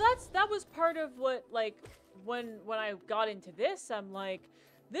grow. Well, that was part of what, like, when I got into this, I'm like,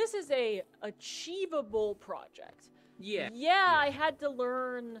 this is a achievable project. Yeah. Yeah, I had to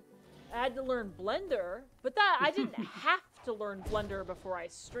learn Blender, but that I didn't have to learn Blender before I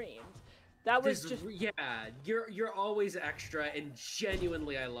streamed. That was just... Yeah, you're always extra, and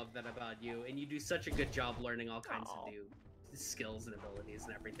genuinely I love that about you, and you do such a good job learning all kinds of new skills and abilities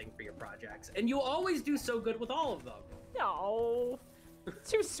and everything for your projects. And you always do so good with all of them. No.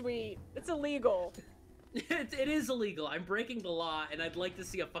 Too sweet. It's illegal. It is illegal. I'm breaking the law, and I'd like to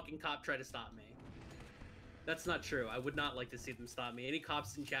see a fucking cop try to stop me. That's not true. I would not like to see them stop me. Any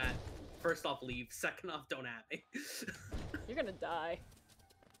cops in chat, first off, leave. Second off, don't at me. You're gonna die.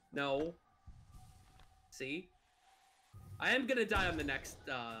 No. See? I am gonna die on the next,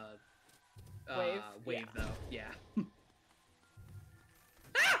 wave, though. Yeah.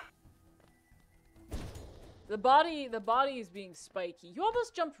 Ah! The body is being spiky. You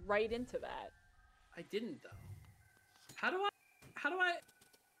almost jumped right into that. I didn't, though. How do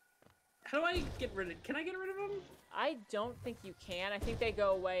I get rid of... Can I get rid of them? I don't think you can. I think they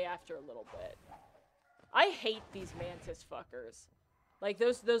go away after a little bit. I hate these mantis fuckers. Like,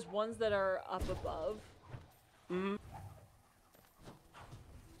 those ones that are up above. Mm-hmm.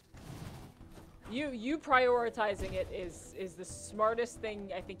 You prioritizing it is the smartest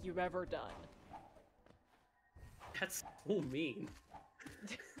thing I think you've ever done. That's so mean.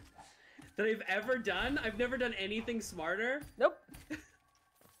 That I've ever done? I've never done anything smarter? Nope.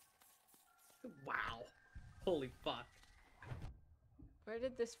 Wow. Holy fuck. Where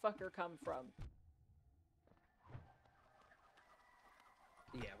did this fucker come from?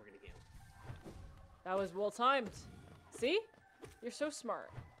 Yeah, we're gonna get him. That was well timed. See? You're so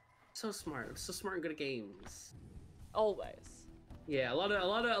smart. So smart. I'm so smart and good at games. Always. Yeah, a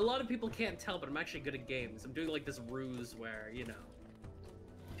lot of people can't tell, but I'm actually good at games. I'm doing like this ruse where, you know,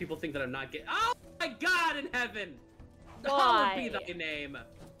 people think that I'm not getting. Oh my God in heaven! Why? Hallowed be thy name.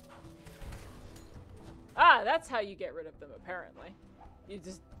 Ah, that's how you get rid of them, apparently. You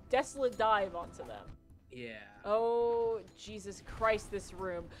just desolate dive onto them. Yeah. Oh, Jesus Christ, this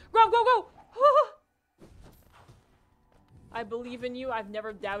room. Go, go, go! I believe in you. I've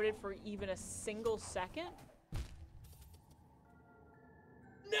never doubted for even a single second.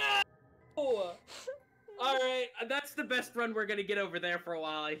 No! All right, that's the best run we're gonna get over there for a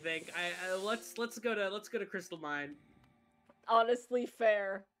while, I think. Let's go to Crystal Mine. Honestly,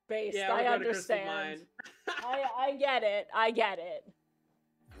 fair. Based. Yeah, I understand. I get it. I get it.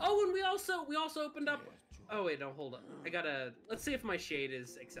 Oh, and we also opened up. Oh wait, no, hold on. Let's see if my shade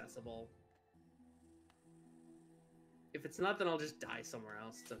is accessible. If it's not, then I'll just die somewhere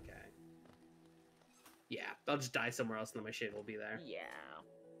else. It's okay. Yeah, I'll just die somewhere else, and then my shade will be there. Yeah.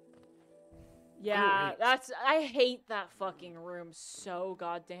 Yeah, right. I hate that fucking room so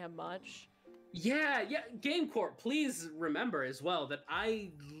goddamn much. Yeah, Game Corp, please remember as well that I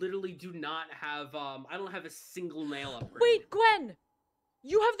literally do not have, I don't have a single nail upgrade. Wait, Gwen!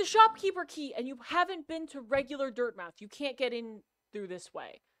 You have the shopkeeper key, and you haven't been to regular Dirtmouth. You can't get in through this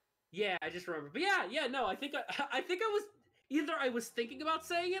way. Yeah, I just remember. But yeah, no, I think I was, either I was thinking about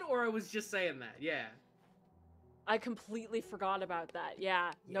saying it, or I was just saying that, yeah. I completely forgot about that,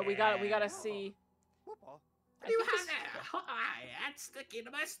 yeah. No, we gotta see. What do you have there? I had stuck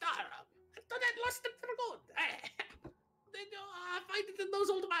into my star. I thought I'd lost it for good. Then find it in those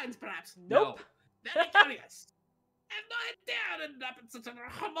old mines, perhaps? Nope. No. Very curious. I have no idea I ended up in such a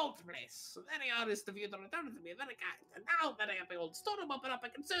remote place. Very honest of you to return to me, very kind. And now that I have the old storeroom open up, I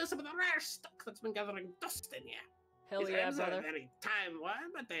can sell some of the rare stock that's been gathering dust in here. Hell These yeah, items brother. are very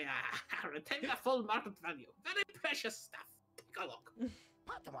time-worn, but they retain their full market value. Very precious stuff. Take a look.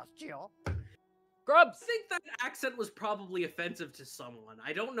 Grubs! I think that accent was probably offensive to someone.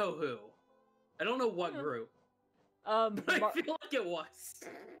 I don't know who. I don't know what group. But I feel like it was.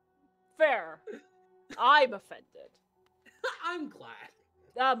 Fair. I'm offended. I'm glad.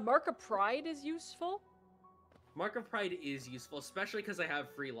 Mark of Pride is useful. Mark of Pride is useful, especially because I have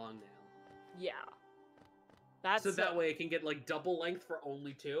free long nail. Yeah. That's so that way I can get like double length for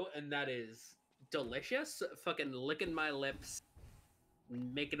only 2, and that is delicious. Fucking licking my lips,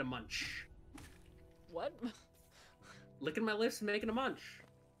 making a munch. What? Licking my lips, making a munch.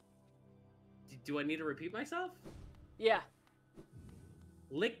 Do I need to repeat myself? Yeah.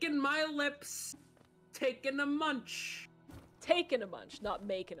 Licking my lips, taking a munch. Taking a munch, not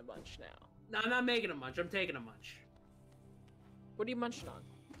making a munch now. No, I'm not making a munch. I'm taking a munch. What are you munching on?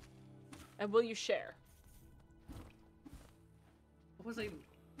 And will you share? What was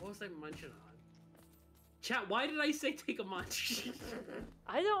I munching on? Chat, why did I say take a munch?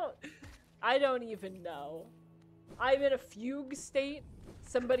 I don't even know. I'm in a fugue state.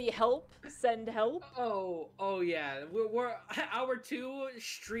 Somebody help. Send help. Oh yeah. We're our 2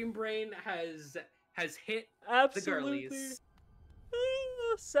 stream brain has hit Absolutely. the girlies.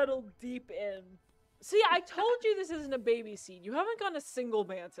 Settled deep in. See, I told you this isn't a baby seed. You haven't gotten a single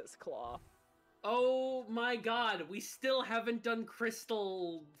mantis claw. Oh my god, we still haven't done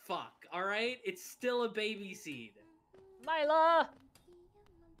crystal fuck, alright? It's still a baby seed. Myla!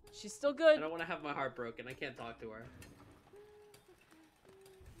 She's still good. I don't want to have my heart broken. I can't talk to her.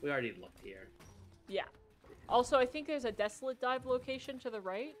 We already looked here. Yeah. Also, I think there's a desolate dive location to the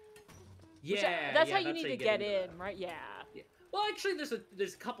right. Yeah, that's how you need to get in, right? Yeah. Well, actually, there's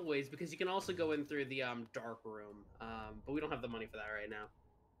a couple ways, because you can also go in through the dark room, but we don't have the money for that right now.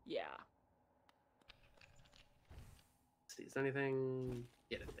 Yeah. Let's see, is there anything?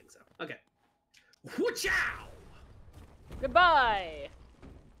 Yeah, I didn't think so. Okay. Woo-chow! Goodbye.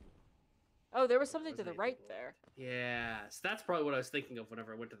 Oh, there was something to the right there. Yeah, so that's probably what I was thinking of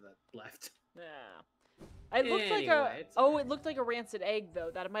whenever I went to the left. Yeah. It looked like a... Oh, it looked like a rancid egg,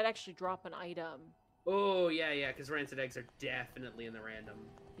 though. That it might actually drop an item. Oh, yeah, because rancid eggs are definitely in the random.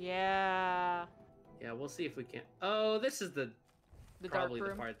 Yeah. Yeah, we'll see if we can... Oh, this is the probably dark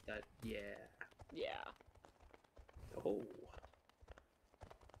room? the part that... Yeah. Yeah. Oh.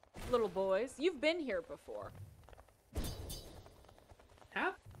 Little boys, you've been here before.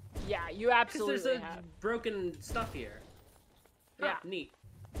 Have? Yeah, you absolutely Because there's a have. broken stuff here. Yeah. Neat.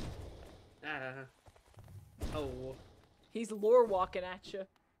 Oh. He's lore walking at you.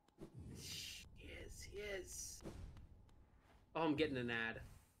 He is. Oh, I'm getting an ad.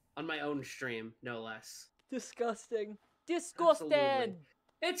 On my own stream, no less. Disgusting. Disgusting! Absolutely.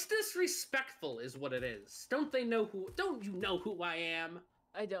 It's disrespectful is what it is. Don't you know who I am?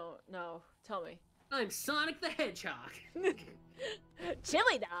 I don't know. Tell me. I'm Sonic the Hedgehog.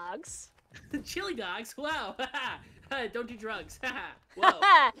 Chili dogs? Chili dogs? Wow. Don't do drugs. Whoa.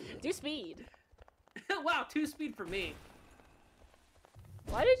 Do speed. Wow, 2 speed for me.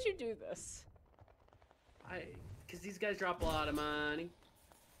 Why did you do this? Because these guys drop a lot of money.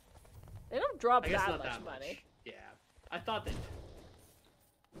 They don't drop I guess that not much that money. much. Yeah. I thought they did.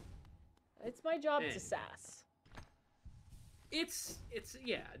 It's my job Anyway. to sass. It's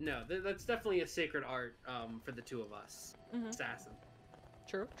yeah, no, that's definitely a sacred art for the 2 of us. Sassing.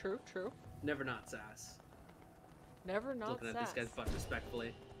 True. Never not sass. Never not Looking sass. at this guy's butt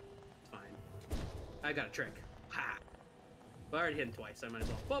respectfully. It's fine. I got a trick. Ha! Well, I already hit him twice, so I might as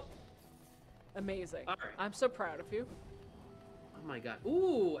well. Whoop! Amazing. All right. I'm so proud of you. Oh my god.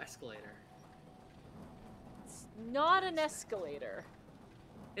 Ooh, escalator. It's not an escalator.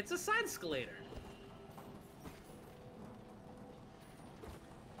 It's a side escalator.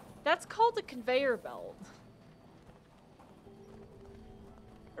 That's called a conveyor belt.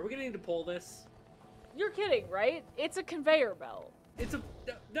 Are we gonna need to pull this? You're kidding, right? It's a conveyor belt. It's a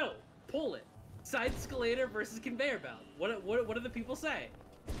no. Pull it. Side escalator versus conveyor belt. What do the people say?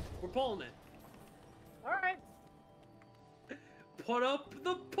 We're pulling it. All right. Put up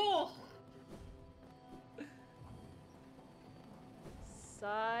the pull.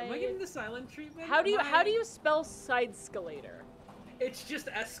 Side. Am I getting the silent treatment? How do you spell side escalator? It's just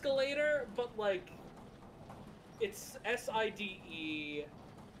escalator, but like it's SIDE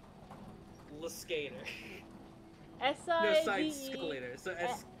Skater. No, side escalator. So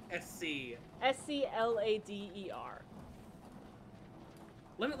SC. SCLADER.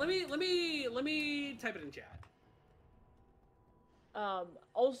 Let me type it in chat.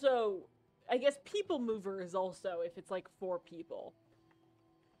 Also, I guess people mover is also if it's like 4 people.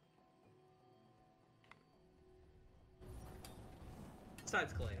 Side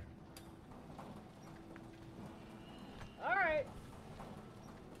escalator. All right.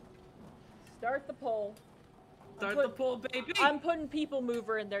 Start the poll. Start the poll, baby! I'm putting people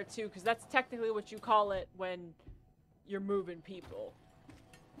mover in there too, because that's technically what you call it when you're moving people.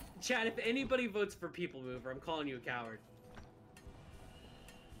 Chad, if anybody votes for people mover, I'm calling you a coward.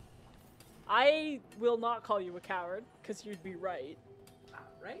 I will not call you a coward, because you'd be right.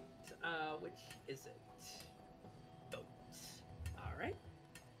 Alright, which is it? Vote. Alright.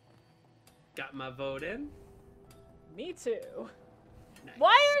 Got my vote in. Me too. Nice.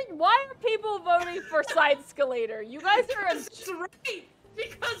 Why are people voting for Side-Scalator? You guys are it's right!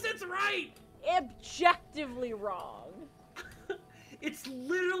 Because it's right! Objectively wrong. It's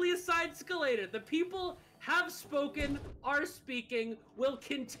literally a Side-Scalator. The people have spoken, are speaking, will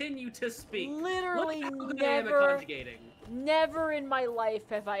continue to speak. Literally never in my life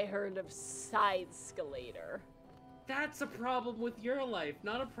have I heard of Side-Scalator. That's a problem with your life,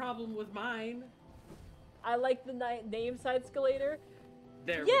 not a problem with mine. I like the name Side-Scalator.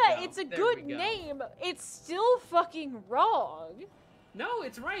 There we go. Yeah, it's a good name. It's still fucking wrong. No,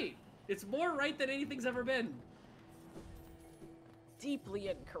 it's right. It's more right than anything's ever been. Deeply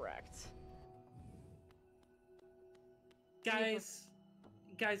incorrect. Guys,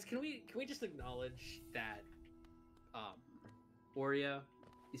 can we just acknowledge that Oria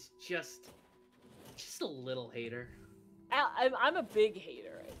is just a little hater. I'm a big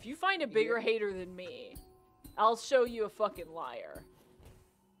hater. If you find a bigger hater than me, I'll show you a fucking liar.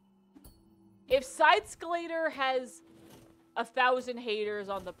 If Side-Scalator has 1,000 haters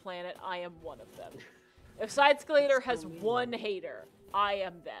on the planet, I am one of them. If Side-Scalator has one hater, I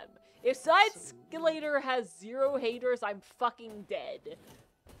am them. If Side-Scalator has 0 haters, I'm fucking dead.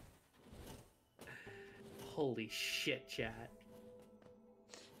 Holy shit, chat.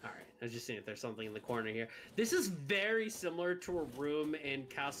 Alright, I was just seeing if there's something in the corner here. This is very similar to a room in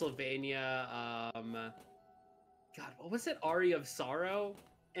Castlevania, God, what was it? Aria of Sorrow?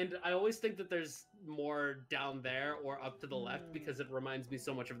 And I always think that there's more down there or up to the left because it reminds me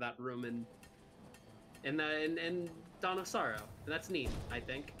so much of that room in Dawn of Sorrow. And that's neat, I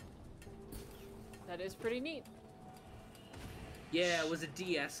think. That is pretty neat. Yeah, it was a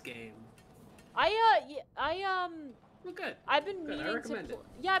DS game. Well, good. I've been good. meaning I recommend to. it.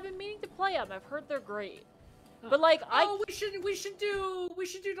 Yeah, I've been meaning to play them. I've heard they're great. Oh. But like, we should do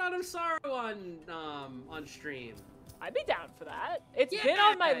Dawn of Sorrow on stream. I'd be down for that. It's been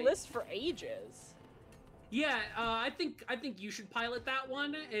on my list for ages. Yeah, I think you should pilot that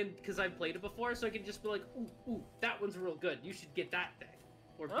one, and because I've played it before, so I can just be like, ooh, that one's real good. You should get that thing,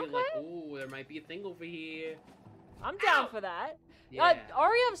 or be like, ooh, there might be a thing over here. I'm down for that. Yeah.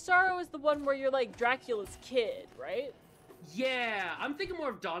 Aria of Sorrow is the one where you're like Dracula's kid, right? Yeah, I'm thinking more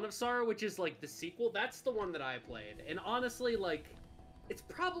of Dawn of Sorrow, which is like the sequel. That's the one that I played, and honestly, like, it's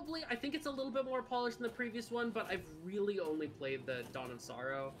probably, I think it's a little bit more polished than the previous one, but I've really only played the Dawn of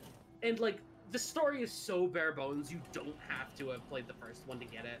Sorrow, and like, the story is so bare bones, you don't have to have played the first one to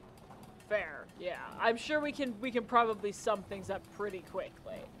get it. Fair, yeah. I'm sure we can probably sum things up pretty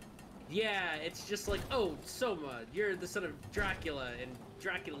quickly. Yeah, it's just like, oh, Soma, you're the son of Dracula, and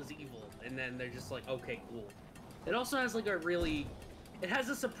Dracula's evil, and then they're just like, okay, cool. It also has like it has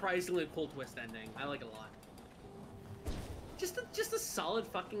a surprisingly cool twist ending. I like it a lot. Just a solid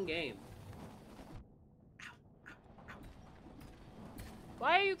fucking game.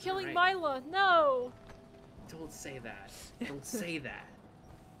 Why are you killing Mila? No! Don't say that. Don't say that.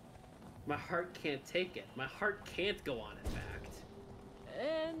 My heart can't take it. My heart can't go on, in fact.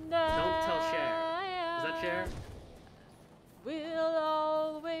 And don't tell Cher. Is that Cher? We'll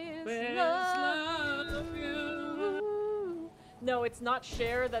always love you. No, it's not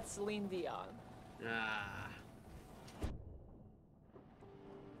Cher, that's Celine Dion. Ah.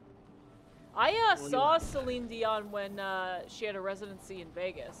 I saw Celine Dion when she had a residency in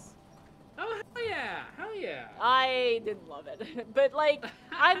Vegas. Oh, hell yeah! Hell yeah! I didn't love it. But, like,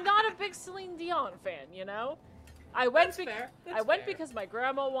 I'm not a big Celine Dion fan, you know? I went because my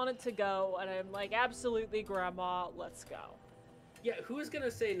grandma wanted to go, and I'm like, absolutely, grandma, let's go. Yeah, who is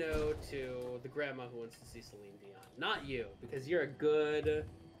gonna say no to the grandma who wants to see Celine Dion? Not you, because you're a good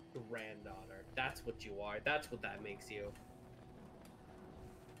granddaughter. That's what you are. That's what that makes you.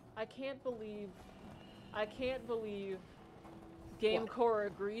 I can't believe GameCore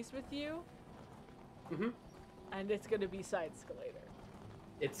agrees with you. Mm-hmm. And it's gonna be Side-Scalator.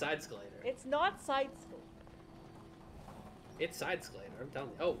 It's Side-Scalator. It's not Side-Scalator. It's Side-Scalator. I'm telling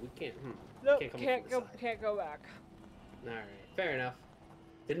you. Oh, we can't. Nope, can't go back. All right, fair enough.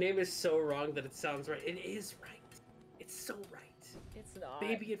 The name is so wrong that it sounds right. It is right. It's so right. It's not.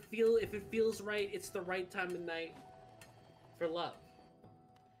 Baby, if it feels right, it's the right time of night for love.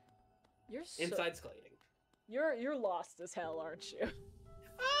 You're so... And Side-Scalating. You're lost as hell, aren't you?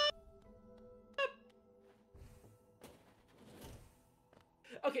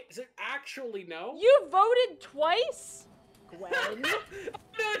 Okay, so actually no. You voted twice? Gwen. No,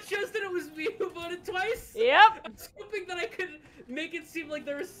 it shows that it was me who voted twice. Yep. I'm hoping that I could make it seem like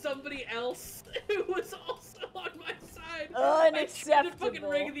there was somebody else who was also on my side. Unacceptable. I tried to fucking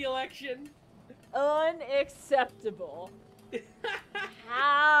rig the election. Unacceptable.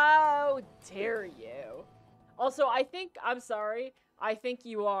 How dare you? Also, I'm sorry. I think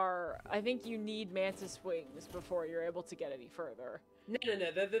you need mantis wings before you're able to get any further. No.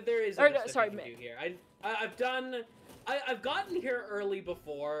 There is other stuff you can do here. I've gotten here early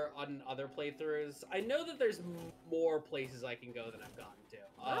before on other playthroughs. I know that there's more places I can go than I've gotten to.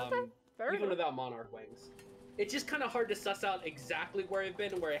 Okay, fair even enough. without Monarch Wings. It's just kind of hard to suss out exactly where I've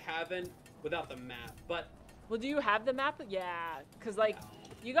been and where I haven't without the map. But well, do you have the map? Yeah, because like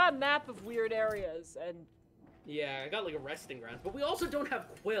you got a map of weird areas and. Yeah, I got like a resting ground, but we also don't have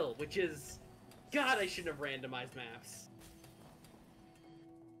Quill, which is, God, I shouldn't have randomized maps.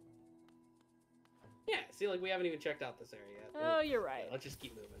 Yeah, see, like we haven't even checked out this area yet. Oh, you're right. Let's just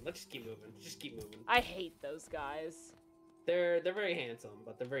keep moving. Let's just keep moving. Just keep moving. I hate those guys. They're very handsome,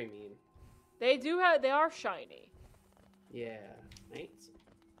 but they're very mean. They are shiny. Yeah, handsome.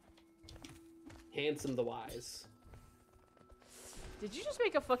 Handsome the wise. Did you just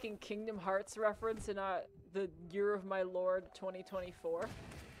make a fucking Kingdom Hearts reference in the Year of My Lord 2024?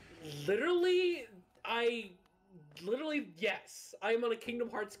 Literally, yes. I am on a Kingdom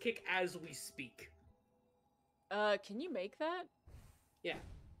Hearts kick as we speak. Can you make that? Yeah.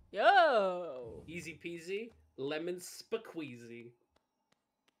 Yo! Easy peasy, lemon squeezy.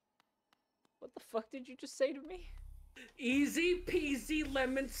 What the fuck did you just say to me? Easy peasy,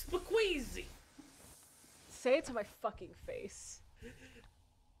 lemon squeezy. Say it to my fucking face.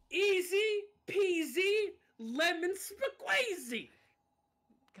 Easy peasy, lemon squeezy.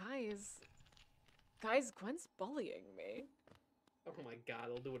 Guys, Gwen's bullying me. Oh my god,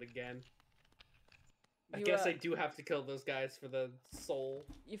 I'll do it again. I guess I do have to kill those guys for the soul.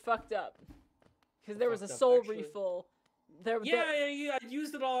 You fucked up. Because there was a soul refill. Yeah, I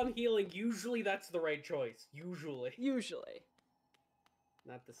used it all on healing. Usually that's the right choice. Usually.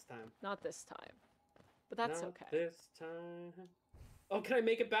 Not this time. Not this time. But that's okay. This time. Oh, can I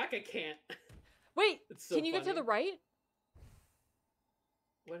make it back? I can't. Wait, so can you get to the right?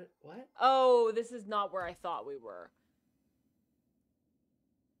 What? Oh, this is not where I thought we were.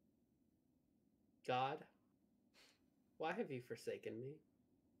 God, why have you forsaken me?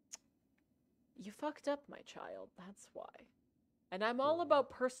 You fucked up, my child. That's why. And I'm all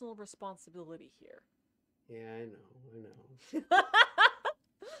about personal responsibility here. Yeah, I know.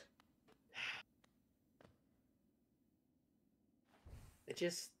 It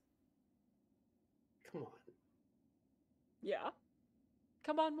just... Come on. Yeah?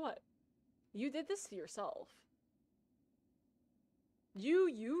 Come on what? You did this to yourself. You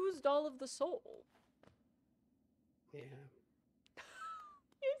used all of the soul. Yeah.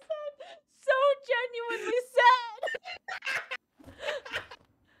 You said so genuinely sad.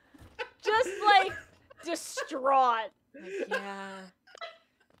 Just like distraught. Like,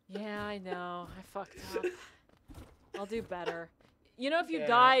 yeah, I know. I fucked up. I'll do better. You know, if you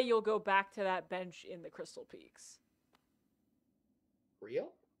die, you'll go back to that bench in the Crystal Peaks.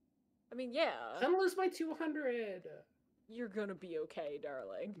 Real? I mean, yeah. I'm gonna lose my 200. You're gonna be okay,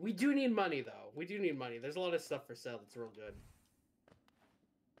 darling. We do need money, though. We do need money. There's a lot of stuff for sale that's real good.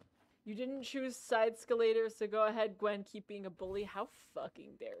 You didn't choose side escalators, so go ahead, Gwen. Keep being a bully. How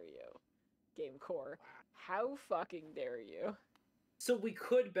fucking dare you? Game Core. How fucking dare you? So we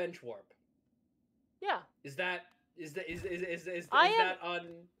could bench warp. Yeah. Is that on?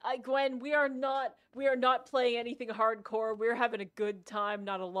 Gwen, we are not playing anything hardcore. We're having a good time,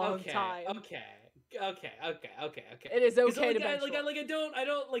 not a long time. Okay. It is okay to bench warp. I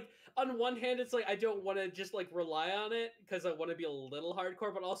don't like. On one hand, it's like I don't want to just like rely on it because I want to be a little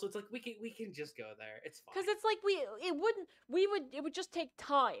hardcore, but also it's like we can just go there. It's fine. Because it's like it would just take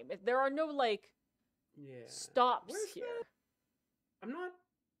time. There are no like stops here. That? I'm not.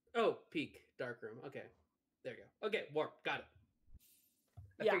 Oh, peak dark room. Okay, there you go. Okay, warp. Got it.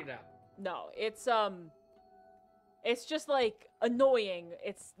 I figured it out. No, it's just like annoying.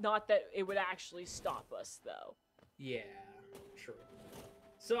 It's not that it would actually stop us though. Yeah, true.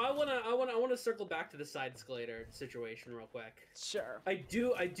 So I wanna circle back to the side escalator situation real quick. Sure. I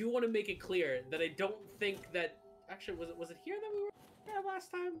do want to make it clear that I don't think that actually was it here that we were at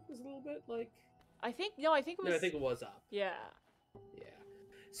last time? Was it a little bit like I think it was. No, I think it was up. Yeah. Yeah.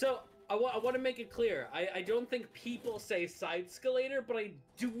 So I want to make it clear. I don't think people say side escalator, but I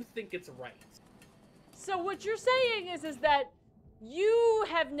do think it's right. So what you're saying is that you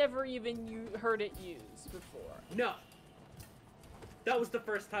have never even heard it used before. No. That was the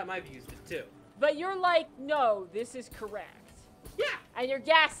first time I've used it too. But you're like, no, this is correct. Yeah. And you're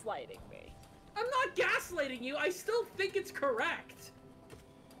gaslighting me. I'm not gaslighting you. I still think it's correct.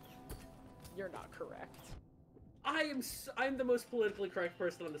 You're not correct. I'm the most politically correct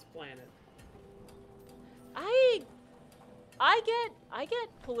person on this planet. I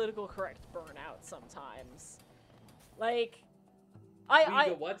get political correct burnout sometimes. Like, You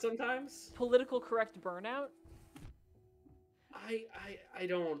get what sometimes? Political correct burnout? I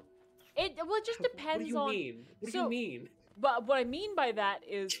don't. It just depends on. What do you mean? What do you mean? But what I mean by that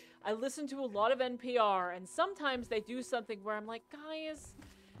is I listen to a lot of NPR, and sometimes they do something where I'm like, guys,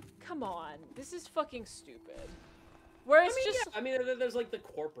 come on, this is fucking stupid. Whereas there's like the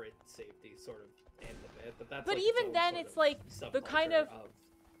corporate safety sort of end of it, but that's. But like even then, it's like the kind of.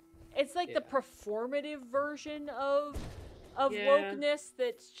 It's like yeah. the performative version of yeah. wokeness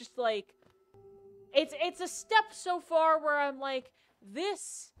that's just like. It's a step so far where I'm like,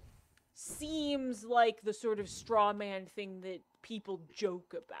 this seems like the sort of straw man thing that people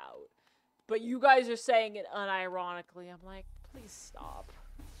joke about. But you guys are saying it unironically. I'm like, please stop.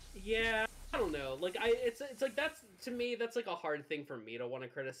 Yeah, I don't know. Like, it's like that's, to me, that's like a hard thing for me to want to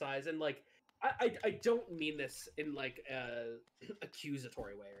criticize. And like, I don't mean this in like a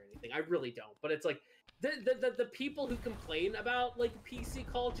accusatory way or anything. I really don't. But it's like, the people who complain about like PC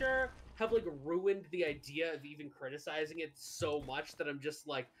culture have like ruined the idea of even criticizing it so much that I'm just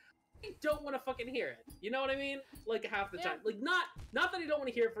like, I don't want to fucking hear it. You know what I mean? Like half the time, like not that I don't want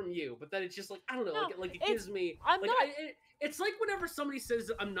to hear it from you, but that it's just like, I don't know, like it gives me. It's like whenever somebody says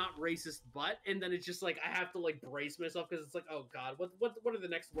I'm not racist, but, and then it's just like I have to like brace myself because it's like, oh god, what are the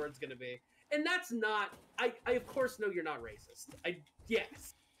next words gonna be? And that's not. I of course know you're not racist.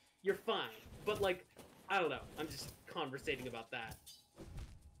 Yes, you're fine, but like, I don't know. I'm just conversating about that.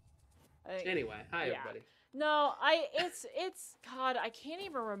 Anyway, hi everybody. No, it's God, I can't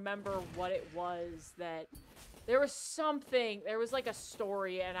even remember what it was that there was something, there was like a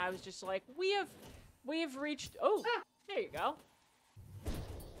story and I was just like, we have reached, there you go.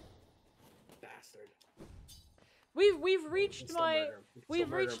 Bastard. We've reached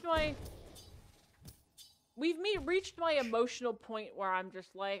my emotional point where I'm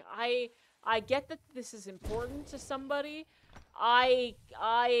just like, I get that this is important to somebody. I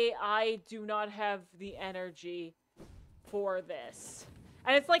do not have the energy for this.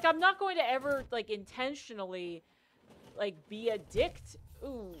 And it's like, I'm not going to ever, like, intentionally, like, be a dick to...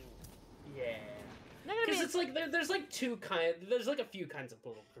 Ooh. Yeah. Because it's like, there's like there's like a few kinds of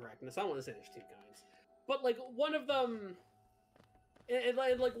political correctness. I don't want to say there's two kinds. But, like, one of them...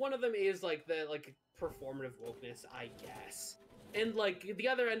 like, one of them is, like, the, like, performative wokeness, I guess. And, like, the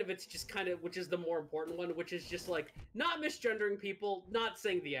other end of it's just kind of, which is the more important one, which is just, like, not misgendering people, not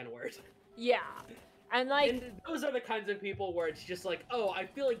saying the N-word. Yeah. And, like... And those are the kinds of people where it's just like, oh, I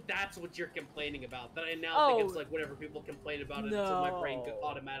feel like that's what you're complaining about. That I now think it's, like, whenever people complain about it, so my brain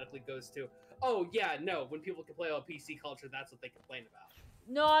automatically goes to, oh, yeah, no, when people complain about PC culture, that's what they complain about.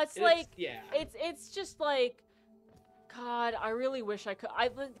 No, it's like... It's It's just, like... God, I really wish I could...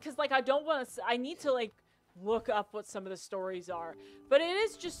 Because, like, I don't want to... I need to, like... look up what some of the stories are, but it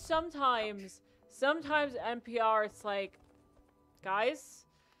is just sometimes NPR, it's like, guys,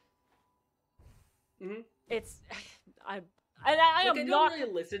 it's I don't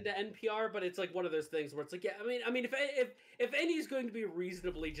really listen to NPR, but it's like one of those things where it's like, yeah, I mean if any is going to be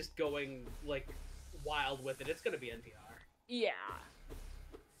reasonably just going like wild with it, it's going to be NPR. Yeah.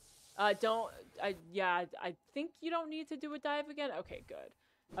 I think you don't need to do a dive again. Okay, good.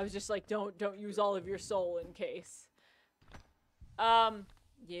 I was just like, don't use all of your soul in case.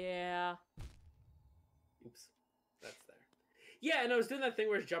 Yeah. Oops. That's there. Yeah, and I was doing that thing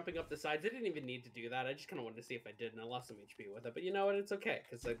where I was jumping up the sides. I didn't even need to do that. I just kind of wanted to see if I did, and I lost some HP with it. But you know what? It's okay,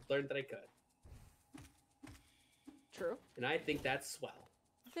 because I learned that I could. True. And I think that's swell.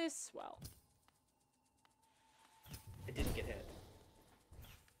 This swell. I didn't get hit.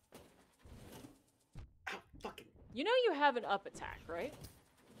 Ow, fucking. You know you have an up attack, right?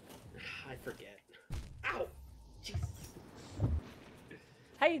 I forget. Ow! Jesus.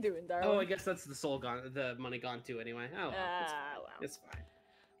 How you doing, Darwin? Oh, I guess that's the money gone too anyway. Oh, well, wow. It's fine.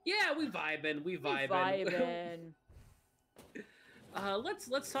 Yeah, we vibing.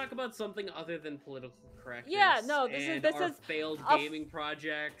 Let's talk about something other than political correctness. Yeah, no, this is failed gaming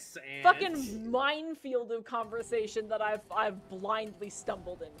projects and fucking minefield of conversation that I've blindly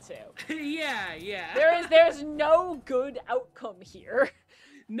stumbled into. Yeah. There's no good outcome here.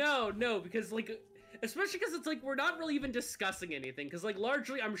 No, because, like, especially because it's like we're not really even discussing anything, because, like,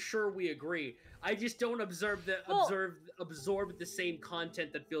 largely I'm sure we agree. I just don't absorb the same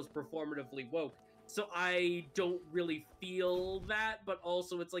content that feels performatively woke. so I don't really feel that, but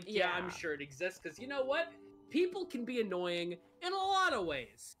also it's like, yeah, I'm Yeah. sure it exists, because you know what? People can be annoying in a lot of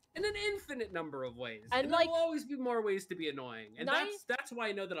ways. In an infinite number of ways. And, And there like, will always be more ways to be annoying. And that's why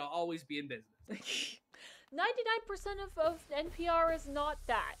I know that I'll always be in business. 99% of NPR is not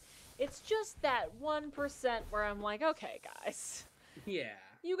that. It's just that 1% where I'm like, okay, guys. Yeah.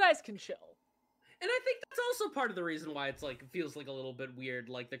 You guys can chill. And I think that's also part of the reason why it's like, it feels like a little bit weird,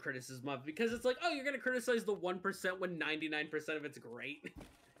 like the criticism of, because it's like, oh, you're gonna criticize the 1% when 99% of it's great.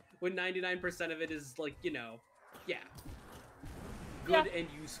 When 99% of it is like, you know, yeah. Good and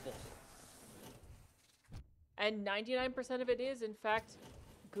useful. And 99% of it is, in fact,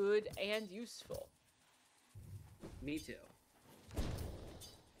 good and useful. Me too.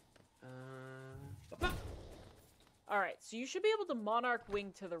 Alright, so you should be able to Monarch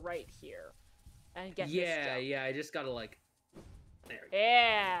Wing to the right here. And get this jump. Yeah, I just gotta like... There we go.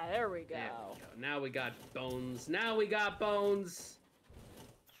 Yeah, there we go. There we go. Now we got bones. Now we got bones!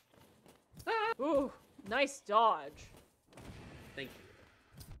 Ah! Ooh, nice dodge. Thank you.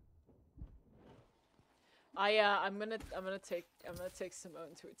 I'm gonna take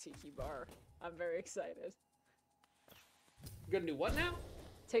Simone to a tiki bar. I'm very excited. You're gonna do what now?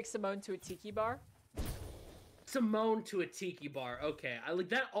 Take Simone to a tiki bar. Simone to a tiki bar. Okay, I like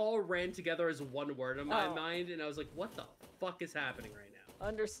that all ran together as one word in my mind, and I was like, "What the fuck is happening right now?"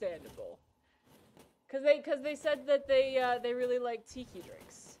 Understandable. Cause they said that they really like tiki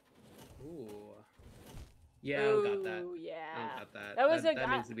drinks. Ooh. Yeah, I don't got that. Ooh, yeah. I don't got that. That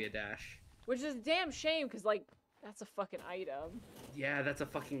needs to be a dash. Which is a damn shame, cause like that's a fucking item. Yeah, that's a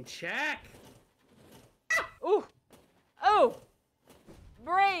fucking check. Ooh. Oh.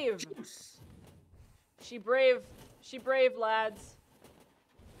 Brave. Juice. She brave, lads.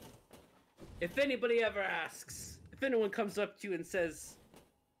 If anybody ever asks, if anyone comes up to you and says,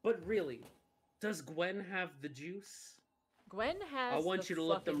 "But really, does Gwen have the juice?" Gwen has. I want you to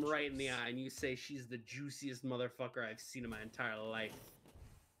look them juice. right in the eye and you say she's the juiciest motherfucker I've seen in my entire life.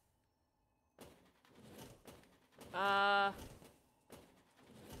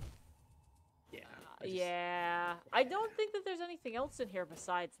 Yeah. I don't think that there's anything else in here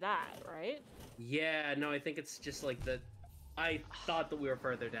besides that, right? Yeah, no, I think it's just like the... I thought that we were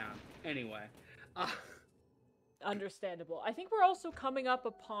further down. Anyway. Understandable. I think we're also coming up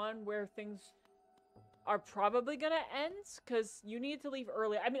upon where things are probably gonna end, because you need to leave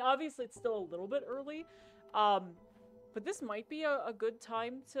early. I mean, obviously it's still a little bit early, but this might be a good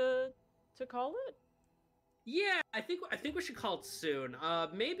time to call it. Yeah, I think we should call it soon.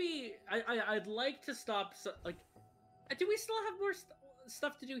 Maybe I'd like to stop. Like, do we still have more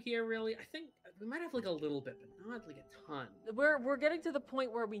stuff to do here? Really, I think we might have like a little bit, but not like a ton. We're getting to the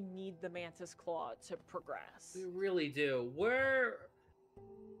point where we need the Mantis Claw to progress. We really do.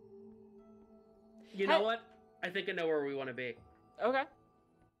 You know what? I think I know where we want to be. Okay.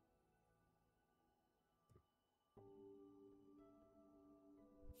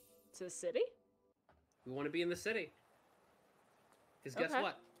 To the city? We want to be in the city. Because guess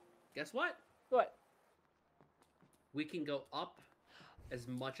what? Guess what? What? We can go up as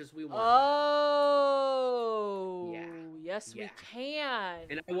much as we want. Oh! Yeah. Yes, we can.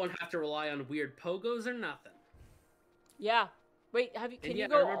 And I won't have to rely on weird pogos or nothing. Yeah. Wait, can you I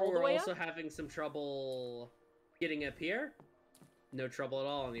go remember all the we're way also up? having some trouble getting up here. No trouble at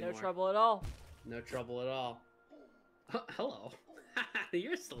all anymore. No trouble at all. No trouble at all. Hello.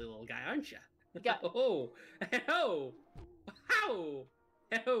 You're a silly little guy, aren't you? Oh, oh, oh,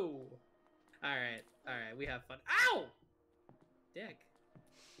 oh. All right, we have fun. Ow! Dick.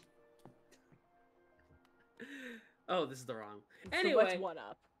 Oh, this is the wrong. Anyway, so what's one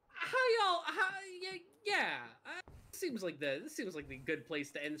up? How y'all? Yeah. This seems like the good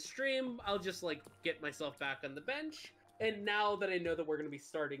place to end stream. I'll just like get myself back on the bench, and now that I know that we're gonna be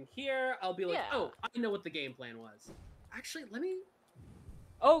starting here, I'll be like, oh, I know what the game plan was. Actually, let me.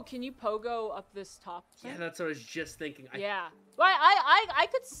 Oh, can you pogo up this top thing? Yeah, that's what I was just thinking. Yeah. Well, I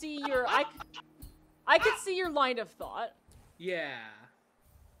could see your I could see your line of thought. Yeah.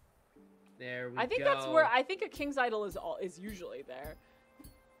 There we go. I think that's where I think a king's idol is usually there.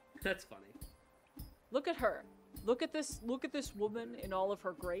 That's funny. Look at her. Look at this woman in all of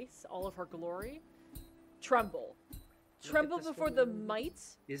her grace, all of her glory. Tremble. Tremble before the might.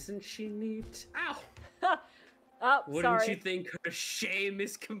 Isn't she neat? Ow! Oh, Wouldn't you think her shame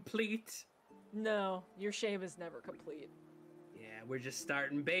is complete? No, your shame is never complete. Yeah, we're just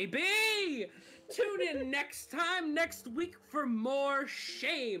starting, baby! Tune in next week for more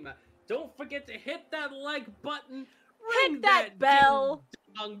shame. Don't forget to hit that like button. Hit that bell.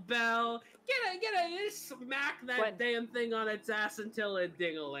 dong bell. Get smack that Gwen. damn thing on its ass until it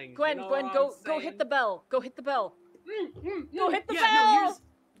ding-a-ling. Gwen, you know Gwen, what go I'm hit the bell. Go hit the bell. Go hit the yeah, bell.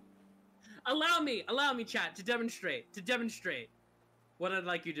 No, allow me, chat, to demonstrate what I'd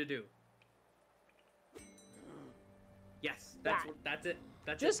like you to do. Yes, that's it.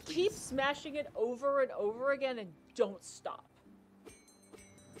 Just keep smashing it over and over again and don't stop.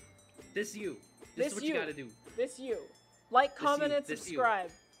 This is what you gotta do. This you. Like, comment, and subscribe.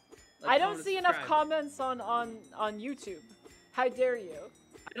 Like, I don't see enough comments on YouTube. How dare you?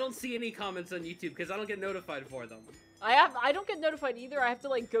 I don't see any comments on YouTube because I don't get notified for them. I don't get notified either. I have to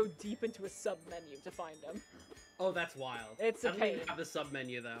like go deep into a sub menu to find them. Oh, that's wild. It's a I don't pain. even have the sub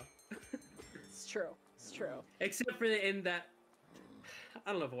menu though. It's true. It's true. Except for in that.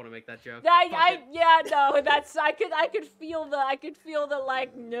 I don't know if I want to make that joke. Yeah, no, that's I could feel the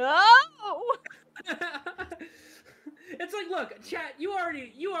like no. It's like, look, chat, you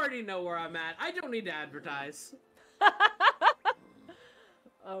already know where I'm at. I don't need to advertise.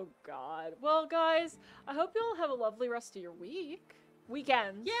 Oh god. Well, guys, I hope you all have a lovely rest of your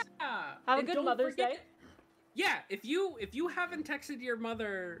weekend. Yeah. Have a good Mother's Day. Yeah, if you haven't texted your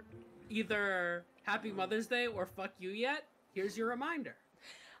mother either Happy Mother's Day or fuck you yet, here's your reminder.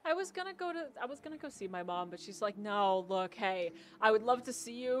 I was gonna go see my mom, but she's like, no, look, hey, I would love to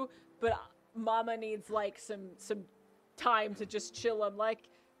see you, but Mama needs like some time to just chill. I'm like,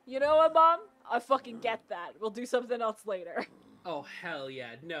 you know what, Mom? I fucking get that. We'll do something else later. Oh hell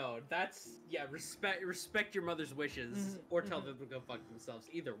yeah, no, respect your mother's wishes, or tell them to go fuck themselves.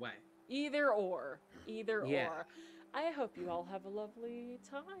 Either way. Either or. I hope you all have a lovely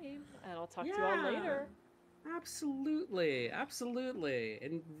time, and I'll talk to you all later. Absolutely.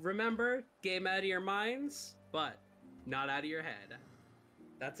 And remember, game out of your minds, but not out of your head.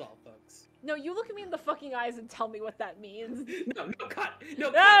 That's all, folks. No, you look at me in the fucking eyes and tell me what that means. No, cut.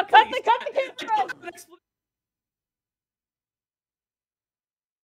 Cut the camera!